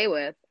get away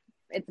with.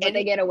 It's what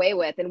they get away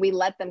with, and we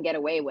let them get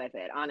away with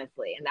it,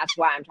 honestly. And that's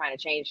why I'm trying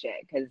to change shit,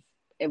 because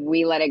if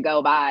we let it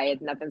go by,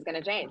 nothing's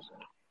going to change.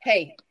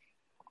 Hey,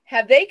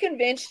 have they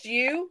convinced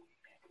you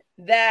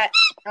that,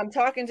 I'm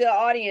talking to the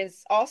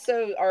audience,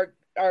 also our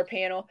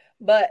panel,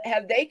 but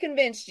have they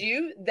convinced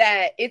you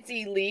that it's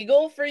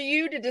illegal for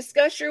you to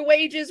discuss your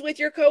wages with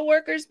your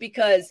coworkers?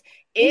 Because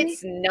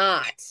it's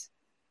not.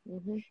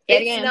 Mm-hmm.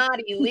 It's not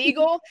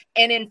illegal.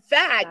 And in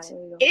fact,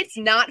 it's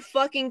not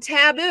fucking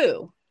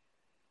taboo.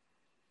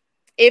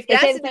 If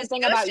that's the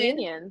thing about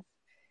unions.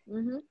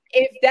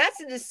 If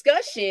that's a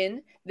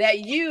discussion that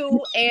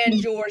you and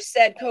your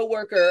said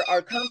coworker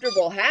are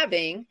comfortable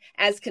having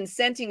as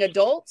consenting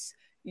adults,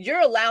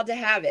 you're allowed to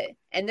have it.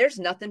 And there's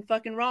nothing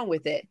fucking wrong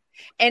with it.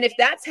 And if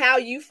that's how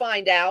you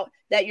find out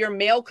that your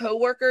male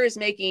coworker is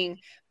making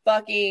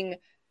fucking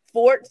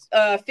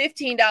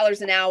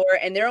 $15 an hour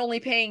and they're only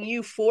paying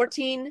you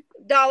 $14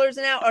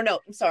 an hour, or no,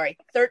 I'm sorry,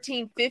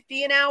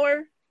 $13.50 an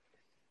hour,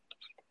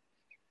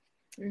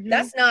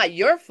 that's not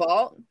your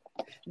fault.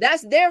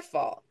 That's their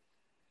fault.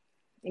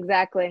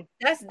 Exactly.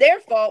 That's their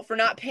fault for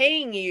not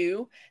paying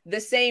you the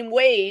same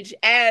wage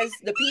as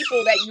the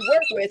people that you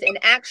work with and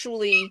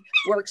actually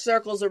work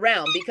circles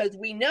around. Because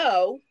we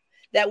know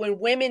that when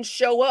women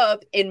show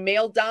up in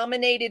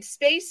male-dominated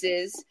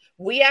spaces,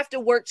 we have to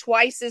work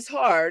twice as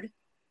hard.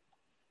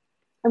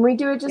 And we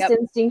do it just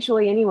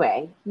instinctually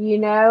anyway, you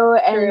know?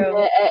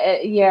 And,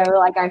 you know,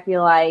 like, I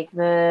feel like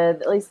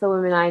at least the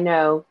women I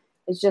know,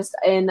 it's just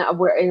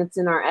it's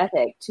in our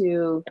ethic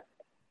to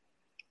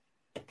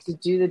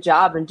do the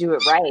job and do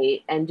it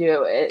right and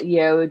do it,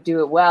 you know, do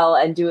it well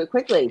and do it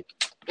quickly.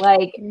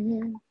 Like, as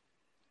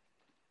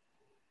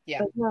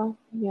women,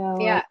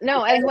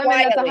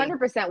 that's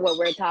 100% what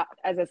we're taught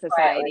as a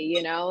society,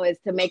 you know, is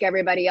to make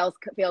everybody else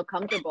feel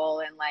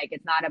comfortable. And like,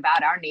 it's not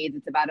about our needs,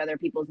 it's about other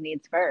people's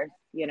needs first,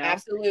 you know?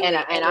 Absolutely. And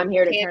I'm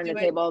here to turn the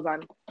tables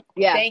on.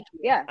 Yeah. Thank you.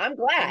 Yeah. I'm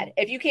glad.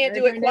 If you can't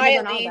do it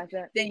quietly,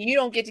 then you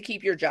don't get to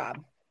keep your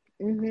job.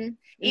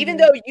 Even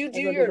though you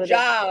do your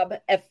job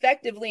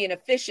effectively and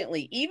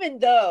efficiently, even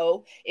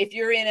though if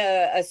you're in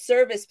a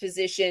service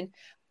position,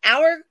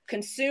 our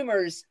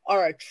consumers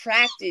are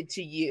attracted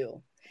to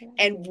you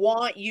and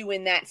want you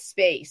in that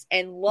space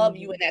and love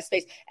you in that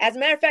space. As a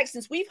matter of fact,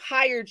 since we've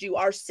hired you,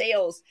 our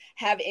sales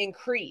have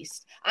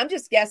increased. I'm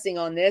just guessing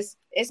on this.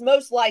 It's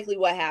most likely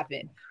what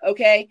happened.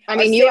 Okay. I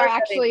mean, you are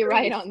actually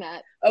right on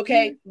that.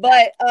 Okay.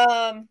 But,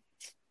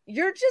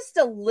 you're just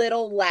a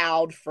little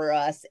loud for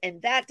us,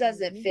 and that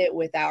doesn't fit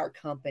with our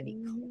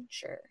company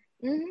culture.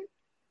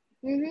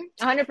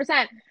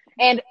 100%.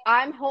 And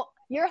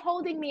you're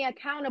holding me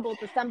accountable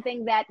to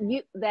something that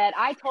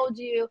I told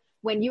you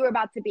when you were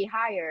about to be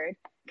hired.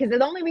 Because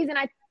the only reason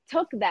I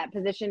took that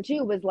position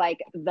too was like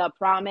the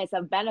promise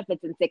of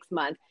benefits in 6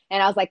 months.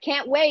 And I was like,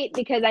 can't wait,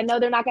 because I know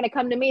they're not going to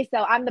come to me.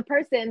 So I'm the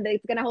person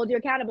that's going to hold you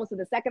accountable. So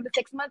the second the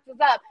 6 months is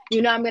up,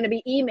 you know, I'm going to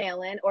be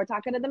emailing or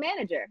talking to the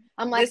manager.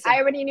 I'm like,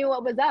 I already knew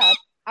what was up.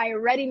 I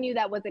already knew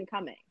that wasn't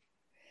coming.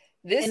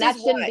 That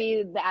shouldn't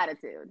be the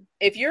attitude.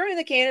 If you're in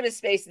the cannabis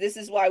space, this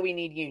is why we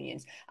need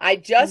unions. I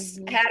just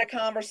had a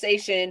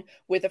conversation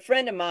with a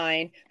friend of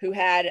mine who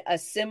had a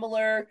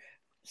similar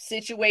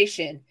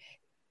situation.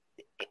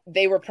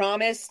 They were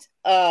promised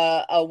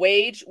a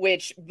wage,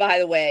 which, by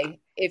the way,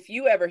 if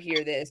you ever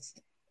hear this,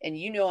 and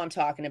you know I'm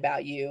talking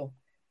about you,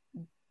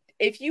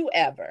 if you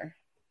ever,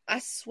 I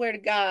swear to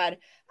God,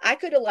 I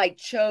could have like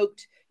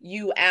choked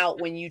you out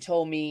when you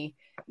told me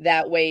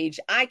that wage.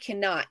 I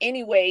cannot.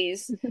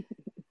 Anyways,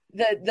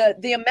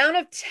 the amount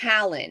of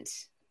talent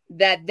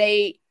that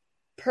they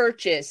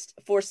purchased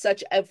for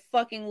such a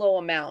fucking low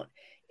amount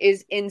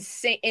is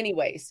insane.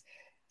 Anyways,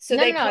 so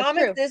they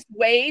promised this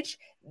wage,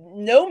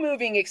 no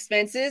moving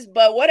expenses,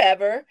 but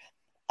whatever.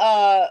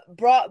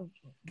 Brought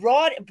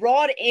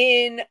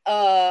in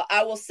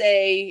I will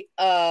say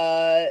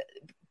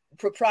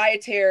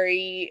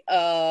proprietary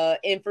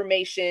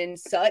information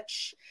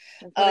such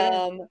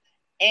and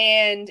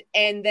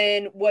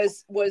then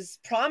was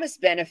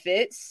promised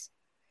benefits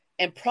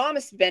and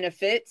promised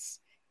benefits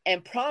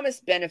and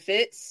promised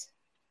benefits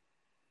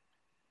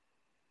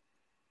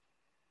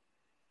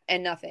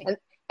and nothing.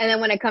 And then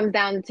when it comes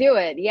down to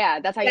it,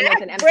 that's how you know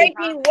it's an empty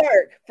breaking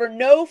work for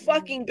no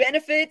fucking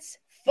benefits.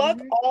 Fuck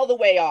all the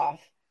way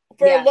off.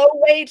 For a low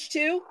wage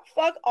too,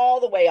 fuck all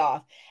the way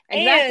off.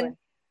 Exactly. And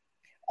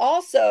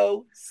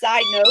also,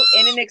 side note,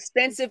 in an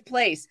expensive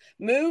place,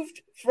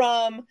 moved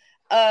from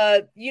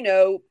you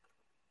know,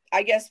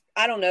 I guess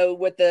I don't know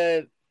what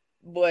the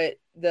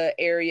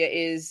area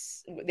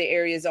is, the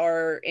areas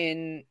are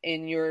in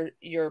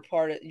your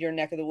part of your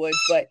neck of the woods,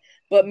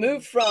 but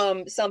moved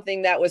from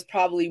something that was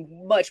probably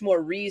much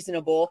more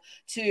reasonable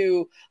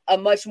to a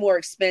much more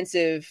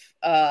expensive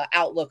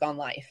outlook on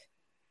life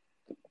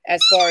as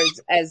far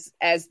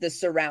as the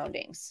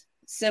surroundings,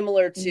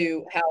 similar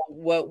to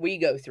what we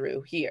go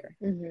through here,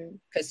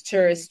 because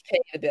tourists pay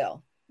the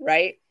bill,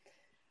 right?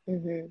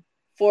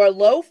 For a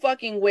low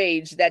fucking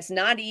wage that's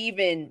not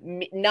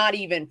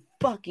even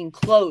fucking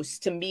close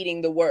to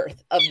meeting the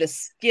worth of the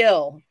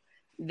skill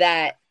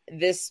that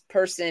this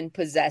person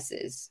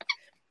possesses.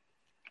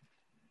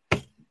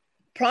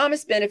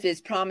 Promise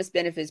benefits,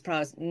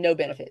 no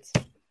benefits.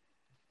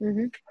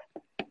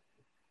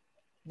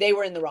 They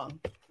were in the wrong.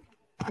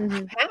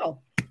 How?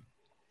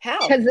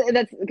 Because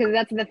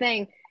that's the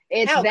thing.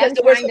 It's them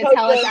trying to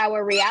tell us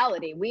our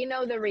reality. We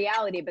know the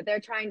reality, but they're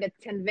trying to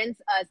convince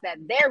us that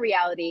their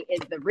reality is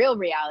the real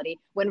reality,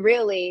 when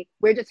really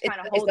we're just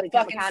trying to hold them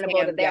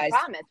accountable to their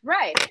promise.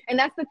 Right. And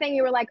that's the thing.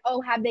 You were like, oh,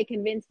 have they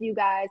convinced you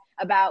guys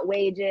about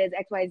wages,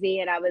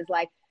 XYZ? And I was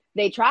like,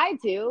 They tried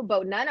to,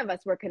 but none of us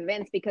were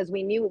convinced because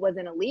we knew it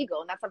wasn't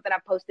illegal. And that's something I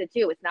posted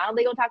too. It's not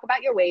illegal to talk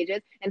about your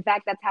wages. In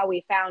fact, that's how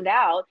we found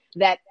out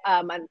that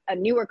a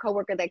newer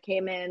coworker that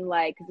came in,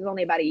 like, cause it was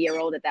only about a year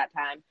old at that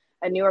time,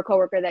 a newer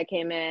coworker that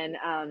came in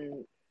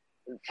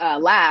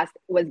last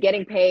was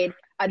getting paid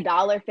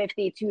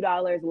 $1.50,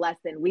 $2 less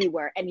than we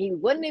were. And he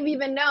wouldn't have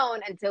even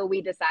known until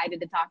we decided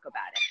to talk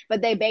about it.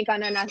 But they bank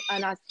on us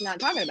not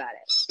talking about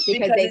it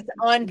because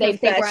they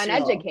think we're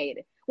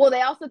uneducated. Well,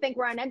 they also think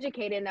we're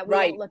uneducated and that we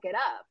won't look it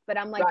up. But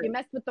I'm like, you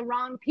messed with the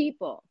wrong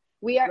people.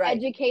 We are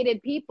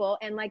educated people.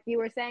 And like you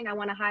were saying, I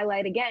want to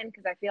highlight again,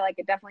 because I feel like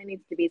it definitely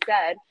needs to be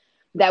said,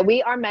 that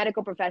we are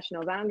medical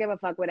professionals. I don't give a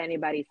fuck what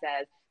anybody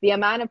says. The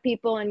amount of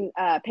people and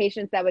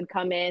patients that would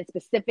come in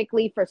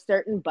specifically for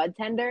certain bud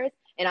tenders,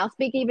 and I'll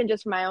speak even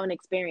just from my own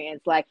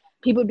experience, like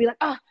people would be like,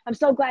 oh, I'm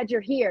so glad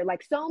you're here.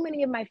 Like so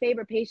many of my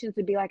favorite patients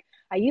would be like,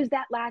 I used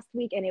that last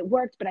week and it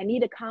worked, but I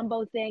need a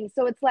combo thing.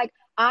 So it's like,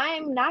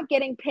 I'm not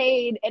getting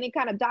paid any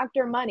kind of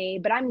doctor money,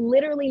 but I'm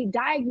literally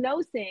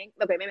diagnosing,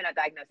 okay, maybe not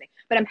diagnosing,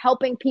 but I'm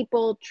helping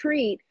people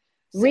treat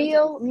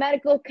real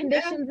medical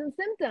conditions and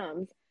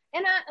symptoms.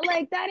 And I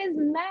like, that is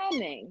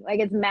maddening. Like,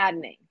 it's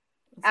maddening.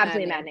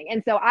 Absolutely maddening.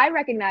 And so I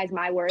recognize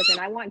my worth, and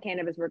I want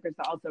cannabis workers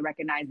to also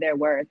recognize their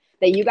worth,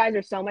 that you guys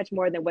are so much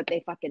more than what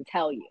they fucking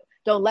tell you.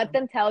 Don't let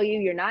them tell you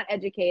you're not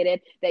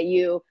educated, that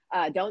you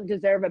don't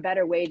deserve a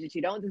better wage, that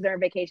you don't deserve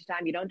vacation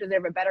time, you don't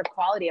deserve a better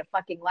quality of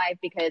fucking life.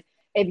 Because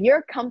if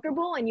you're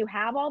comfortable and you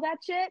have all that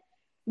shit,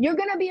 you're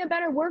going to be a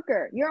better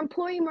worker. Your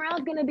employee morale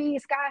is going to be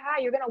sky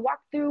high. You're going to walk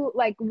through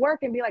like work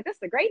and be like, this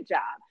is a great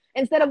job.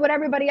 Instead of what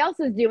everybody else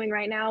is doing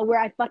right now, where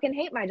I fucking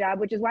hate my job,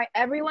 which is why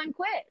everyone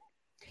quit.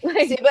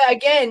 Like, see, but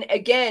again,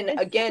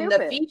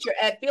 the feature,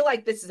 I feel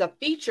like this is a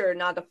feature,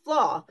 not a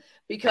flaw,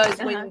 because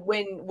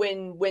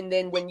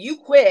when you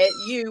quit,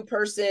 you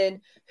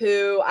person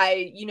who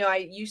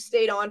you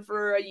stayed on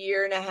for a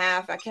year and a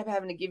half, I kept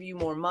having to give you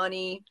more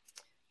money.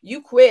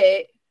 You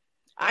quit.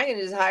 I can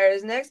just hire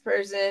this next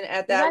person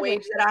at that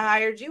wage that I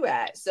hired you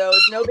at. So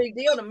it's no big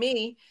deal to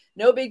me.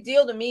 No big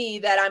deal to me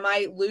that I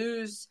might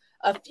lose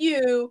a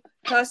few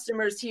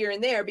customers here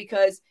and there,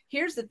 because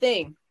here's the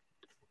thing.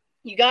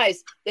 You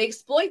guys, they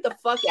exploit the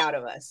fuck out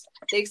of us.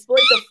 They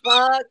exploit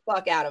the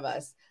fuck out of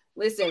us.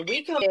 Listen,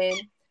 we come in,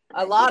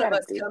 a lot of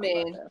us come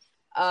in,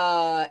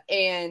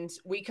 and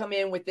we come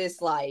in with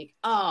this like,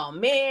 oh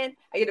man,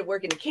 I get to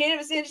work in the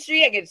cannabis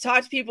industry. I get to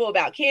talk to people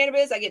about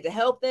cannabis. I get to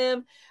help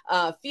them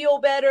feel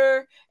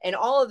better and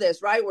all of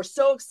this, right? We're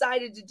so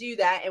excited to do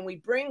that. And we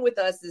bring with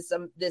us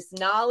this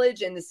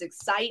knowledge and this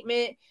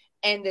excitement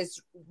and this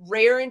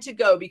raring to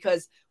go,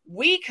 because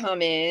we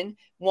come in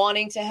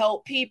wanting to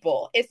help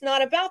people. It's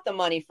not about the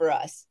money for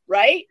us,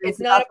 right?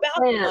 It's not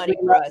about the money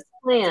for us.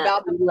 It's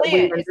about the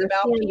plan. It's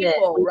about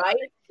people, right?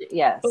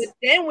 Yes. But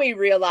then we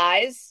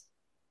realize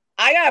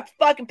I got to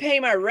fucking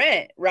pay my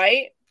rent,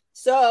 right?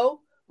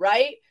 So,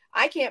 right?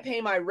 I can't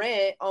pay my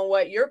rent on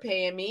what you're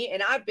paying me.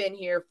 And I've been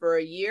here for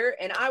a year,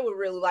 and I would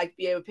really like to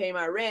be able to pay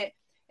my rent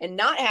and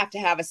not have to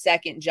have a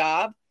second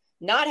job,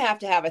 not have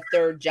to have a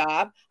third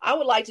job. I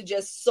would like to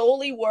just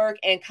solely work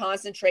and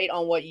concentrate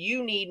on what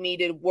you need me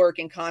to work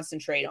and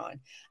concentrate on.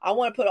 I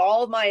want to put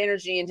all of my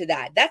energy into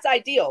that. That's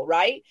ideal,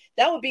 right?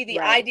 That would be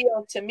the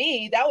ideal to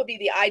me. That would be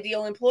the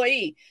ideal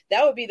employee.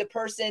 That would be the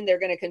person. They're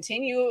going to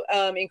continue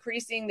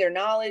increasing their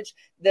knowledge.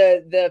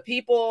 The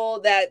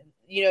people that,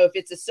 if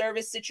it's a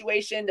service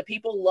situation, the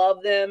people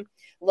love them,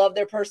 love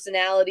their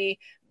personality,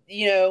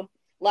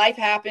 life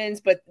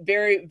happens, but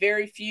very,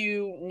 very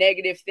few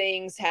negative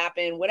things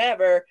happen,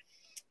 whatever.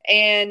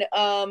 And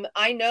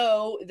I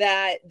know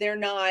that they're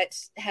not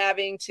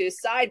having to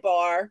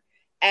sidebar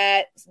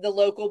at the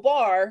local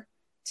bar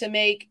to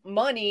make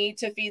money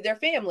to feed their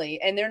family.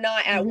 And they're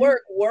not at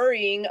work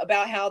worrying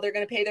about how they're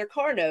going to pay their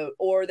car note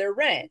or their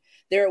rent.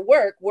 They're at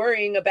work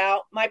worrying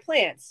about my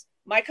plants,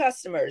 my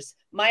customers,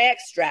 my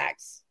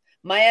extracts,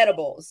 my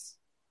edibles.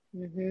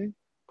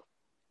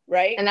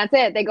 Right. And that's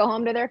it. They go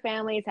home to their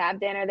families, have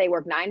dinner. They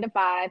work 9 to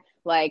 5.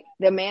 Like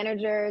the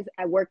managers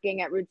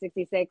working at Route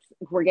 66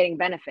 were getting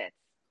benefits,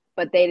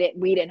 but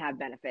we didn't have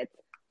benefits.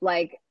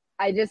 Like,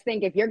 I just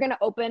think if you're going to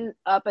open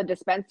up a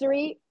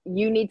dispensary,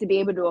 you need to be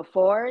able to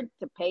afford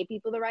to pay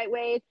people the right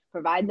way,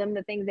 provide them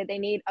the things that they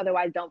need.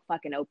 Otherwise, don't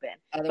fucking open.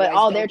 But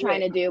all they're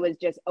trying to do is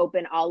just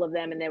open all of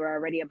them. And they were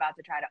already about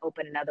to try to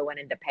open another one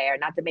into pair,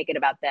 not to make it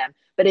about them,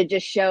 but it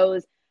just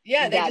shows.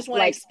 Yeah, they just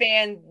want to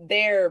expand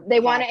They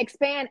want to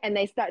expand, and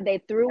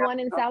they threw one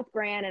in South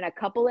Grand and a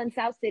couple in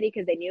South City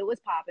because they knew it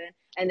was popping.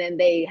 And then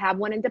they have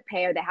one in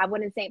DePere. They have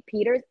one in St.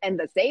 Peter's, and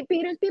the St.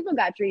 Peter's people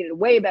got treated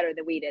way better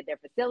than we did. Their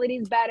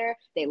facilities better.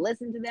 They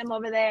listened to them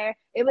over there.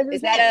 It was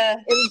insane.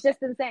 It was just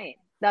insane.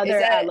 The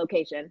other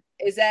location.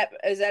 Is that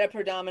a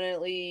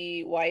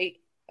predominantly white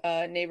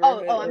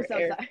neighborhood? Oh, I'm so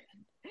sorry.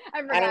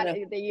 I forgot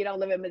that you don't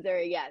live in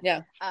Missouri yet.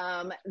 Yeah.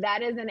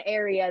 That is an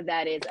area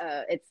that is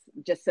it's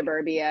just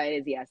suburbia.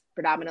 It is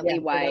predominantly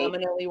white.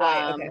 Predominantly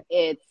white. Okay.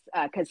 It's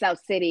because South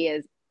City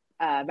is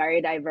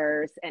very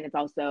diverse, and it's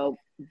also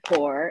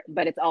poor,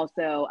 but it's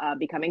also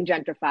becoming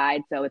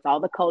gentrified. So it's all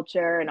the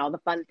culture and all the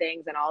fun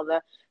things and all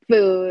the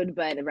food,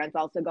 but the rent's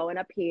also going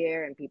up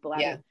here, and people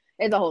have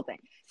it's a whole thing.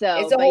 So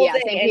it's a but whole yeah,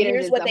 thing. St. And Peter's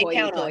here's is what the they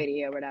count on.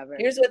 hoity-toity or whatever.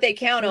 Here's what they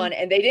count on,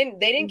 and they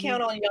didn't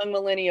count on young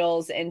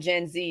millennials and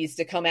Gen Zs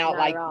to come out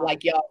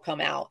like y'all come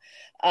out.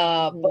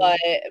 But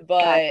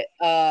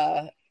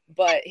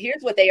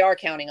here's what they are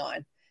counting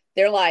on.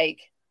 They're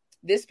like,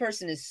 this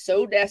person is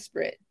so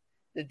desperate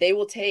that they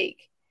will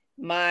take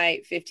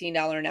my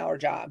 $15 an hour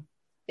job.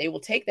 They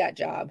will take that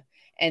job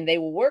and they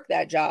will work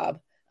that job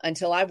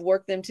until I've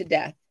worked them to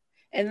death.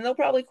 And then they'll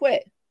probably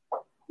quit.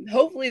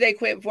 Hopefully they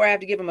quit before I have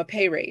to give them a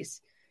pay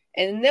raise.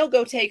 And then they'll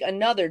go take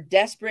another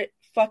desperate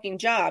fucking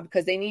job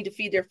because they need to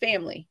feed their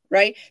family,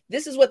 right?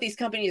 This is what these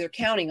companies are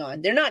counting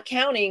on. They're not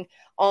counting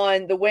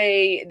on the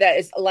way that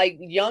is like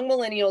young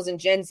millennials and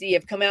Gen Z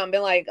have come out and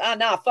been like,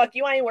 nah, fuck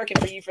you. I ain't working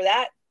for you for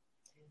that.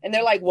 And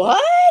they're like,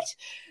 what?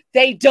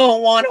 They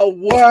don't want to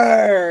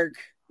work.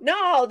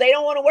 No, they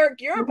don't want to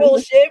work your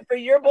bullshit for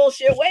your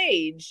bullshit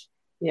wage.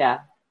 Yeah.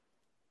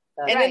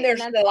 And then there's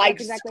the like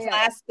exactly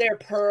clasp their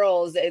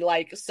pearls, they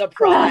like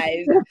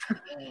surprise.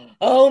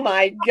 Oh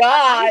my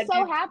God. I'm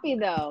so happy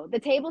though. The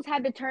tables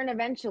had to turn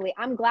eventually.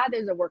 I'm glad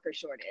there's a worker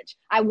shortage.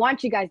 I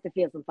want you guys to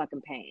feel some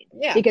fucking pain.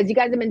 Yeah. Because you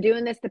guys have been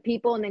doing this to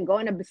people and then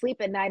going to sleep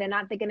at night and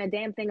not thinking a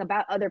damn thing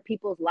about other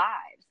people's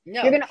lives.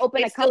 No, you're gonna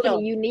open a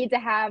company, you need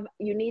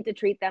to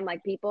treat them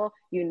like people.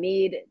 You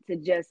need to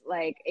just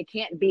like, it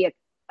can't be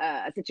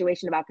a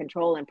situation about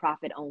control and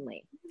profit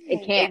only.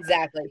 It can't.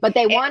 Exactly. But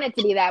they want it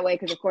to be that way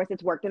because of course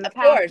it's worked in the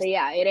past. So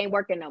yeah, it ain't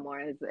working no more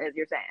as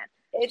you're saying.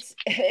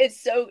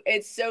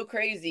 It's so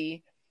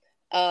crazy.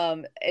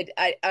 The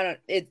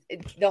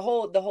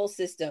whole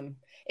system,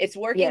 it's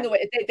working the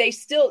way they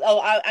still,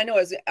 I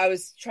know I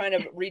was trying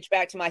to reach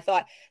back to my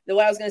thought.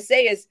 What I was going to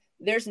say is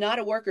there's not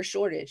a worker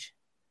shortage.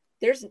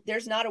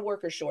 There's not a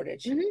worker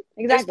shortage. Mm-hmm.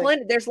 Exactly.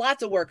 There's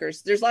lots of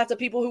workers. There's lots of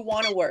people who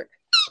want to work.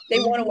 They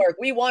want to work.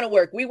 We want to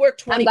work. We work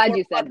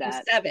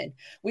 24/7.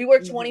 We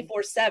work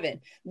 24/7.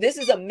 This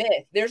is a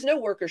myth. There's no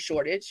worker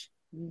shortage.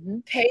 Mm-hmm.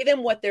 Pay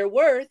them what they're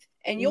worth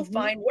and you'll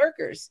find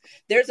workers.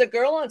 There's a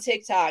girl on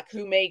TikTok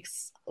who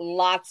makes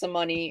lots of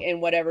money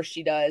in whatever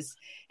she does.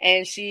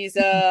 And she's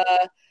a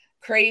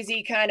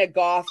crazy kind of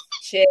goth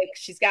chick.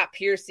 She's got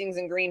piercings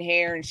and green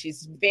hair and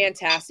she's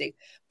fantastic.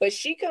 But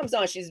she comes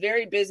on, she's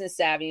very business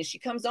savvy, and she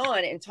comes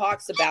on and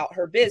talks about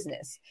her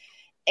business.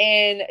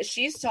 And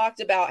she's talked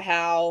about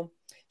how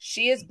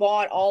she has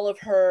bought all of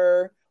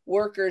her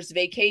workers'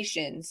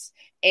 vacations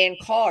and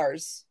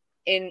cars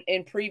in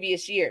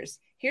previous years.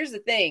 Here's the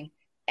thing.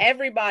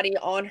 Everybody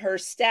on her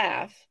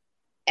staff,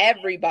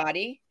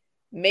 everybody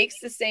makes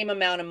the same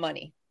amount of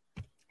money,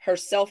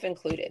 herself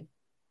included.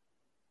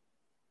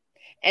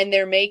 And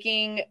they're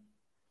making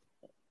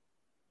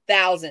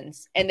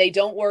thousands, and they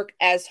don't work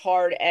as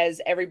hard as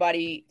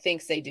everybody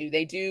thinks they do.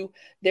 They do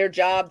their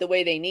job the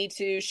way they need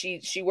to.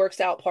 She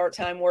works out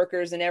part-time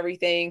workers and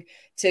everything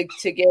to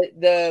get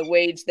the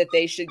wage that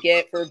they should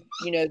get for,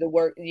 the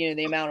work,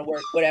 the amount of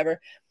work, whatever.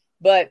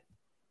 But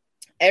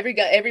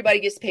everybody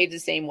gets paid the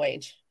same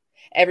wage.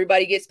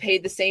 Everybody gets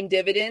paid the same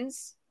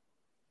dividends.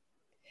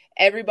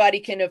 Everybody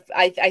can,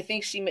 I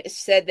think she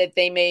said that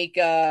they make,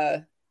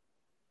 I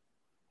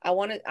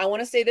want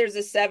to say there's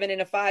a 7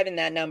 and a 5 in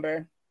that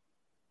number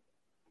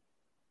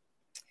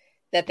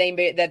that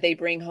they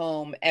bring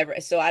home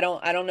ever. So I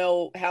don't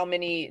know how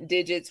many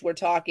digits we're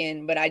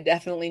talking, but I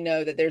definitely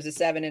know that there's a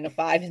 7 and a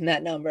 5 in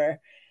that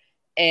number.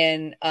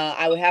 And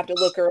I would have to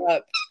look her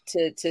up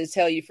to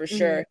tell you for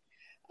sure.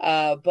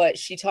 But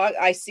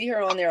I see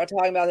her on there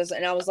talking about this,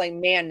 and I was like,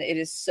 man, it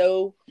is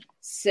so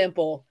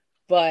simple,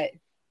 but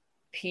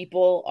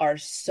people are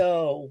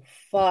so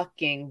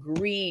fucking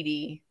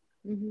greedy.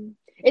 Mm-hmm.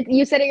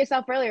 You said it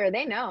yourself earlier.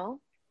 They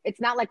know. It's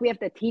not like we have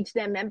to teach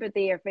them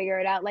empathy or figure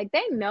it out. Like,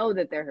 they know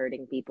that they're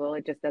hurting people.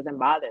 It just doesn't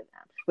bother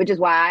them, which is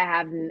why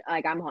I'm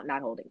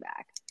not holding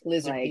back.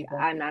 Lizard people.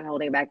 I'm not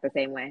holding back the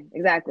same way.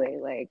 Exactly.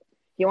 Like,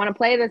 if you want to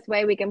play this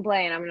way, we can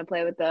play, and I'm going to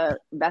play with the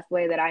best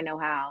way that I know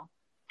how.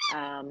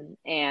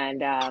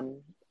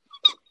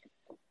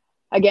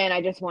 Again,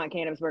 I just want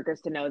cannabis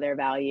workers to know their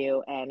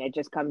value, and it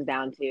just comes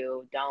down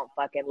to don't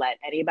fucking let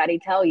anybody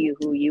tell you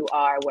who you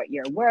are, what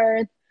you're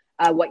worth,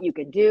 what you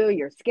can do,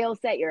 your skill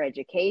set, your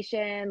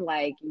education.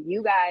 Like,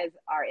 you guys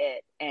are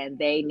it, and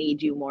they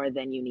need you more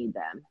than you need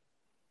them.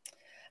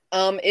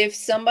 If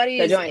somebody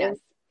is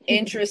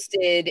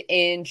interested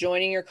in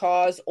joining your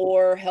cause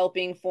or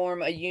helping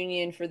form a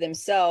union for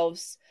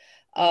themselves,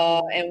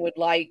 and would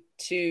like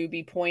to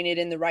be pointed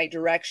in the right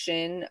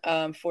direction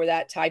for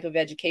that type of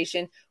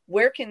education,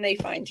 where can they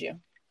find you?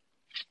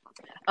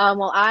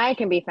 Well, I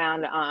can be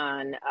found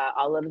on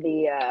all of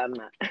the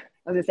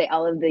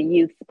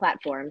youth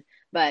platforms,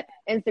 but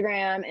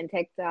Instagram and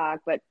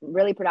TikTok, but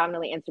really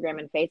predominantly Instagram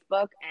and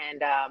Facebook.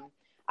 And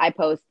I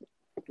post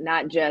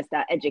not just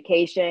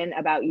education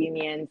about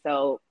unions,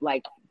 so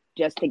like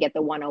just to get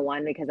the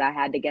 101, because I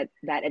had to get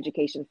that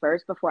education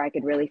first before I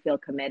could really feel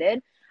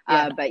committed.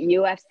 But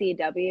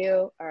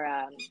UFCW,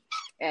 or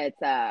it's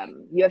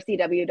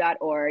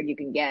ufcw.org. You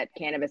can get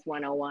Cannabis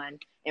 101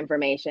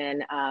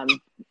 information.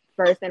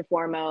 First and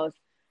foremost,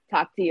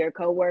 talk to your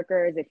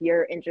coworkers. If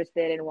you're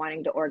interested in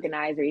wanting to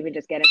organize or even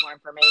just getting more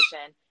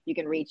information, you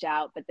can reach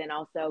out, but then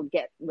also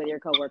get with your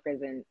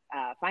coworkers and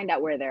find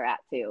out where they're at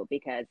too,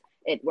 because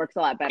it works a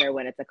lot better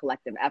when it's a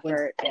collective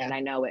effort. Yeah. And I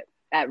know it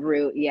at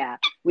Root. Yeah.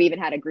 We even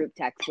had a group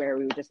text where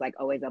we were just like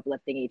always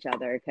uplifting each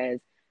other, because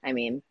I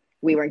mean,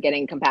 we weren't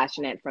getting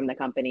compassionate from the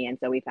company. And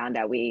so we found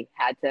out we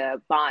had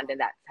to bond, and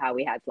that's how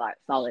we had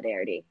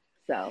solidarity.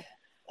 So,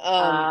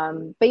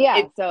 but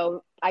yeah,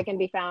 so I can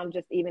be found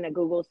just even a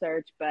Google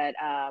search, but,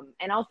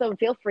 and also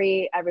feel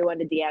free, everyone,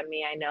 to DM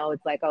me. I know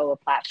it's like, oh, a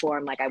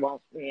platform, like I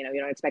won't, you know,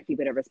 you don't expect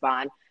people to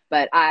respond,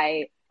 but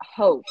I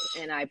hope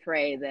and I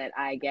pray that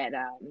I get,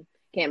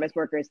 Cannabis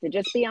Workers to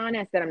just be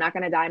honest, that I'm not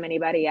going to dime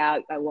anybody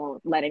out. I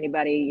won't let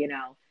anybody, you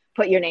know,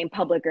 put your name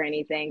public or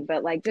anything,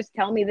 but like, just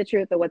tell me the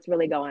truth of what's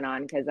really going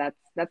on. Cause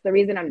that's the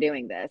reason I'm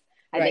doing this.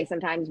 I think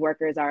sometimes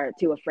workers are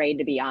too afraid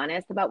to be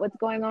honest about what's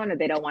going on, or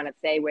they don't want to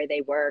say where they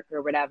work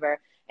or whatever.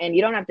 And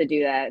you don't have to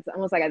do that. It's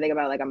almost like I think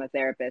about like I'm a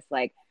therapist.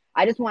 Like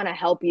I just want to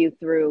help you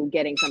through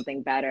getting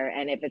something better.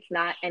 And if it's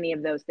not any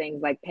of those things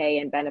like pay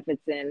and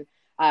benefits and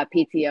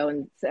PTO,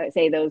 and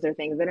say those are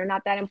things that are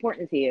not that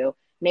important to you,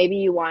 maybe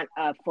you want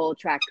a full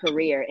track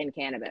career in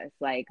cannabis.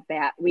 Like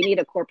we need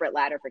a corporate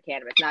ladder for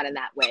cannabis, not in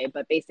that way,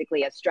 but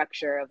basically a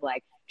structure of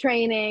like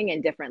training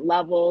and different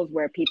levels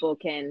where people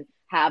can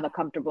have a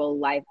comfortable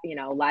life, you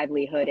know,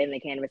 livelihood in the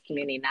cannabis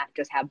community, not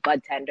just have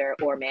bud tender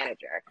or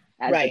manager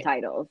as the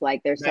titles.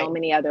 Like there's so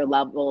many other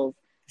levels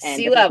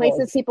and different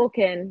places people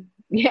can,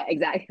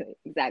 exactly.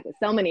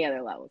 So many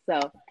other levels.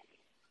 So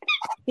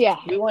yeah,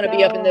 we want to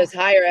be up in those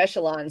higher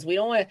echelons. We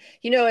don't want to,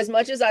 you know, as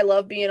much as I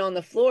love being on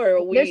the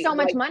floor, there's so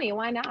much money.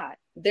 Why not?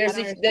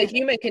 The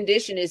human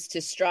condition is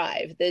to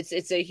strive.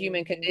 It's a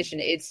human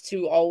condition. It's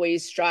to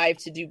always strive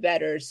to do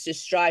better. It's to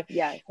strive.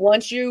 Yeah.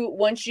 Once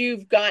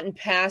you've gotten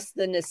past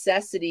the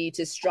necessity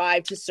to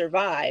strive to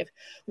survive,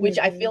 which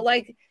I feel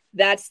like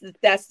that's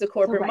the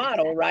corporate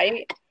model,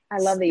 right? I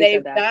love that you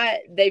said that.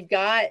 They've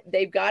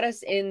got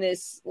us in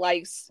this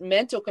like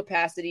mental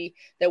capacity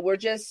that we're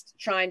just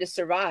trying to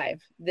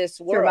survive this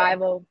world.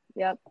 Survival.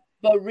 Yep.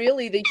 But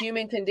really, the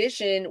human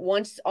condition,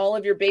 once all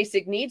of your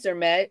basic needs are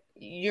met,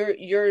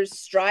 you're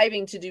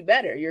striving to do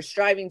better. You're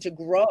striving to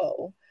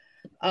grow.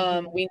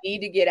 We need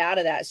to get out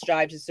of that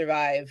strive to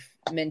survive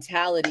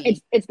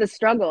mentality. It's the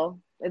struggle.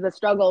 It's a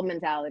struggle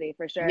mentality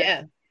for sure.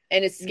 Yeah.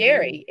 And it's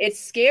scary.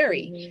 It's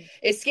scary.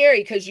 It's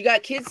scary because you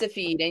got kids to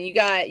feed, and you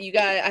got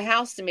a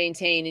house to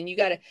maintain, and you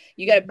got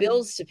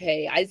bills to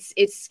pay.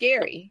 It's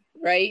scary,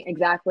 right?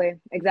 Exactly.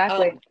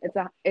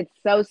 It's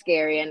so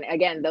scary. And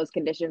again, those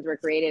conditions were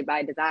created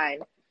by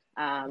design.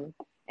 And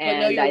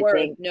know your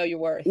worth. Know your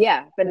worth.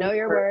 Yeah, but know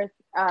your worth.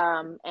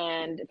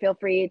 And feel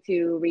free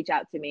to reach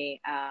out to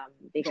me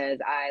because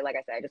like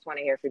I said, I just want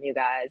to hear from you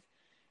guys.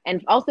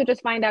 And also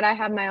just find out I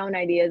have my own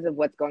ideas of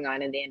what's going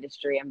on in the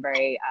industry. I'm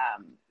very,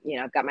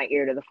 I've got my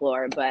ear to the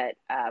floor, but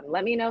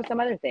let me know some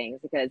other things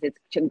because it's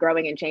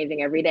growing and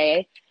changing every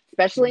day,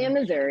 especially in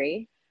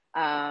Missouri.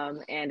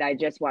 And I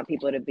just want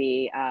people to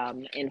be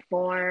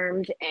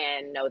informed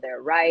and know their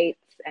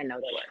rights and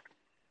know their worth.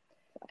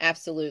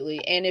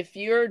 Absolutely. And if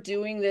you're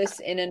doing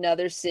this in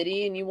another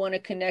city and you want to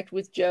connect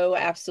with Joe,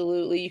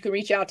 absolutely. You can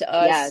reach out to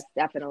us. Yes,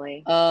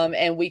 definitely.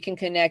 And we can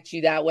connect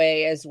you that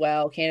way as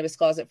well.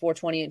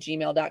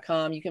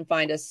 CannabisCloset420@gmail.com. You can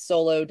find us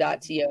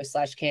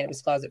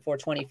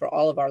solo.to/CannabisCloset420 for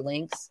all of our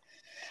links.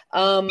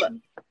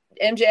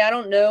 MJ, I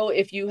don't know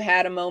if you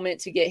had a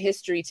moment to get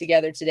history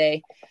together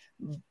today,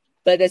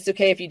 but that's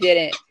okay if you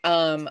didn't.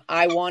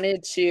 I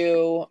wanted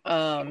to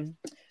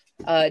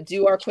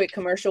do our quick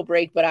commercial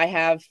break, but I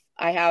have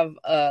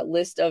a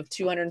list of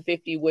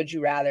 250 would you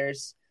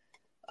rathers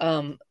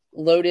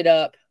loaded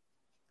up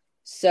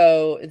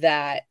so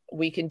that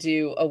we can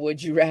do a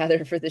would you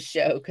rather for the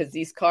show, because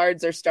these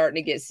cards are starting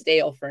to get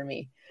stale for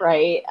me.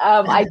 Right.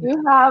 I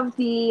do have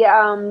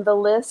the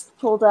list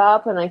pulled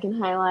up, and I can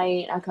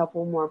highlight a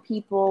couple more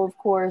people, of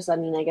course. I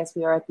mean, I guess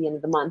we are at the end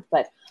of the month,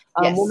 but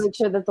yes. We'll make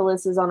sure that the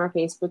list is on our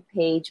Facebook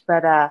page.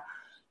 But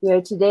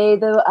today,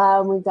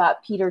 we've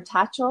got Peter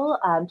Tatchell.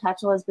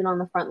 Tatchell has been on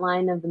the front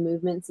line of the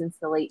movement since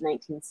the late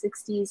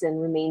 1960s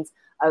and remains.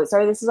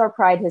 This is our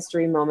Pride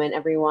History moment,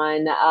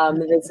 everyone.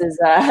 This is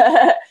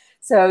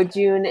so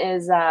June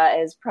is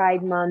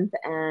Pride Month,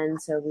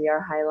 and so we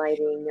are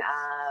highlighting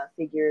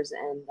figures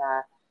and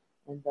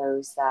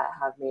those that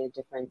have made a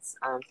difference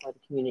for the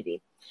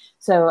community.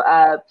 So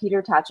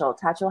Peter Tatchell.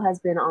 Tatchell has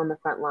been on the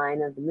front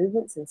line of the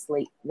movement since the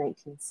late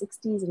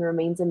 1960s and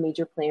remains a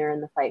major player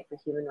in the fight for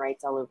human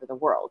rights all over the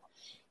world.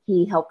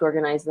 He helped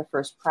organize the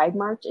first Pride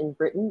March in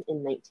Britain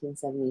in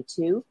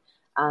 1972,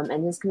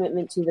 and his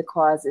commitment to the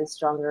cause is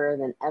stronger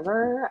than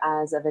ever,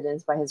 as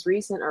evidenced by his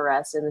recent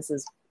arrest, and this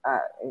is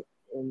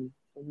in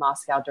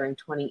Moscow during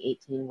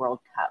 2018 World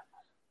Cup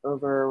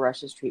over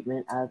Russia's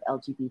treatment of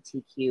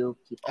LGBTQ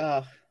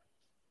people.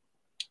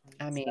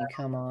 I mean,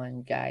 come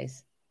on,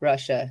 guys.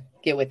 Russia,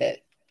 get with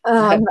it.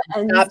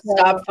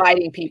 Stop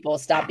fighting people.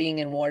 Stop being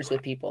in wars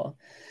with people.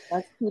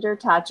 That's Peter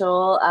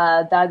Tatchell.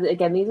 That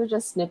again, these are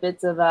just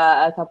snippets of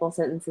a couple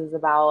sentences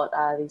about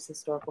these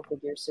historical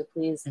figures. So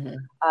please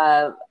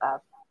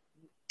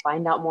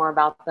find out more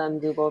about them.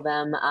 Google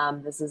them.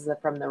 This is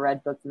from the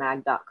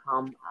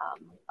redbookmag.com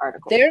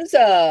article.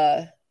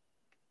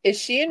 Is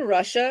she in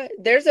Russia?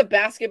 There's a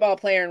basketball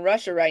player in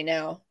Russia right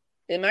now.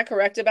 Am I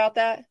correct about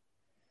that?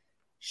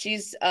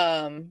 She's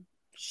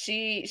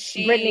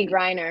she Brittany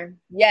Griner.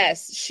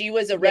 Yes, she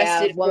was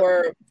arrested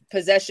for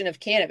possession of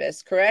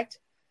cannabis, correct?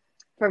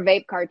 For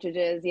vape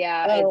cartridges,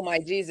 yeah. Oh my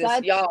Jesus,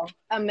 y'all.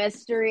 A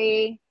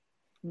mystery,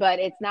 but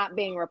it's not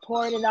being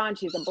reported on.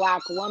 She's a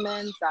Black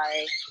woman.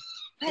 Sorry.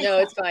 No,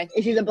 it's fine.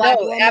 If she's a Black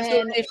woman,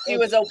 absolutely. If she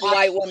was a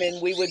white woman,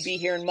 we would be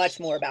hearing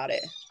much more about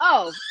it.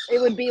 Oh, it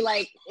would be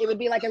like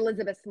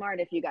Elizabeth Smart,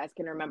 if you guys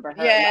can remember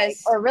her.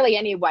 Yes, or really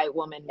any white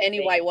woman.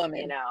 White woman.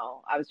 You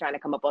know, I was trying to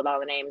come up with all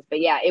the names, but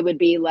yeah, it would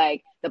be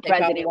like the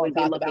president would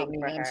be looking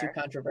for her. Too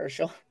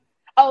controversial.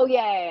 Oh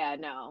yeah,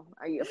 no.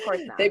 Are you? Of course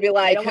not. They'd be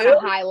like, they don't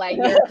want to highlight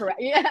your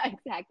correct. Yeah,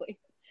 exactly.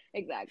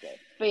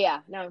 But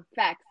yeah, no,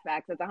 facts.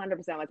 That's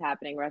 100% what's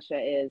happening. Russia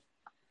is.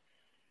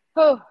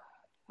 Oh,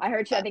 I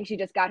heard. I think she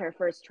just got her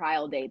first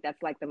trial date.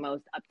 That's like the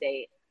most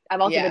update. I've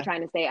also been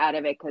trying to stay out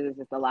of it because it's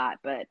just a lot,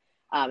 but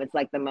it's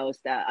like the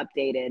most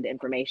updated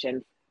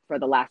information for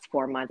the last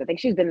 4 months. I think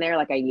she's been there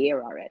like a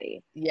year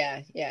already.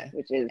 Yeah.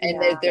 Which is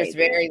there's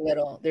very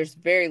little. There's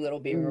very little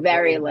being reported.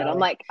 Very little.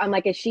 I'm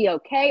like, is she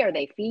okay? Are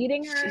they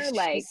feeding her?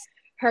 Like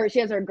she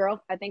has her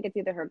girl. I think it's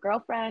either her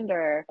girlfriend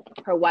or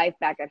her wife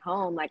back at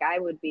home. Like I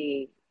would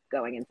be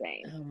going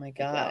insane. Oh my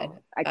God. So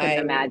I couldn't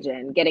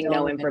imagine getting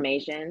no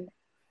information.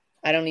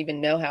 I don't even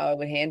know how I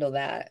would handle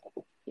that.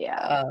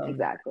 Yeah,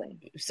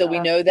 exactly. So we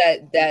know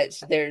that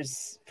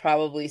there's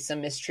probably some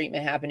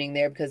mistreatment happening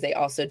there because they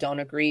also don't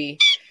agree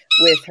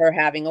with her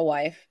having a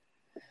wife.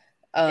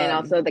 And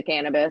also the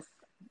cannabis.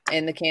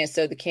 And the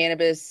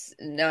cannabis,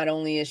 not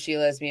only is she a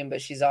lesbian,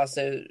 but she's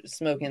also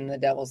smoking the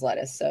devil's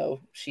lettuce.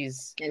 So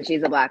she's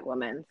a Black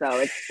woman.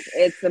 So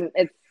it's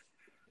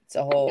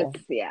a whole,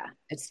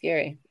 it's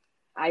scary.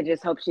 I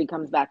just hope she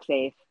comes back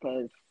safe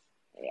because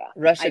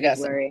Russia got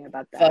some worry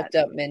about that. Fucked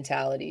up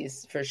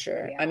mentalities for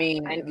sure. Yeah. I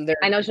mean,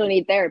 I know she'll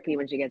need therapy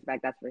when she gets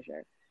back. That's for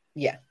sure.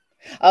 Yeah.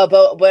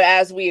 But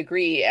as we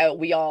agree,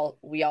 we all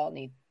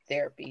need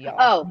therapy, y'all.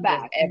 Oh,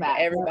 back.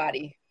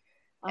 Everybody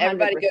 100%.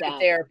 Go to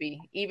therapy,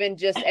 even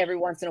just every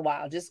once in a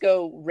while. Just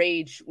go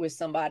rage with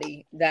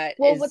somebody that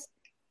is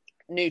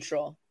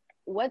neutral.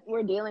 What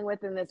we're dealing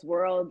with in this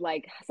world,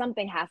 like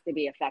something has to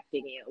be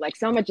affecting you. Like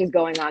so much is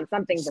going on.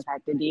 Something's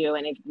affected you,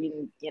 and if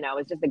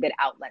it's just a good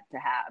outlet to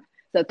have.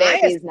 So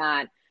therapy is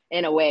not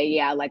in a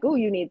way, like, oh,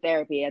 you need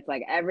therapy. It's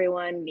like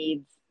everyone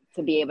needs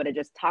to be able to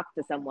just talk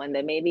to someone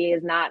that maybe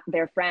is not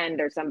their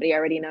friend or somebody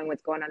already knowing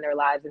what's going on in their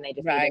lives, and they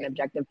just need an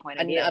objective point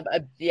of view.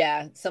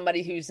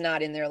 Somebody who's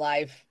not in their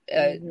life.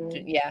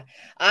 Mm-hmm.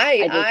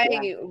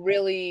 I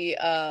really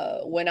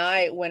when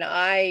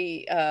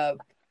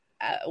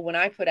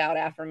I put out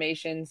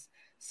affirmations,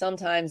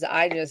 sometimes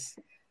I just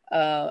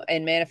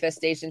and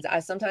manifestations,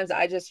 I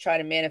just try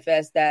to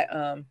manifest that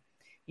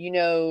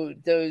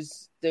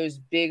those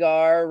big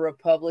R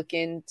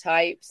Republican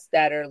types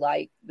that are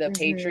like the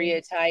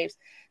patriot types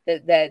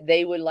that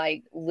they would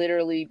like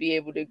literally be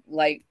able to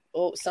like,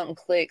 oh, something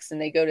clicks and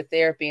they go to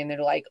therapy and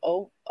they're like,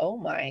 oh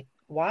my,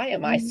 why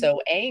am I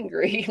so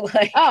angry?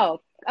 Like,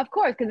 oh, of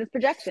course, because it's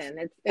projection.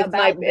 It's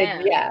about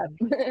them.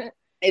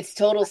 It's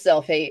total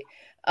self-hate.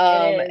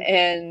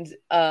 And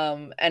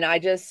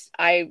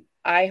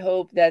I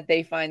hope that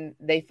they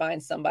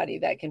find somebody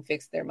that can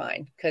fix their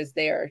mind because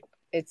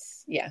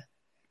it's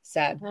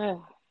sad.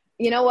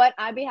 You know what?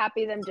 I'd be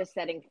happy them just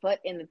setting foot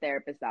in the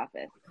therapist's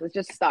office. Let's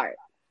just start.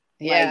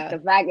 Yeah. Like,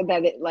 the fact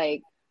that it,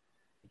 like,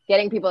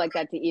 getting people like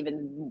that to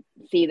even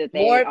see that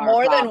they more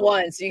are than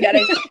once. You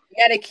gotta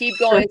keep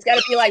going. It's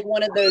gotta be like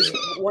one of those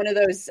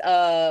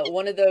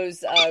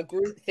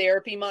group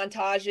therapy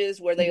montages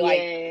where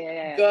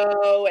they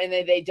go and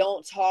they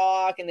don't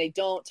talk and they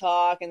don't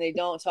talk and they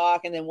don't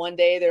talk, and then one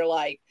day they're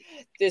like,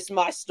 this is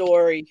my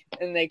story,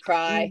 and they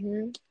cry.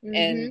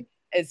 And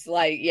it's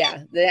like,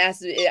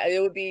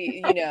 it would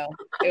be, it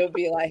would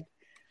be like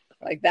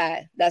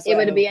that. That's it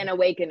would be an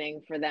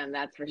awakening for them.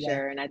 That's for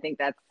sure. And I think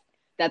that's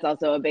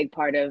also a big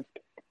part of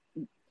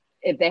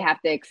if they have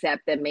to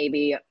accept that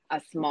maybe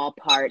a small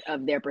part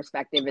of their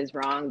perspective is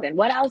wrong, then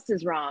what else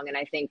is wrong? And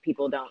I think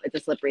people don't, it's a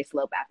slippery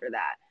slope after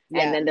that.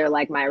 Yeah. And then they're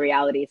like, my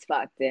reality is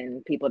fucked.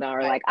 And people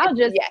are like, I'll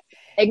just,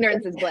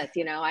 ignorance is bliss.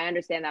 I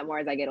understand that more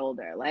as I get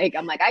older. Like,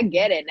 I'm like, I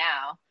get it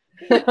now.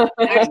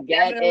 I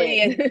get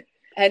it.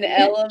 An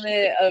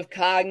element of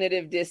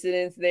cognitive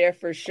dissonance there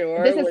for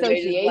sure.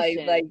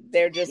 Disassociation.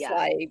 They're just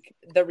like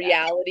the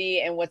reality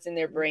and what's in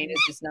their brain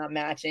is just not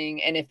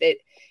matching. And if they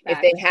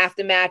have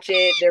to match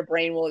it, their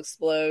brain will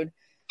explode.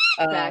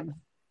 So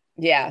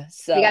you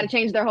got to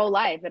change their whole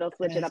life. It'll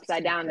switch it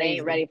upside down. Crazy. They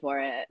ain't ready for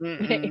it.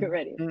 They ain't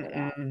ready for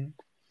that.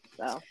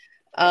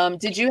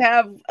 Did you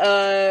have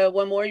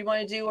one more you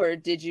want to do, or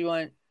did you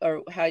want,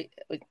 or how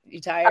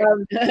you tired?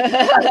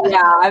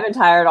 Yeah, I've been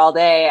tired all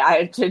day.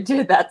 I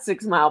did that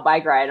 6-mile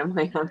bike ride. I'm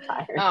like, I'm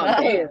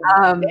tired.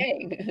 Oh,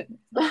 Dang.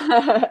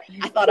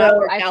 I thought I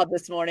worked out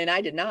this morning.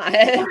 I did not.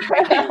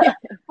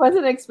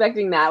 Wasn't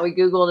expecting that. We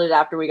Googled it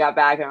after we got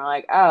back, and we're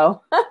like,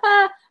 oh,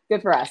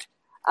 good for us.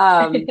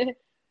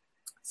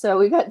 So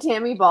we got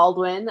Tammy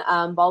Baldwin.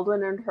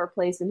 Baldwin earned her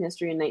place in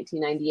history in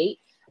 1998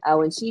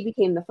 when she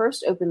became the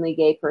first openly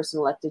gay person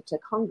elected to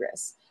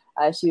Congress.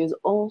 She was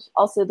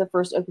also the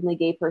first openly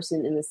gay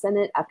person in the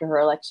Senate after her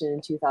election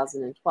in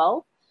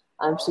 2012.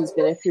 She's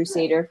been a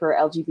crusader for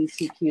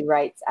LGBTQ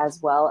rights as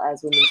well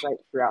as women's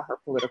rights throughout her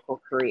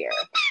political career.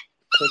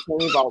 So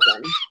Tammy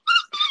Baldwin.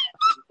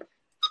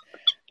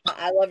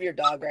 I love your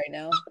dog right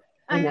now.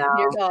 I know.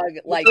 Your dog,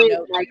 like,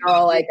 no, my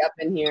girl, like up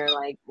in here,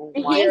 like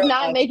he's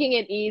not making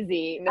it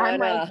easy. No, I'm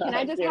no, like, can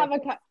I just have a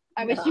cup?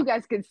 I wish you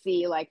guys could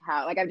see like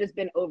how, like, I've just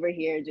been over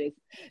here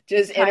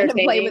just trying to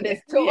play with this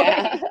toy.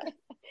 Yeah.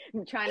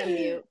 I'm trying to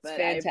mute, but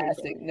it's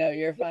fantastic. No,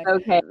 you're fine.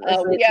 Okay,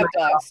 we have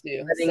dogs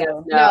too.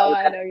 So. No,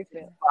 I know you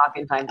feel.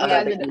 Walking time for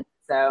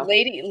so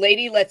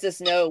lady lets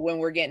us know when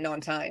we're getting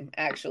on time.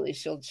 Actually,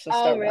 she'll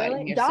start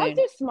whining here dogs soon.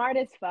 Are smart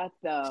as fuck,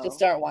 though. She'll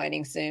start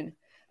whining soon.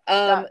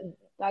 Dogs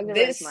are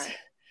very smart.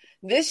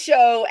 This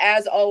show,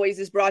 as always,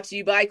 is brought to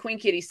you by Queen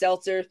Kitty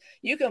Seltzer.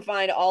 You can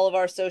find all of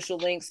our social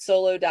links,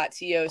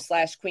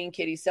 solo.to/Queen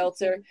Kitty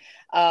Seltzer.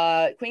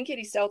 Queen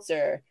Kitty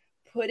Seltzer,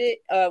 put it,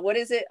 what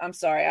is it? I'm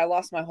sorry, I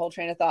lost my whole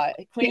train of thought.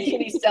 Queen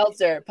Kitty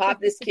Seltzer, pop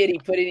this kitty,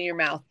 put it in your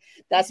mouth.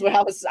 That's what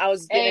I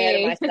was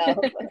getting ahead of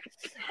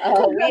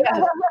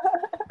myself.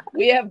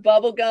 We have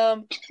bubble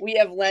gum, we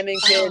have lemon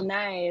kiss,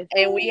 nice.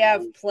 And we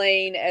have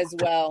plain as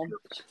well.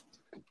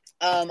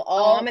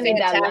 All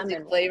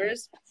fantastic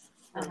flavors.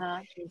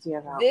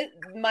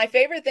 My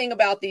favorite thing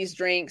about these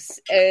drinks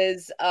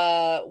is,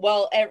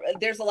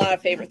 there's a lot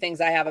of favorite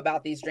things I have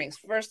about these drinks.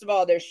 First of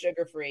all, they're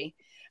sugar-free.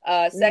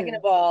 Second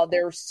of all,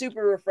 they're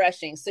super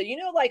refreshing. So,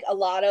 like a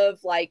lot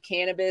of like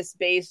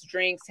cannabis-based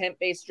drinks,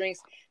 hemp-based drinks,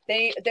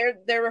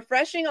 they're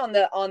refreshing on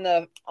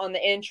the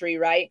entry,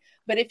 right?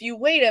 But if you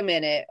wait a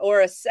minute or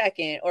a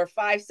second or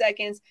 5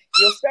 seconds,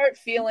 you'll start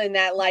feeling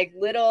that like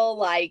little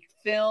like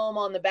film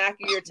on the back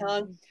of your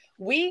tongue.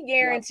 We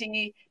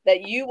guarantee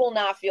that you will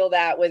not feel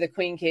that with a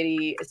Queen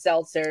Kitty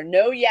Seltzer.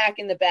 No yak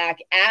in the back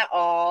at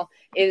all.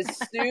 It is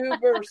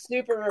super,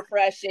 super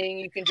refreshing.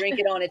 You can drink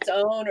it on its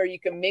own, or you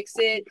can mix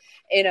it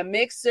in a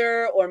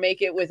mixer or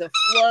make it with a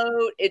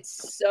float.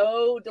 It's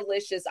so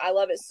delicious. I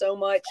love it so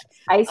much.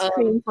 Ice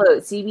cream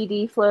float,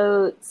 CBD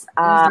floats.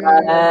 Put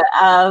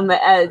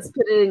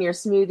it in your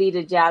smoothie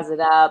to jazz it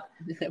up.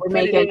 We're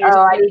making.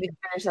 I need to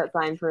finish that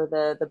sign for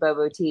the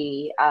bobo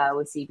tea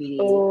with CBD.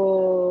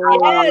 Oh,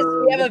 yes,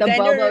 we have a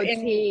vendor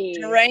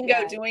in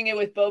Durango doing it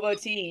with bobo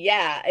tea.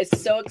 Yeah,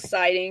 it's so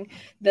exciting.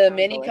 The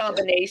many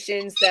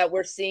combinations that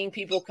we're seeing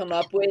people come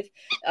up with.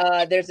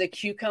 There's a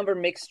cucumber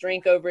mixed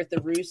drink over at the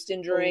Roost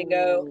in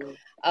Durango.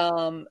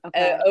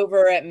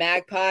 Over at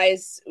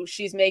Magpies,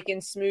 she's making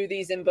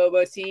smoothies and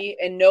bobo tea,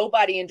 and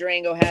nobody in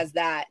Durango has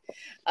that.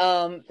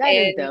 That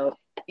is dope.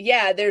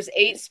 Yeah, there's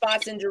 8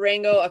 spots in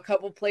Durango, a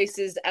couple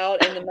places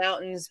out in the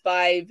mountains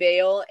by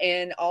Vail,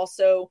 and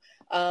also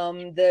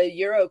the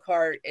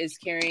Eurocart is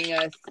carrying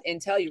us in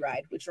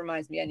Telluride, which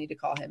reminds me I need to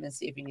call him and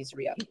see if he needs to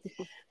re-up.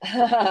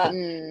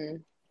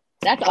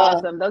 That's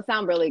awesome. Those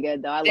sound really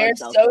good, though. They're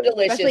so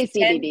delicious. Especially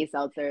CBD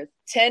seltzers.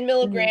 10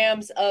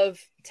 milligrams of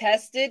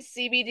tested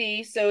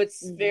CBD, so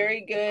it's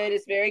very good.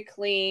 It's very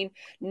clean.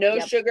 No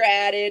sugar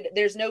added.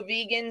 There's no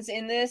vegans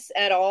in this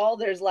at all.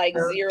 There's like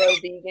zero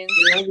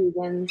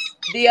vegans.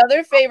 The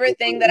other favorite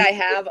thing that I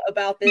have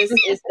about this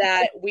is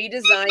that we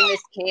designed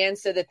this can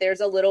so that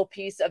there's a little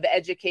piece of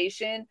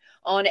education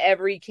on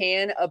every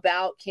can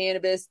about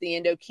cannabis, the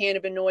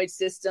endocannabinoid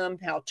system,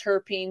 how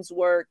terpenes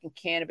work, and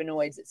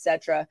cannabinoids,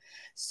 etc.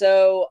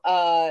 So,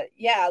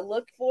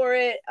 look for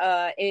it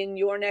in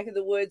your neck of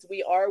the woods.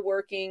 We are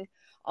working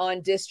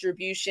on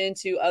distribution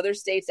to other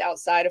states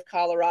outside of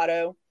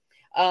Colorado.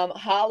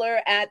 Holler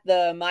at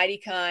the Mighty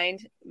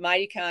Kind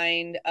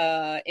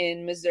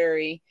in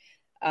Missouri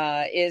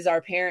is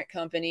our parent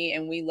company,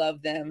 and we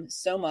love them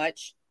so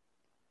much.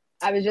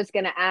 I was just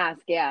going to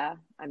ask. Yeah,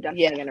 I'm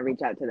definitely going to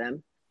reach out to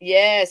them.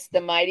 Yes,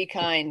 the Mighty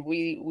Kind.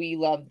 We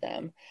love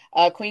them.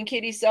 Queen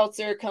Kitty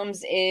Seltzer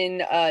comes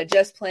in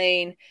just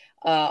plain,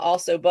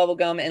 also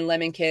bubblegum and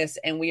lemon kiss,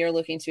 and we are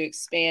looking to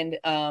expand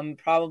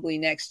probably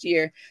next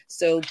year.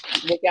 So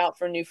look out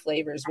for new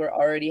flavors. We're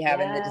already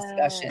having the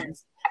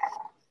discussions.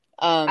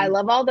 I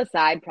love all the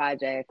side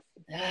projects.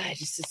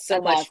 It's so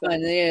much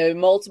fun.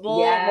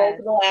 Multiple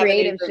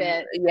creative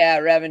shit.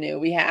 Revenue.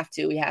 We have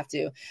to.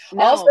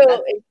 No,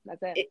 also,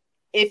 that's it.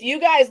 If you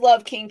guys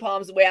love King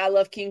Palms the way I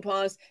love King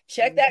Palms,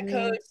 check that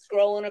code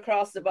scrolling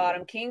across the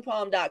bottom,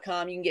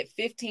 kingpalm.com. You can get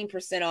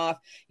 15% off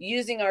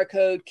using our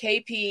code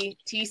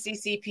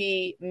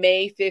KPTCCP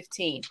May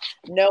 15.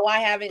 No, I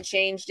haven't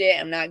changed it.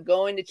 I'm not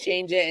going to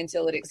change it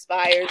until it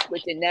expires,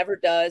 which it never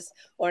does,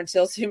 or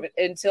until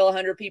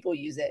 100 people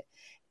use it.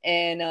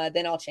 and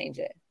then I'll change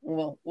it.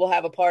 We'll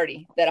have a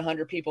party that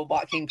 100 people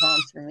bought King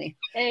Kongs for me.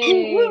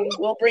 Hey.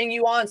 We'll bring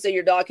you on so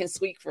your dog can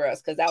squeak for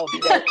us, because that would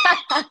be dope.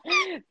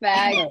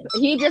 Facts.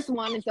 He just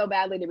wanted so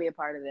badly to be a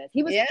part of this.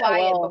 He was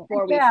quiet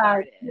before we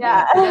started.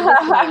 Yeah.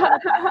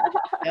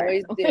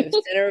 Always do.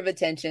 Center of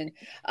attention.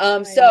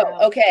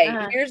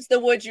 Here's the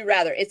would you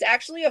rather. It's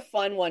actually a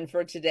fun one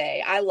for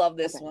today. I love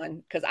this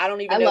one because I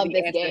don't even know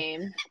the answer.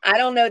 Game. I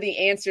don't know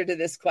the answer to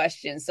this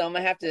question, so I'm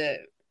gonna have to,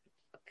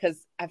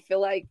 because I feel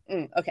like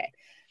okay.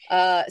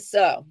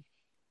 So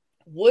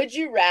would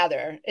you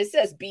rather, it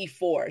says be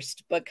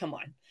forced, but come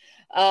on.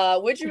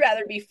 Would you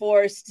rather be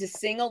forced to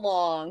sing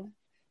along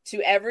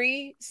to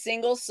every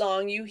single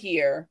song you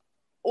hear,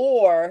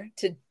 or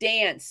to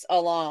dance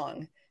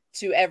along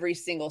to every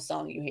single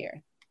song you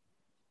hear?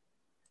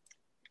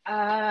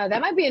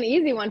 That might be an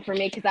easy one for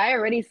me because I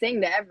already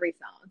sing to every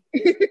song.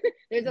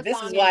 There's a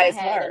song in my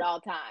head at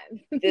all times.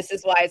 This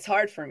is why it's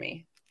hard for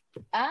me.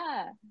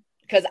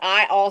 Because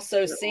I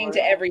also sing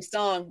to every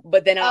song,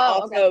 but then I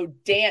also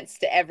dance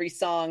to every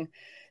song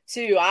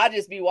too. I'll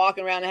just be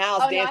walking around the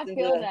house dancing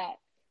to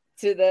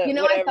the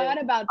I thought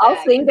about that.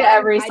 I'll sing to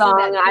every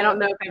song. I don't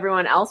know if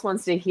everyone else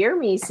wants to hear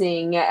me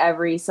sing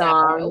every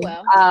song.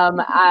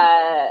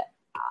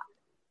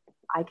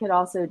 I could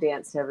also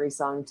dance to every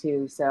song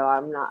too. So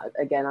I'm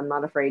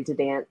not afraid to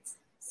dance.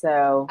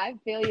 So I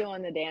feel you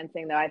on the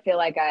dancing though. I feel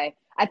like I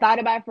thought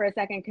about it for a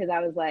second because I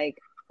was like,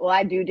 well,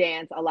 I do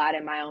dance a lot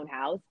in my own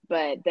house,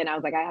 but then I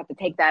was like, I have to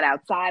take that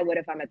outside. What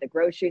if I'm at the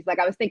groceries? Like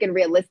I was thinking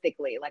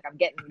realistically, like I'm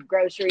getting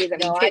groceries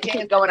and I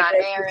keep going on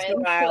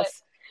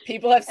errands.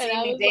 People have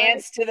seen me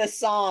dance to the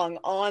song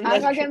on the.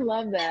 I fucking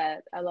love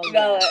that. I love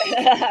that.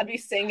 I'd be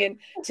singing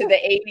to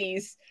the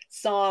 80s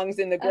songs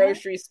in the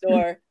grocery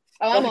store.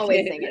 Oh, I'm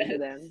always singing to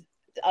them.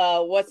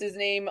 What's his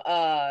name?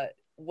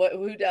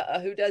 Who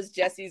does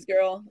Jesse's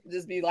Girl?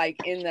 Just be like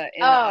in the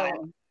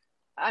aisle.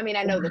 I mean,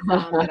 I know the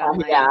song, but I'm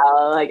like,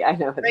 I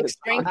know. Rick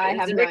Springfield. I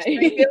have Rick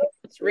Springfield.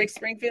 Rick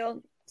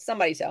Springfield.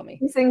 Somebody tell me.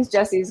 He sings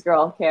Jesse's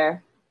Girl.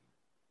 Care.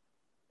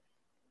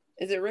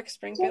 Is it Rick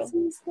Springfield?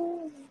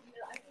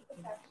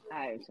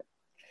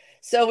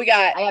 So we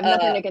got. I have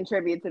nothing to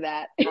contribute to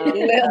that.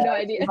 No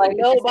idea.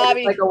 Lil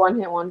Bobby, like a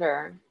one-hit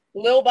wonder.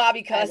 Lil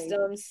Bobby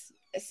Customs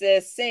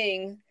says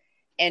sing,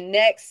 and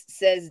next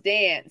says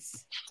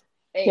dance.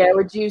 Yeah,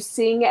 would you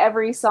sing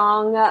every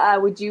song?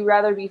 Would you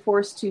rather be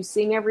forced to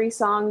sing every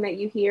song that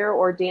you hear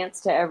or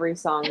dance to every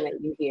song that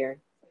you hear?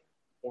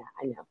 Yeah,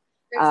 I know.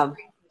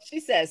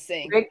 She says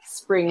sing. Rick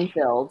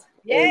Springfield.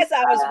 Yes,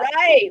 I was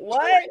right.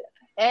 What?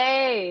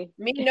 Hey.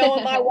 Me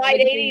knowing my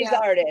white 80s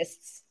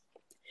artists.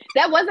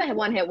 That wasn't a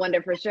one-hit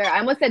wonder for sure. I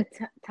almost said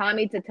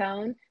Tommy to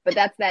Tone, but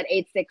that's that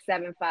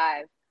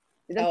 8675.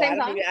 Is that the same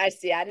song? I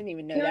didn't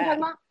even know that.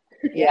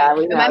 Yeah,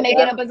 am I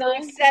making up a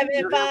song?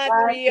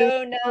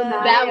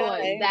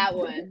 75309. That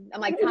one. I'm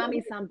like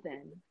Tommy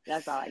something.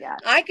 That's all I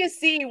got. I could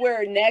see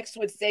where Next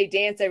would say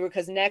dance over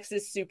because Next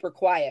is super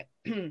quiet.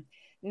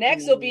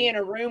 Next will be in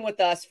a room with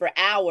us for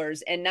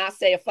hours and not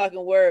say a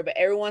fucking word, but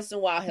every once in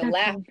a while he'll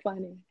laugh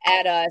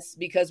at us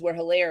because we're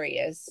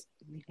hilarious.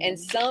 And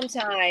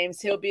sometimes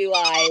he'll be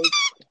like,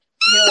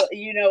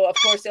 of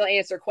course he'll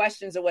answer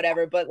questions or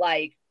whatever, but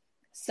like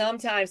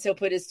sometimes he'll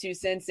put his 2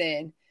 cents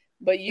in.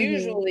 But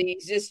usually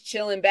he's just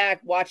chilling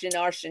back watching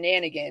our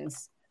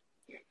shenanigans.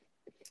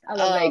 I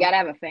love that. You gotta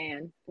have a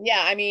fan.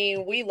 Yeah, I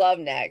mean, we love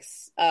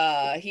Next.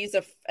 He's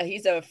a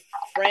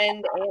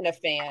friend and a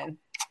fan.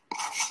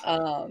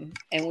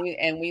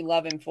 And we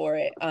love him for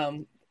it.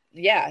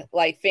 Yeah,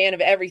 like fan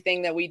of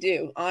everything that we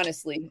do,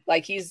 honestly.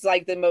 Like he's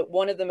like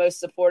one of the most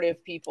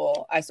supportive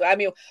people. I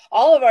mean,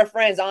 all of our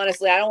friends,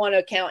 honestly, I don't want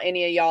to count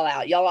any of y'all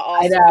out. Y'all are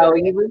awesome. I know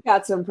we've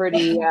got some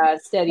pretty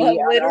steady,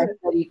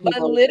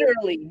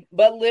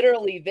 but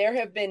literally, there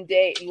have been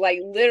days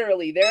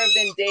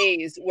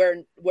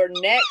where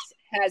Next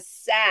has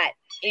sat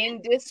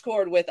in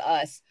Discord with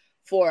us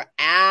for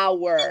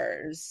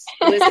hours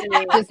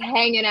listening, just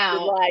hanging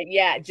out,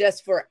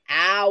 just for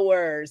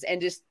hours,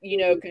 and just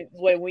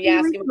when we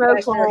ask him a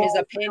question or his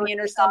opinion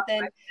or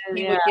something,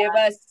 he would give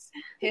us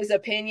his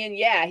opinion.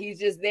 Yeah, he's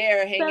just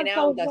there hanging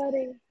out with us.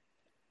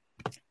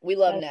 We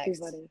love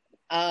Next.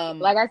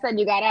 Like I said,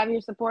 you gotta have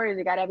your supporters,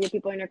 you gotta have your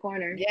people in your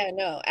corner. Yeah,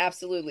 no,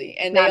 absolutely,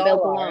 and they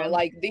all are.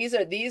 Like these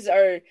are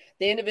the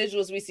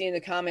individuals we see in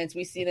the comments.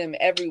 We see them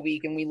every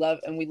week, and we love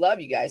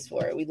you guys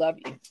for it. We love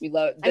you. We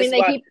love. I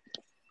mean,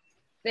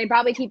 they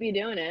probably keep you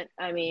doing it.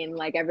 I mean,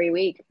 like every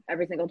week,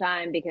 every single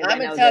time, because I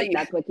know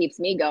that's what keeps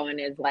me going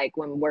is like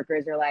when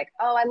workers are like,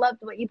 oh, I loved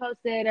what you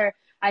posted, or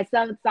I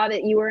saw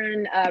that you were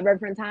in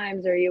Redfern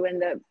Times, or you in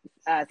the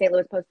St.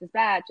 Louis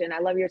Post-Dispatch, and I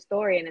love your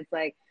story. And it's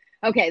like,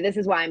 okay, this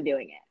is why I'm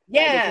doing it.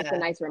 Yeah. Like, it's just a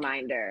nice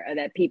reminder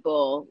that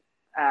people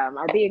are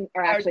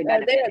actually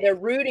benefiting. They're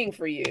rooting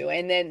for you,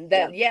 and then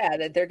that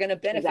they're going to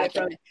benefit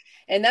from it.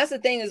 And that's the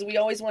thing is we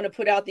always want to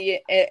put out the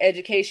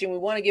education. We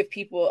want to give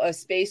people a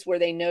space where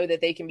they know that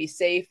they can be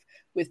safe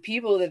with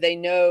people that they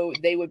know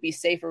they would be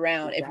safe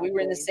around. If we were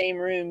in the same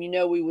room,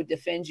 we would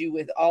defend you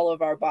with all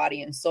of our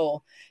body and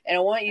soul. And I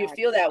want you to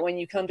feel that when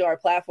you come to our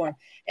platform.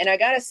 And I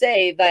got to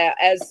say that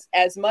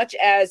as much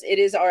as it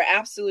is our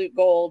absolute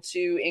goal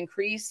to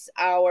increase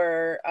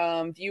our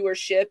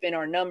viewership and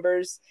our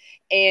numbers,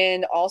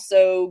 and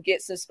also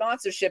get some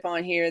sponsorship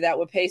on here that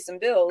would pay some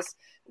bills,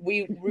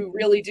 we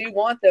really do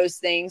want those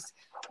things.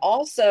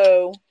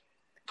 Also,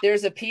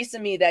 there's a piece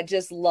of me that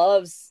just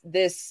loves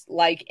this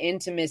like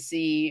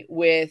intimacy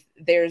with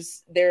there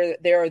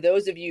are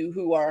those of you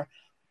who are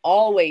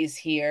always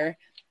here,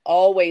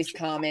 always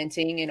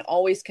commenting and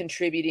always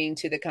contributing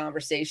to the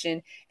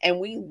conversation. And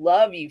we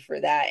love you for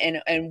that.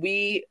 And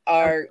we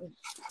are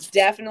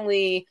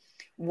definitely,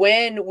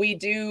 when we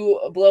do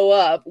blow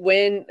up,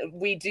 when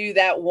we do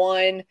that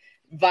one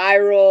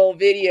viral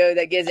video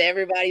that gets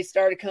everybody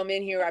started to come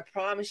in here, I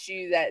promise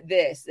you that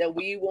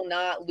we will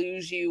not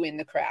lose you in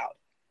the crowd.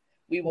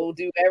 We will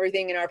do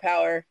everything in our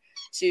power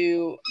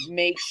to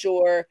make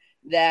sure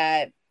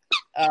that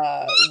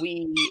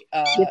we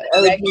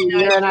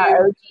you're in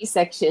our OG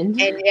section,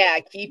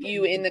 and keep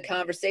you in the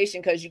conversation,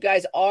 because you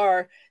guys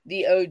are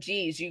the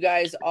OGs. You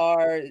guys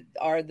are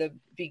the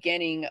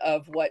beginning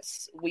of what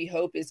we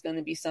hope is going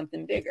to be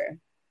something bigger,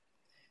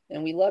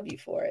 and we love you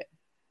for it.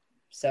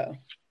 So,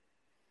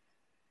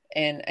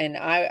 and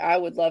I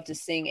would love to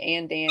sing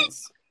and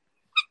dance.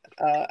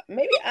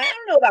 Maybe I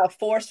don't know about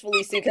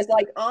forcefully sing, because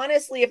like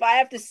honestly, if I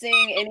have to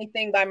sing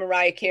anything by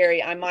Mariah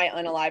Carey, I might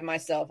unalive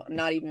myself.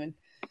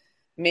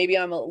 Maybe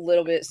I'm a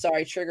little bit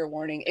sorry, trigger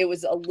warning. It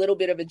was a little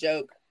bit of a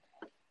joke,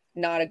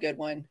 not a good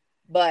one.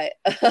 But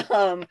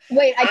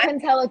wait, I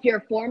couldn't tell if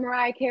you're for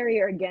Mariah Carey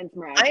or against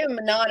Mariah Carey. I am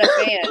not a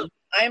fan.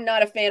 I am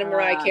not a fan of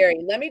Mariah Carey.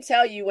 Let me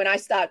tell you, when I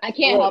stopped, I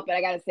can't help it. I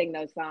gotta sing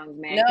those songs,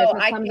 man. No,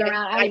 Christmas comes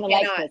around.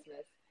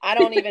 I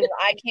don't even like Christmas.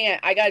 I can't.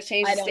 I got to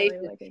change the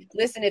station.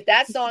 Listen, if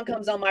that song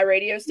comes on my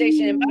radio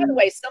station, and by the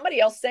way, somebody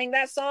else sang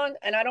that song,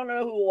 and I don't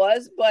know who it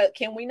was, but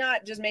can we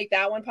not just make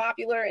that one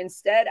popular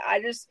instead?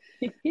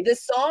 The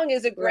song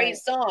is a great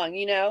song,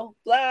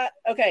 blah.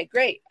 Okay,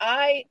 great.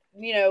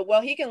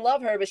 Well, he can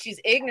love her, but she's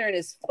ignorant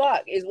as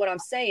fuck is what I'm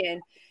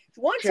saying.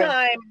 One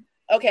time,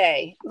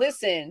 okay,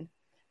 listen,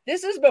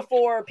 this is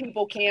before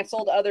people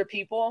canceled other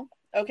people.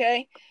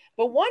 Okay.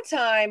 But one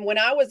time when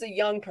I was a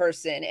young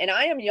person, and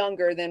I am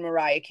younger than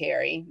Mariah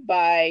Carey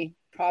by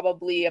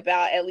probably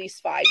about at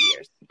least 5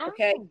 years.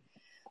 Okay.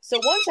 So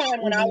one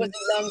time when I was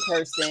a young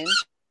person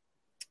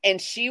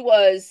and she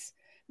was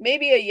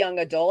maybe a young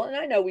adult, and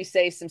I know we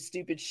say some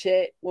stupid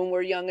shit when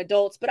we're young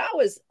adults, but I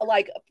was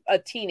like a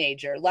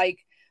teenager,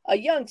 like a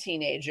young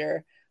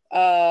teenager.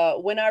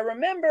 When I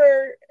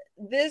remember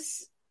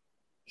this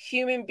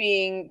human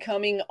being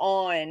coming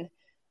on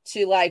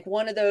to like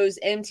one of those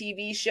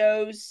MTV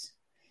shows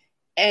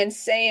and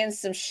saying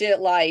some shit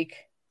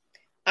like,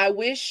 I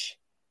wish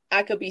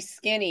I could be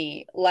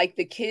skinny like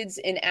the kids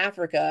in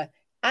Africa,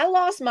 I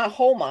lost my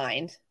whole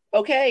mind.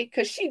 Okay.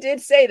 Because she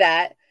did say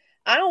that.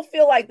 I don't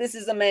feel like this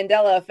is a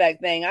Mandela effect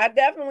thing. I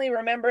definitely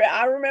remember.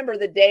 I remember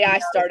the day I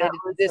started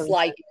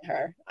disliking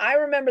her.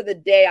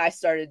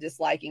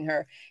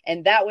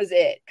 And that was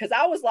it. Because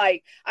I was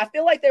like, I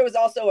feel like there was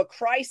also a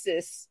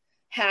crisis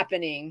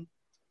happening.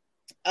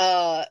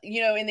 In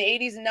the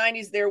 80s and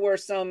 90s, there were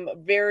some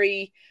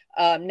very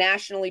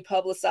nationally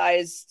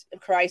publicized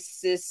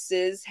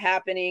crises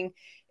happening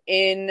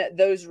in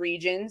those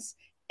regions.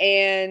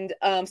 And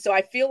so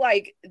I feel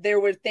like there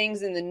were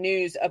things in the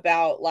news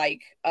about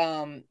like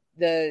the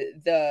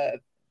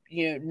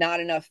not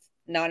enough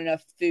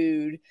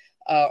food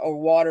or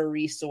water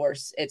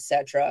resource,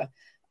 etc.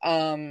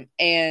 And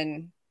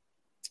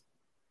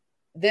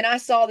then I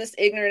saw this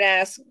ignorant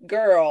ass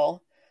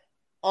girl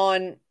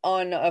on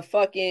a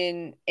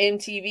fucking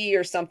MTV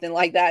or something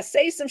like that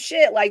say some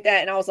shit like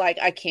that, and I was like,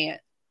 I can't.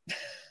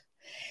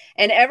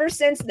 And ever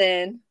since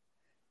then,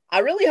 I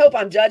really hope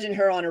I'm judging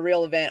her on a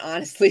real event.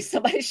 Honestly,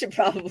 somebody should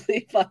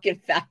probably fucking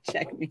fact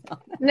check me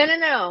on that.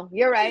 No,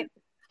 you're right.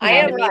 I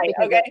am right.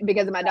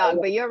 Because of my dog,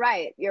 but you're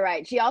right.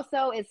 She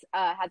also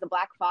has a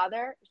black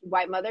father,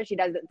 white mother. She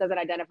doesn't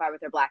identify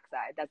with her black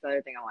side. That's the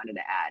other thing I wanted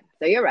to add.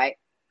 So you're right.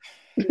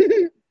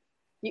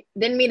 You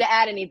didn't mean to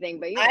add anything,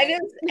 but I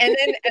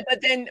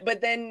didn't. But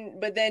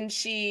then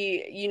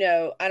she,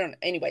 I don't.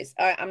 Anyways,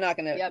 I'm not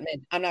gonna. Yep.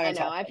 I'm not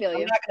gonna. I feel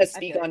you. I'm not gonna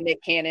speak on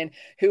Nick Cannon,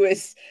 who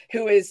is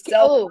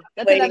Oh,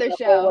 that's another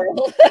show.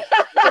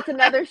 That's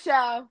another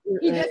show.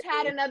 He just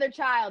had another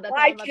child. That's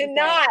I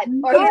cannot.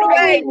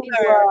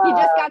 He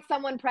just got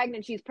someone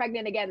pregnant. She's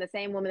pregnant again. The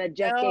same woman that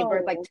just gave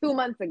birth like 2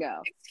 months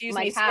ago. Excuse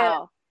me,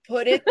 how?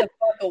 Put it the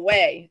fuck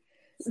away.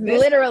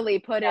 Literally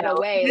put it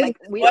away. Like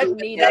we don't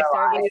need a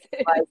service.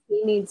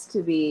 He needs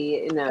to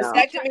be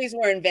vasectomies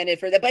were invented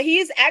for that, but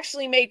he's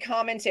actually made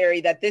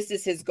commentary that this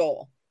is his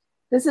goal.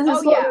 This is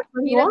his goal.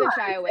 He doesn't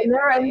shy away from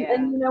it.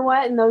 And you know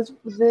what? And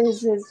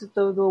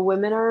the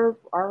women are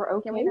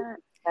okay. Can we not?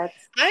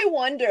 I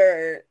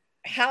wonder.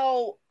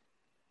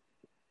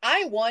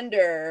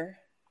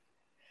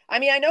 I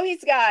mean, I know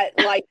he's got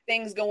like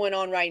things going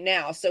on right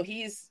now, so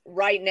he's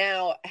right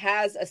now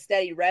has a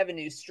steady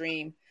revenue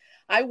stream.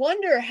 I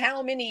wonder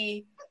how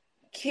many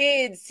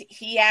kids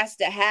he has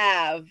to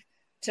have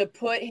to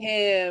put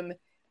him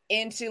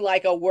into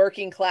like a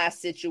working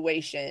class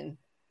situation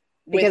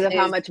because of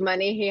how much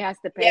money he has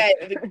to pay.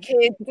 Yeah, the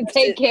kids to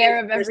take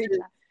care of every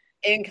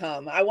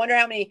income. I wonder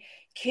how many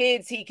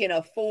kids he can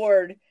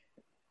afford,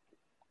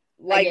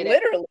 like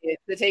literally,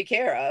 to take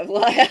care of.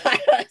 Like,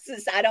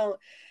 I don't.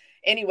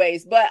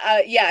 Anyways, but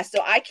yeah. So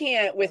I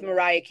can't with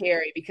Mariah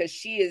Carey because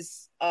she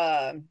is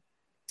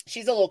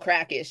she's a little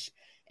crackish.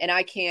 And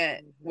I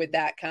can't with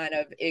that kind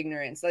of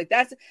ignorance. Like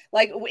that's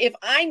like if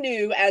I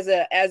knew as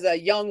a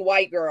young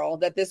white girl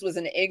that this was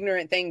an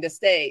ignorant thing to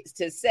say,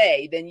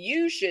 then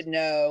you should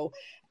know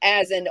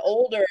as an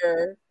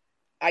older,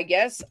 I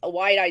guess, a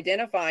white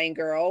identifying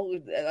girl.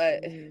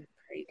 Crazy.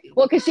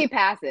 Well, because she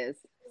passes,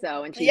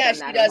 so and she's done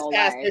that she does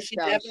pass. Life, she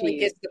definitely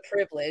gets the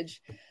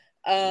privilege.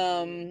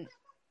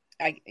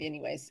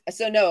 Anyways,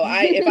 so no,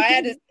 if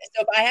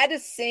I had to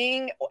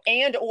sing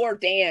and or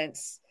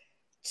dance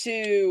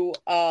to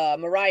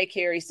Mariah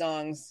Carey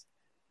songs,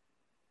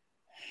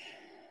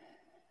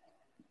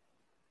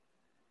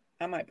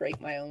 I might break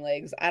my own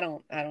legs. I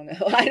don't know.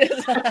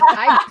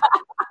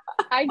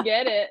 I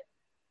get it.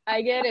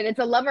 It's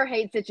a love or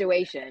hate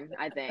situation.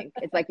 I think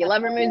it's like you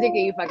love her music or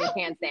you fucking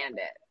can't stand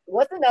it.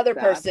 What's another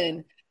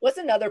person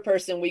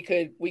we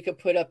could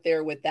put up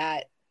there with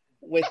that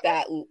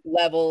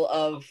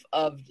level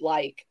of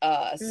like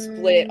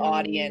split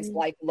audience,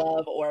 like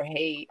love or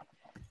hate?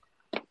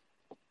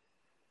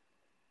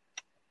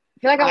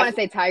 I feel like I want to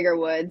say Tiger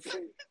Woods.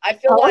 I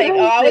feel like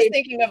I was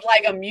thinking of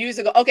like a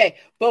musical. Okay,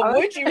 but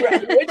would you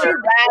rather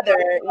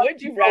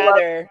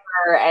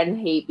and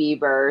hate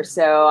Bieber?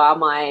 So I'm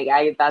like,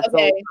 that's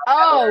okay.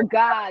 Oh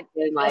God,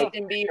 like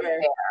Justin Bieber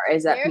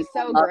is that they're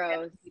so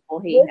gross.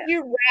 People hate would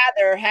you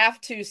rather have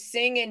to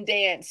sing and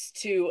dance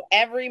to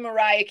every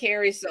Mariah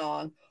Carey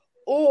song,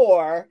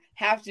 or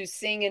have to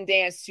sing and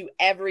dance to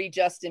every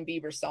Justin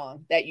Bieber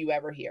song that you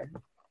ever hear?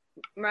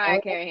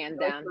 Mariah Carey,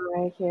 hands down.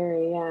 Mariah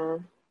Carey, yeah.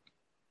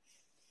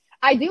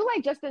 I do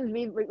like Justin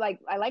Bieber.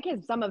 Like I like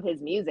some of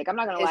his music. I'm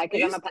not gonna lie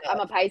because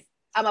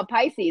I'm a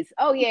Pisces.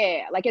 Oh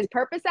yeah, like his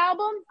Purpose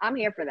album. I'm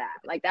here for that.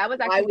 Like that was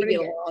actually pretty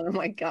good. Oh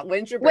my God,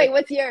 when's your birthday? Wait,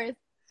 what's yours?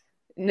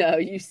 No,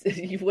 you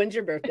when's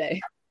your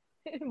birthday?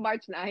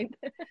 March 9th.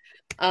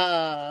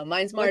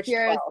 Mine's March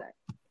 12th.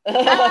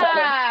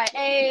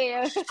 Hey.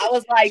 I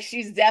was like,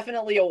 she's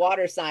definitely a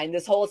water sign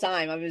this whole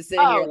time. I've been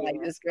sitting here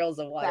like, this girl's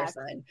a water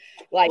sign.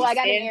 Like, well, I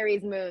got an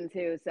Aries moon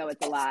too, so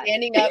it's a lot.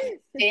 Standing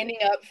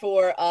up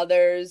for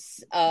others,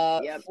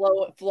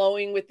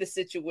 flowing with the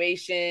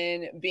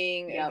situation,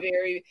 being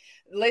very.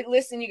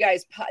 Listen, you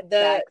guys,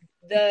 the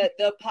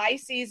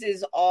Pisces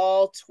is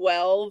all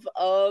 12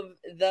 of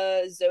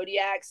the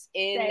zodiacs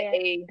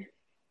in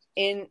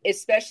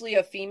especially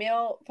a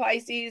female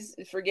Pisces,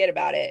 forget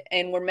about it.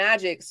 And we're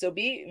magic, so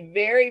be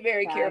very,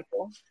 very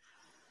careful.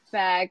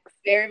 Facts.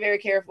 Very, very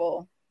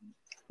careful.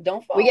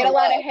 Don't fall. We get a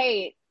lot of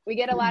hate,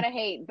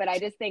 but I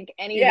just think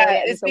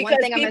zodiac. It's the one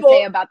thing I'm gonna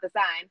say about the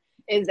sign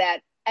is that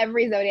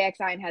every zodiac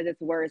sign has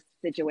its worst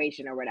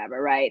situation or whatever,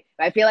 right?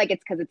 But I feel like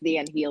it's because it's the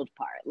unhealed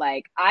part.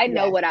 Like I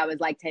know what I was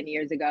like 10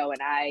 years ago,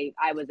 and I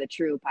was a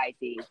true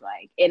Pisces,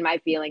 like in my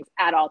feelings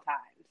at all times.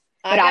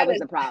 But I was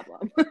a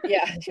problem.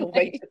 Yeah,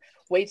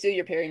 wait till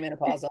you're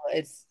perimenopausal.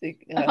 It's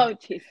oh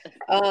Jesus.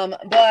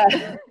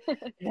 But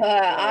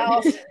I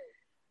also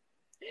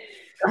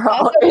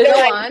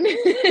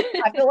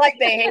I feel like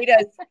they hate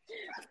us.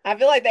 I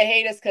feel like they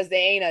hate us because they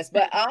ain't us.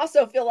 But I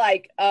also feel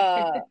like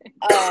like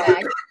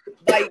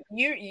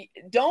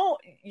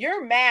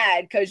you're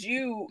mad because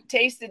you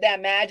tasted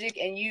that magic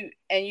and you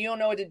don't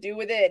know what to do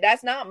with it.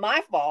 That's not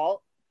my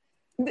fault.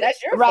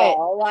 That's your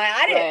fault. Like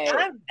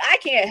I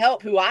can't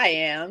help who I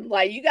am.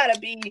 Like you gotta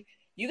be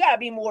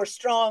more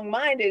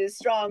strong-minded and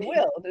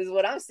strong-willed is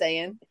what I'm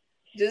saying.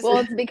 Well,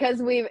 it's because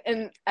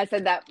and I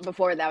said that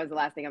before, that was the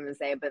last thing I'm gonna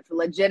say, but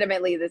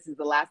legitimately this is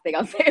the last thing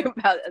I'll say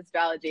about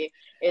astrology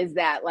is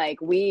that like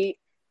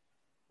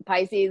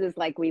Pisces is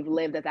like we've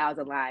lived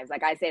 1,000 lives.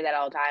 Like I say that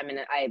all the time, and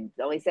I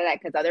only say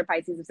that because other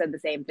Pisces have said the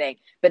same thing,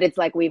 but it's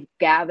like we've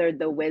gathered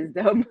the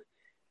wisdom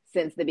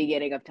since the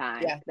beginning of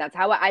time. Yeah. That's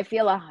how I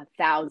feel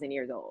 1,000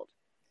 years old,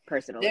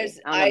 personally. I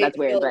don't know if that's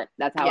weird, but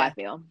that's how I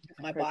feel.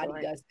 My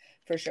body does,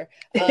 for sure.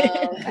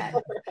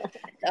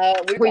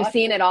 We've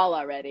seen it all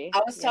already.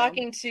 I was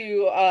talking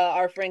to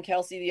our friend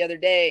Kelsey the other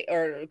day,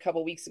 or a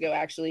couple weeks ago,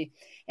 actually,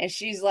 and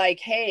she's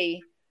like,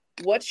 hey,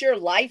 what's your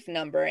life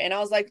number? And I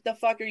was like, the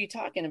fuck are you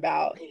talking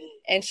about?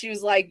 And she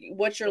was like,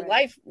 what's your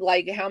life?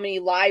 Like, how many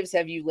lives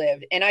have you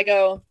lived? And I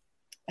go,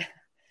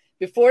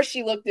 before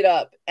she looked it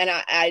up, and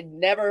I've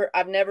never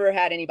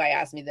had anybody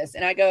ask me this,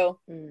 and I go,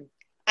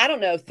 I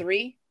don't know,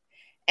 3.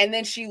 And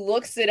then she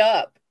looks it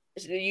up.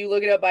 You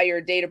look it up by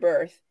your date of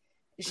birth.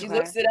 She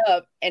looks it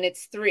up, and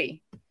it's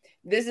 3.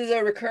 This is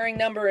a recurring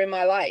number in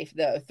my life,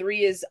 though.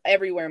 3 is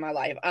everywhere in my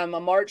life. I'm a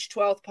March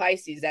 12th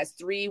Pisces. That's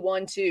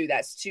 312.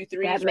 That's 2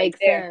 3s. That makes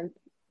sense.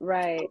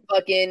 Right.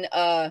 Fucking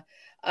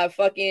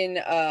fucking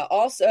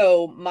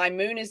also my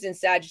moon is in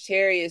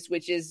Sagittarius,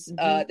 which is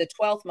the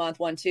 12th month,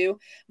 1-2.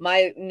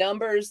 My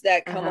numbers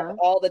that come up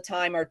all the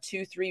time are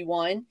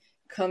 2-3-1,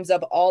 comes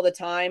up all the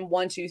time,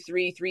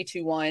 1-2-3,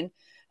 3-2-1.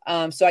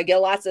 So I get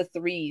lots of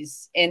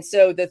threes, and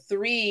so the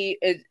 3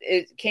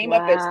 it came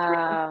up as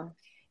 3.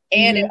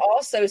 And it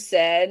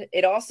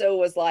also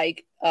was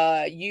like,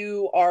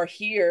 you are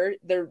here.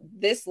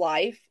 This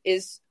life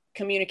is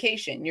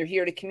communication. You're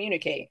here to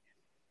communicate.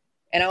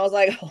 And I was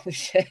like, holy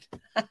shit.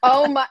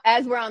 Oh my,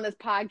 as we're on this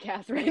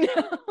podcast right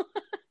now.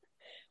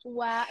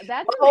 Wow.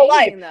 That's my whole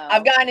life. Though.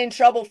 I've gotten in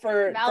trouble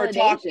for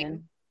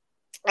talking.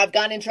 I've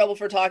gotten in trouble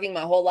for talking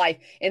my whole life.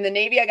 In the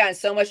Navy, I got in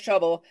so much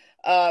trouble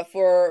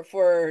for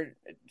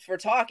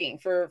talking,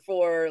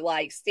 for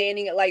like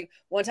standing. Like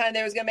one time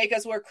they was gonna make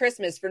us work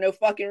Christmas for no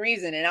fucking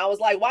reason, and I was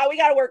like, "Why we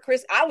gotta work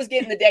Christmas?" I was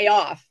getting the day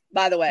off,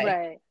 by the way.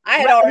 Right. I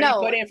had already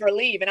put in for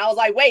leave, and I was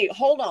like, "Wait,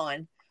 hold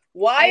on.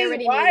 Why are we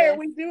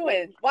doing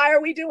this? Why are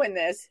we doing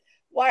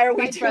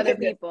for other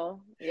this?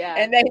 People? Yeah."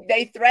 And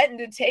they threatened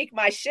to take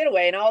my shit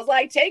away, and I was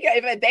like, "Take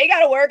it. If they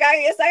got to work,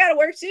 I guess I got to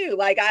work too."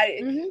 Like,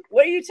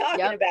 what are you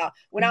talking about?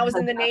 When I was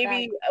in the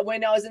Navy,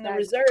 when I was in the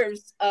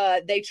reserves,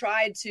 they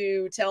tried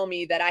to tell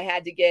me that I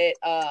had to get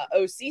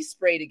OC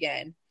sprayed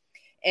again.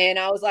 And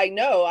I was like,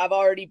 no, I've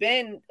already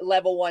been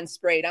level 1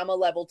 sprayed. I'm a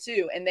level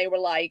 2. And they were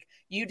like,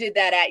 you did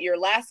that at your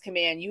last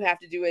command. You have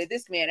to do it at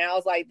this command. And I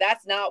was like,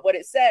 that's not what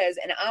it says.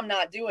 And I'm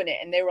not doing it.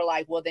 And they were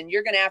like, well, then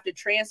you're going to have to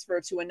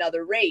transfer to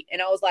another rate.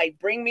 And I was like,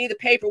 bring me the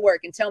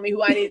paperwork and tell me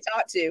who I need to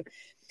talk to.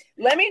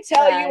 Let me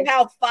tell you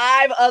how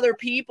 5 other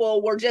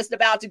people were just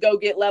about to go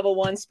get level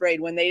 1 sprayed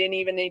when they didn't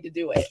even need to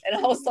do it. And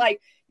I was like,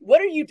 what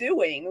are you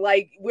doing?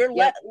 Like,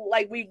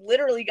 we've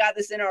literally got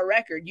this in our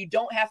record. You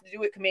don't have to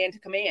do it command to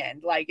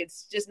command. Like,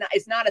 it's just not,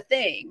 it's not a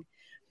thing.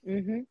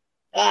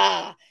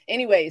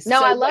 Anyways.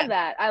 No, I love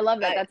that. I love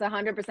that. That's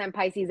 100%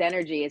 Pisces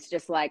energy. It's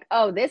just like,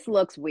 oh, this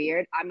looks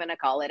weird. I'm going to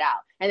call it out.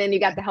 And then you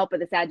got the help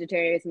of the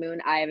Sagittarius moon.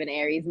 I have an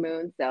Aries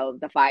moon. So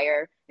the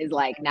fire is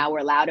like, now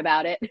we're loud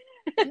about it.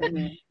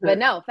 But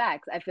no,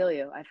 facts. I feel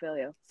you.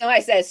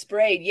 Somebody says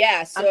sprayed.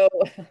 Yeah. So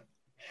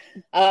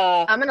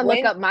I'm gonna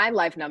look up my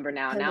life number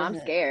now. Now I'm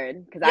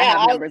scared because I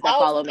have numbers that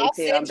follow me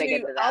too. I'm big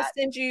into that. I'll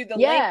send you the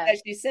link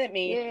that she sent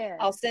me. Yeah.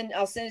 I'll send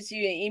it to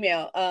you in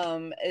email.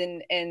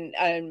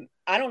 And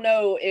I don't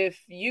know if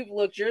you've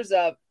looked yours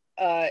up,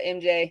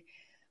 MJ.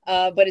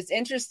 But it's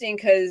interesting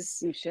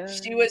because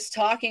she was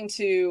talking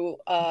to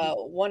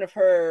one of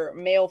her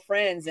male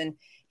friends, and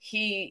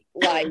he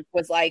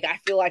was like, I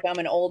feel like I'm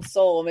an old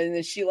soul. And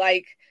then she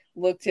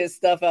looked his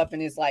stuff up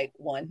and is like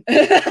 1.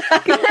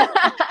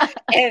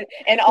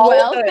 and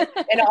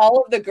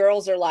all of the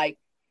girls are like,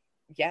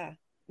 yeah.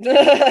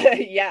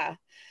 Yeah.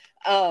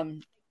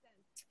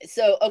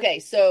 So okay,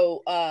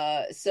 so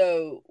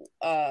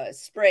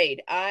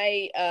sprayed.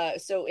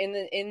 So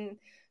in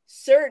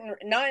certain,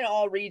 not in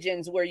all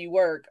regions where you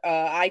work,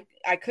 I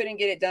couldn't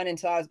get it done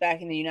until I was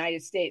back in the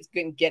United States.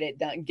 Couldn't get it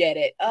done.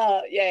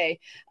 Yay.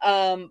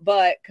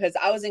 But because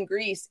I was in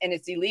Greece and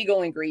it's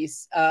illegal in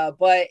Greece,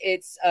 but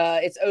it's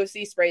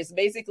OC spray. It's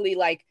basically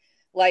like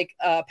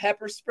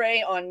pepper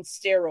spray on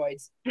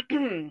steroids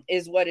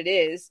is what it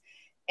is.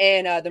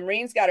 And the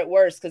Marines got it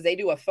worse because they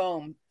do a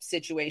foam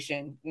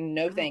situation.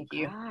 No, thank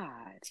you.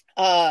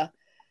 No.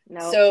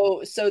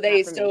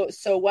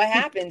 So what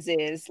happens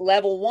is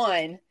level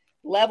one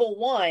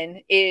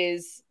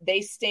is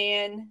they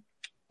stand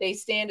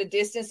a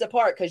distance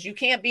apart because you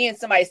can't be in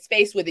somebody's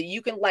face with it.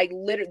 You can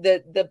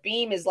the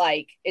beam is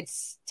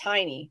it's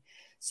tiny.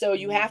 So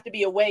you have to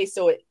be away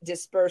so it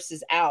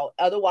disperses out.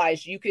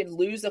 Otherwise you could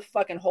lose a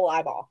fucking whole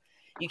eyeball.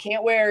 You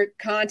can't wear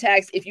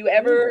contacts. If you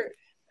ever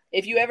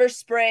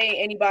spray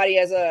anybody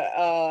as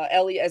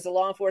a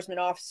law enforcement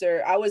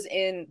officer, I was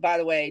in, by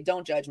the way,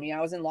 don't judge me,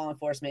 I was in law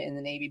enforcement in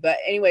the Navy. But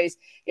anyways,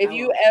 if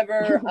you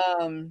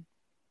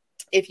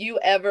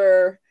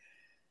ever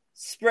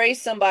spray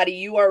somebody,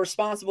 you are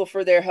responsible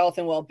for their health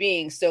and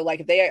well-being. So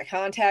if they got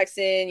contacts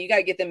in, you got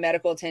to get them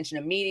medical attention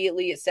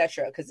immediately,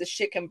 etc., because this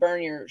shit can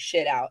burn your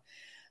shit out.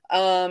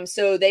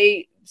 So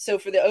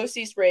for the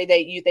OC spray,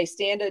 they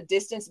stand a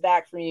distance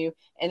back from you,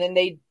 and then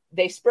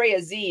they spray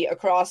a Z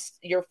across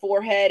your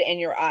forehead and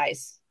your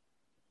eyes.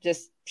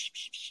 Just.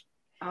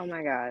 Oh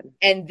my God.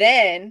 And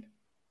then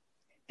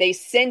they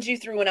send you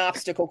through an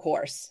obstacle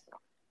course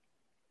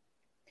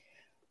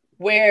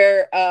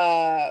where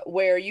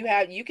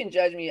you can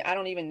judge me. I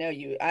don't even know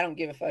you. I don't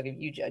give a fuck if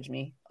you judge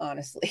me,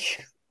 honestly.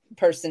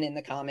 Person in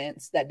the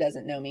comments that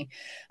doesn't know me.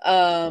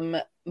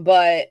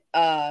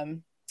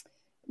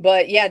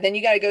 But yeah, then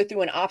you got to go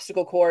through an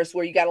obstacle course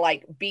where you got to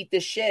beat the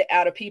shit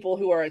out of people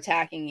who are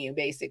attacking you,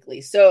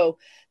 basically. So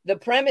the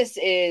premise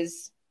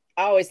is,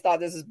 I always thought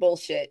this is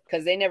bullshit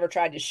because they never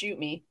tried to shoot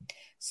me.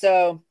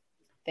 So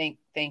thank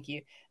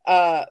you.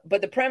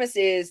 But the premise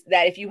is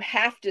that if you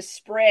have to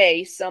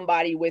spray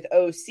somebody with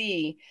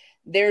OC,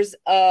 there's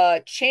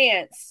a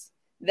chance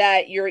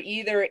that you're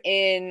either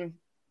in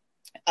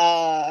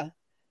a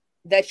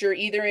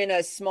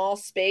small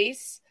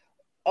space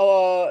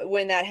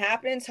when that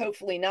happens,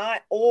 hopefully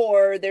not,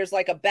 or there's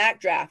like a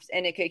backdraft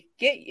and it could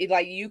get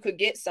like, you could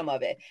get some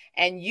of it,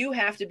 and you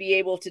have to be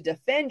able to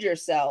defend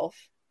yourself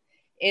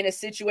in a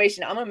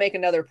situation. I'm going to make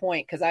another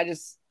point because I'm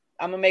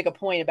going to make a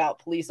point about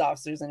police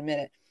officers in a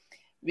minute.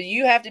 But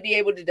you have to be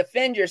able to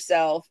defend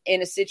yourself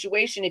in a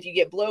situation if you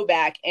get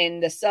blowback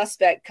and the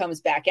suspect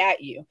comes back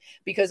at you.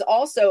 Because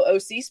also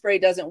OC spray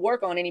doesn't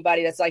work on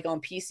anybody that's like on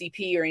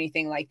PCP or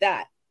anything like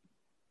that.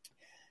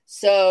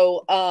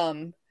 So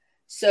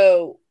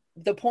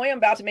the point I'm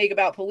about to make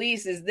about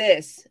police is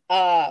this.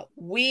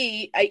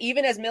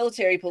 Even as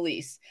military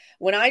police,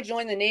 when I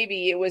joined the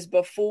Navy, it was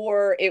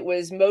before it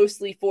was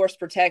mostly force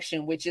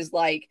protection, which is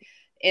like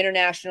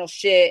international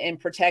shit and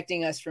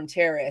protecting us from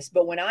terrorists.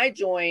 But when I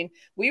joined,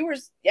 we were,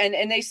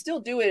 and they still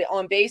do it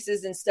on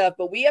bases and stuff,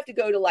 but we have to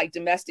go to like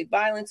domestic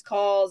violence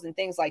calls and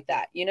things like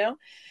that, you know?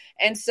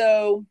 And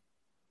so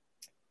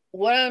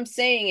what I'm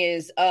saying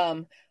is,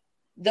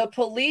 the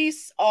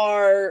police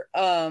are,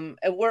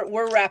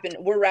 we're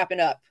wrapping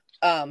up.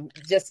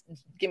 Just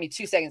give me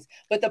 2 seconds.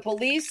 But the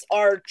police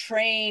are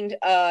trained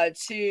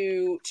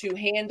to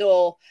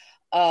handle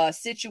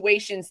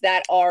situations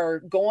that are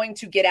going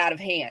to get out of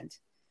hand.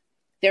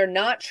 They're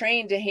not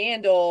trained to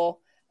handle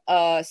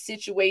a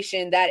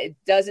situation that it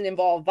doesn't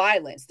involve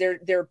violence.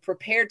 They're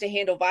prepared to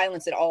handle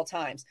violence at all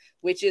times,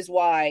 which is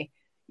why,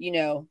 you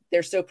know,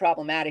 they're so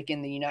problematic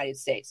in the United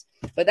States.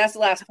 But that's the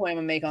last point I'm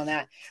gonna make on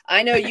that.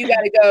 I know you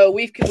got to go.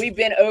 We've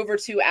been over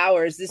 2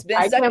 hours. This has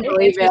been such an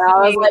interesting.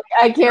 I was like,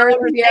 I can't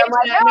remember.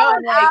 I'm like, no,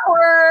 an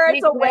hour.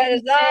 It's a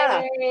Wednesday.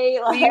 Wednesday.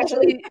 We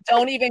usually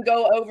don't even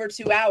go over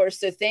 2 hours.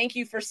 So thank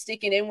you for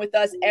sticking in with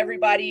us,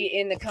 everybody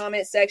in the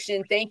comment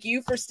section. Thank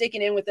you for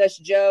sticking in with us,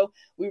 Joe.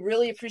 We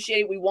really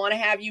appreciate it. We want to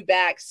have you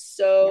back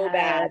so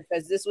bad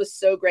because this was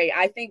so great.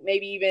 I think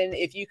maybe even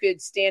if you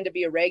could stand to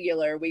be a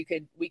regular, we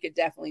could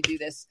definitely do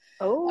this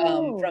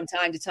from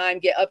time to time.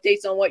 Get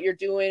updates on what you're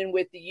doing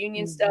with the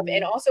union stuff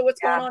and also what's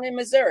going on in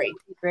Missouri.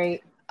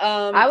 Great.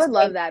 I would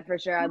love that for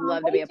sure. I'd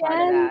love to be a part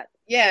of that.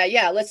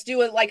 Yeah. Let's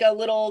do it like a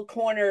little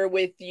corner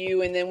with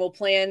you, and then we'll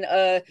plan.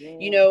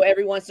 You know,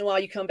 every once in a while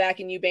you come back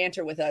and you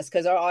banter with us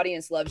because our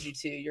audience loves you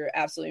too. You're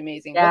absolutely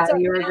amazing. Yeah,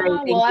 you're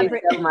great. Thank you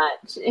so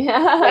much.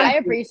 I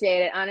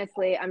appreciate it.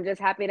 Honestly, I'm just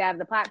happy to have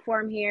the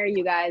platform here.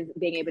 You guys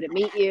being able to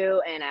meet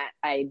you, and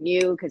I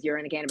knew because you're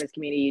in the cannabis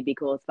community, you'd be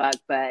cool as fuck.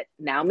 But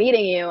now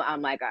meeting you,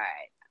 I'm like, all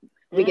right,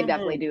 we can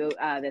definitely do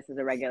this as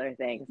a regular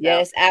thing. So,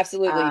 yes,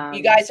 absolutely.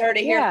 You guys heard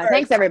it here first.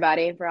 Thanks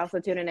everybody for also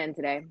tuning in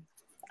today.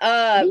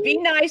 Be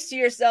nice to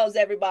yourselves,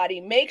 everybody.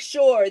 Make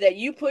sure that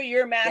you put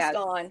your mask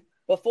on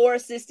before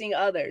assisting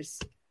others.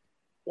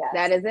 Yes.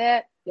 That is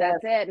it. That's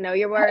it. Know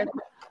your worth.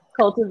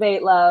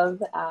 Cultivate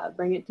love.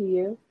 Bring it to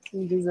you.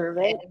 You deserve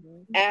it.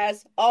 And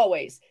as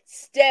always,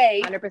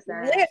 stay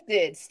 100%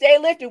 lifted. Stay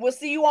lifted. We'll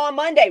see you on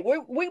Monday.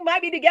 We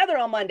might be together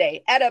on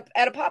Monday at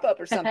a pop-up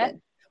or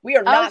something. We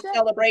are not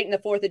celebrating the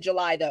 4th of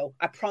July, though.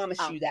 I promise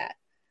you that.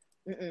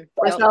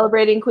 We're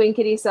celebrating Queen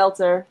Kitty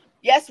Seltzer.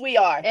 Yes, we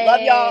are. Hey.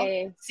 Love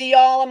y'all. See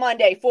y'all on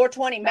Monday,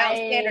 4:20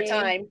 Mountain Standard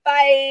Time.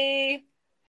 Bye.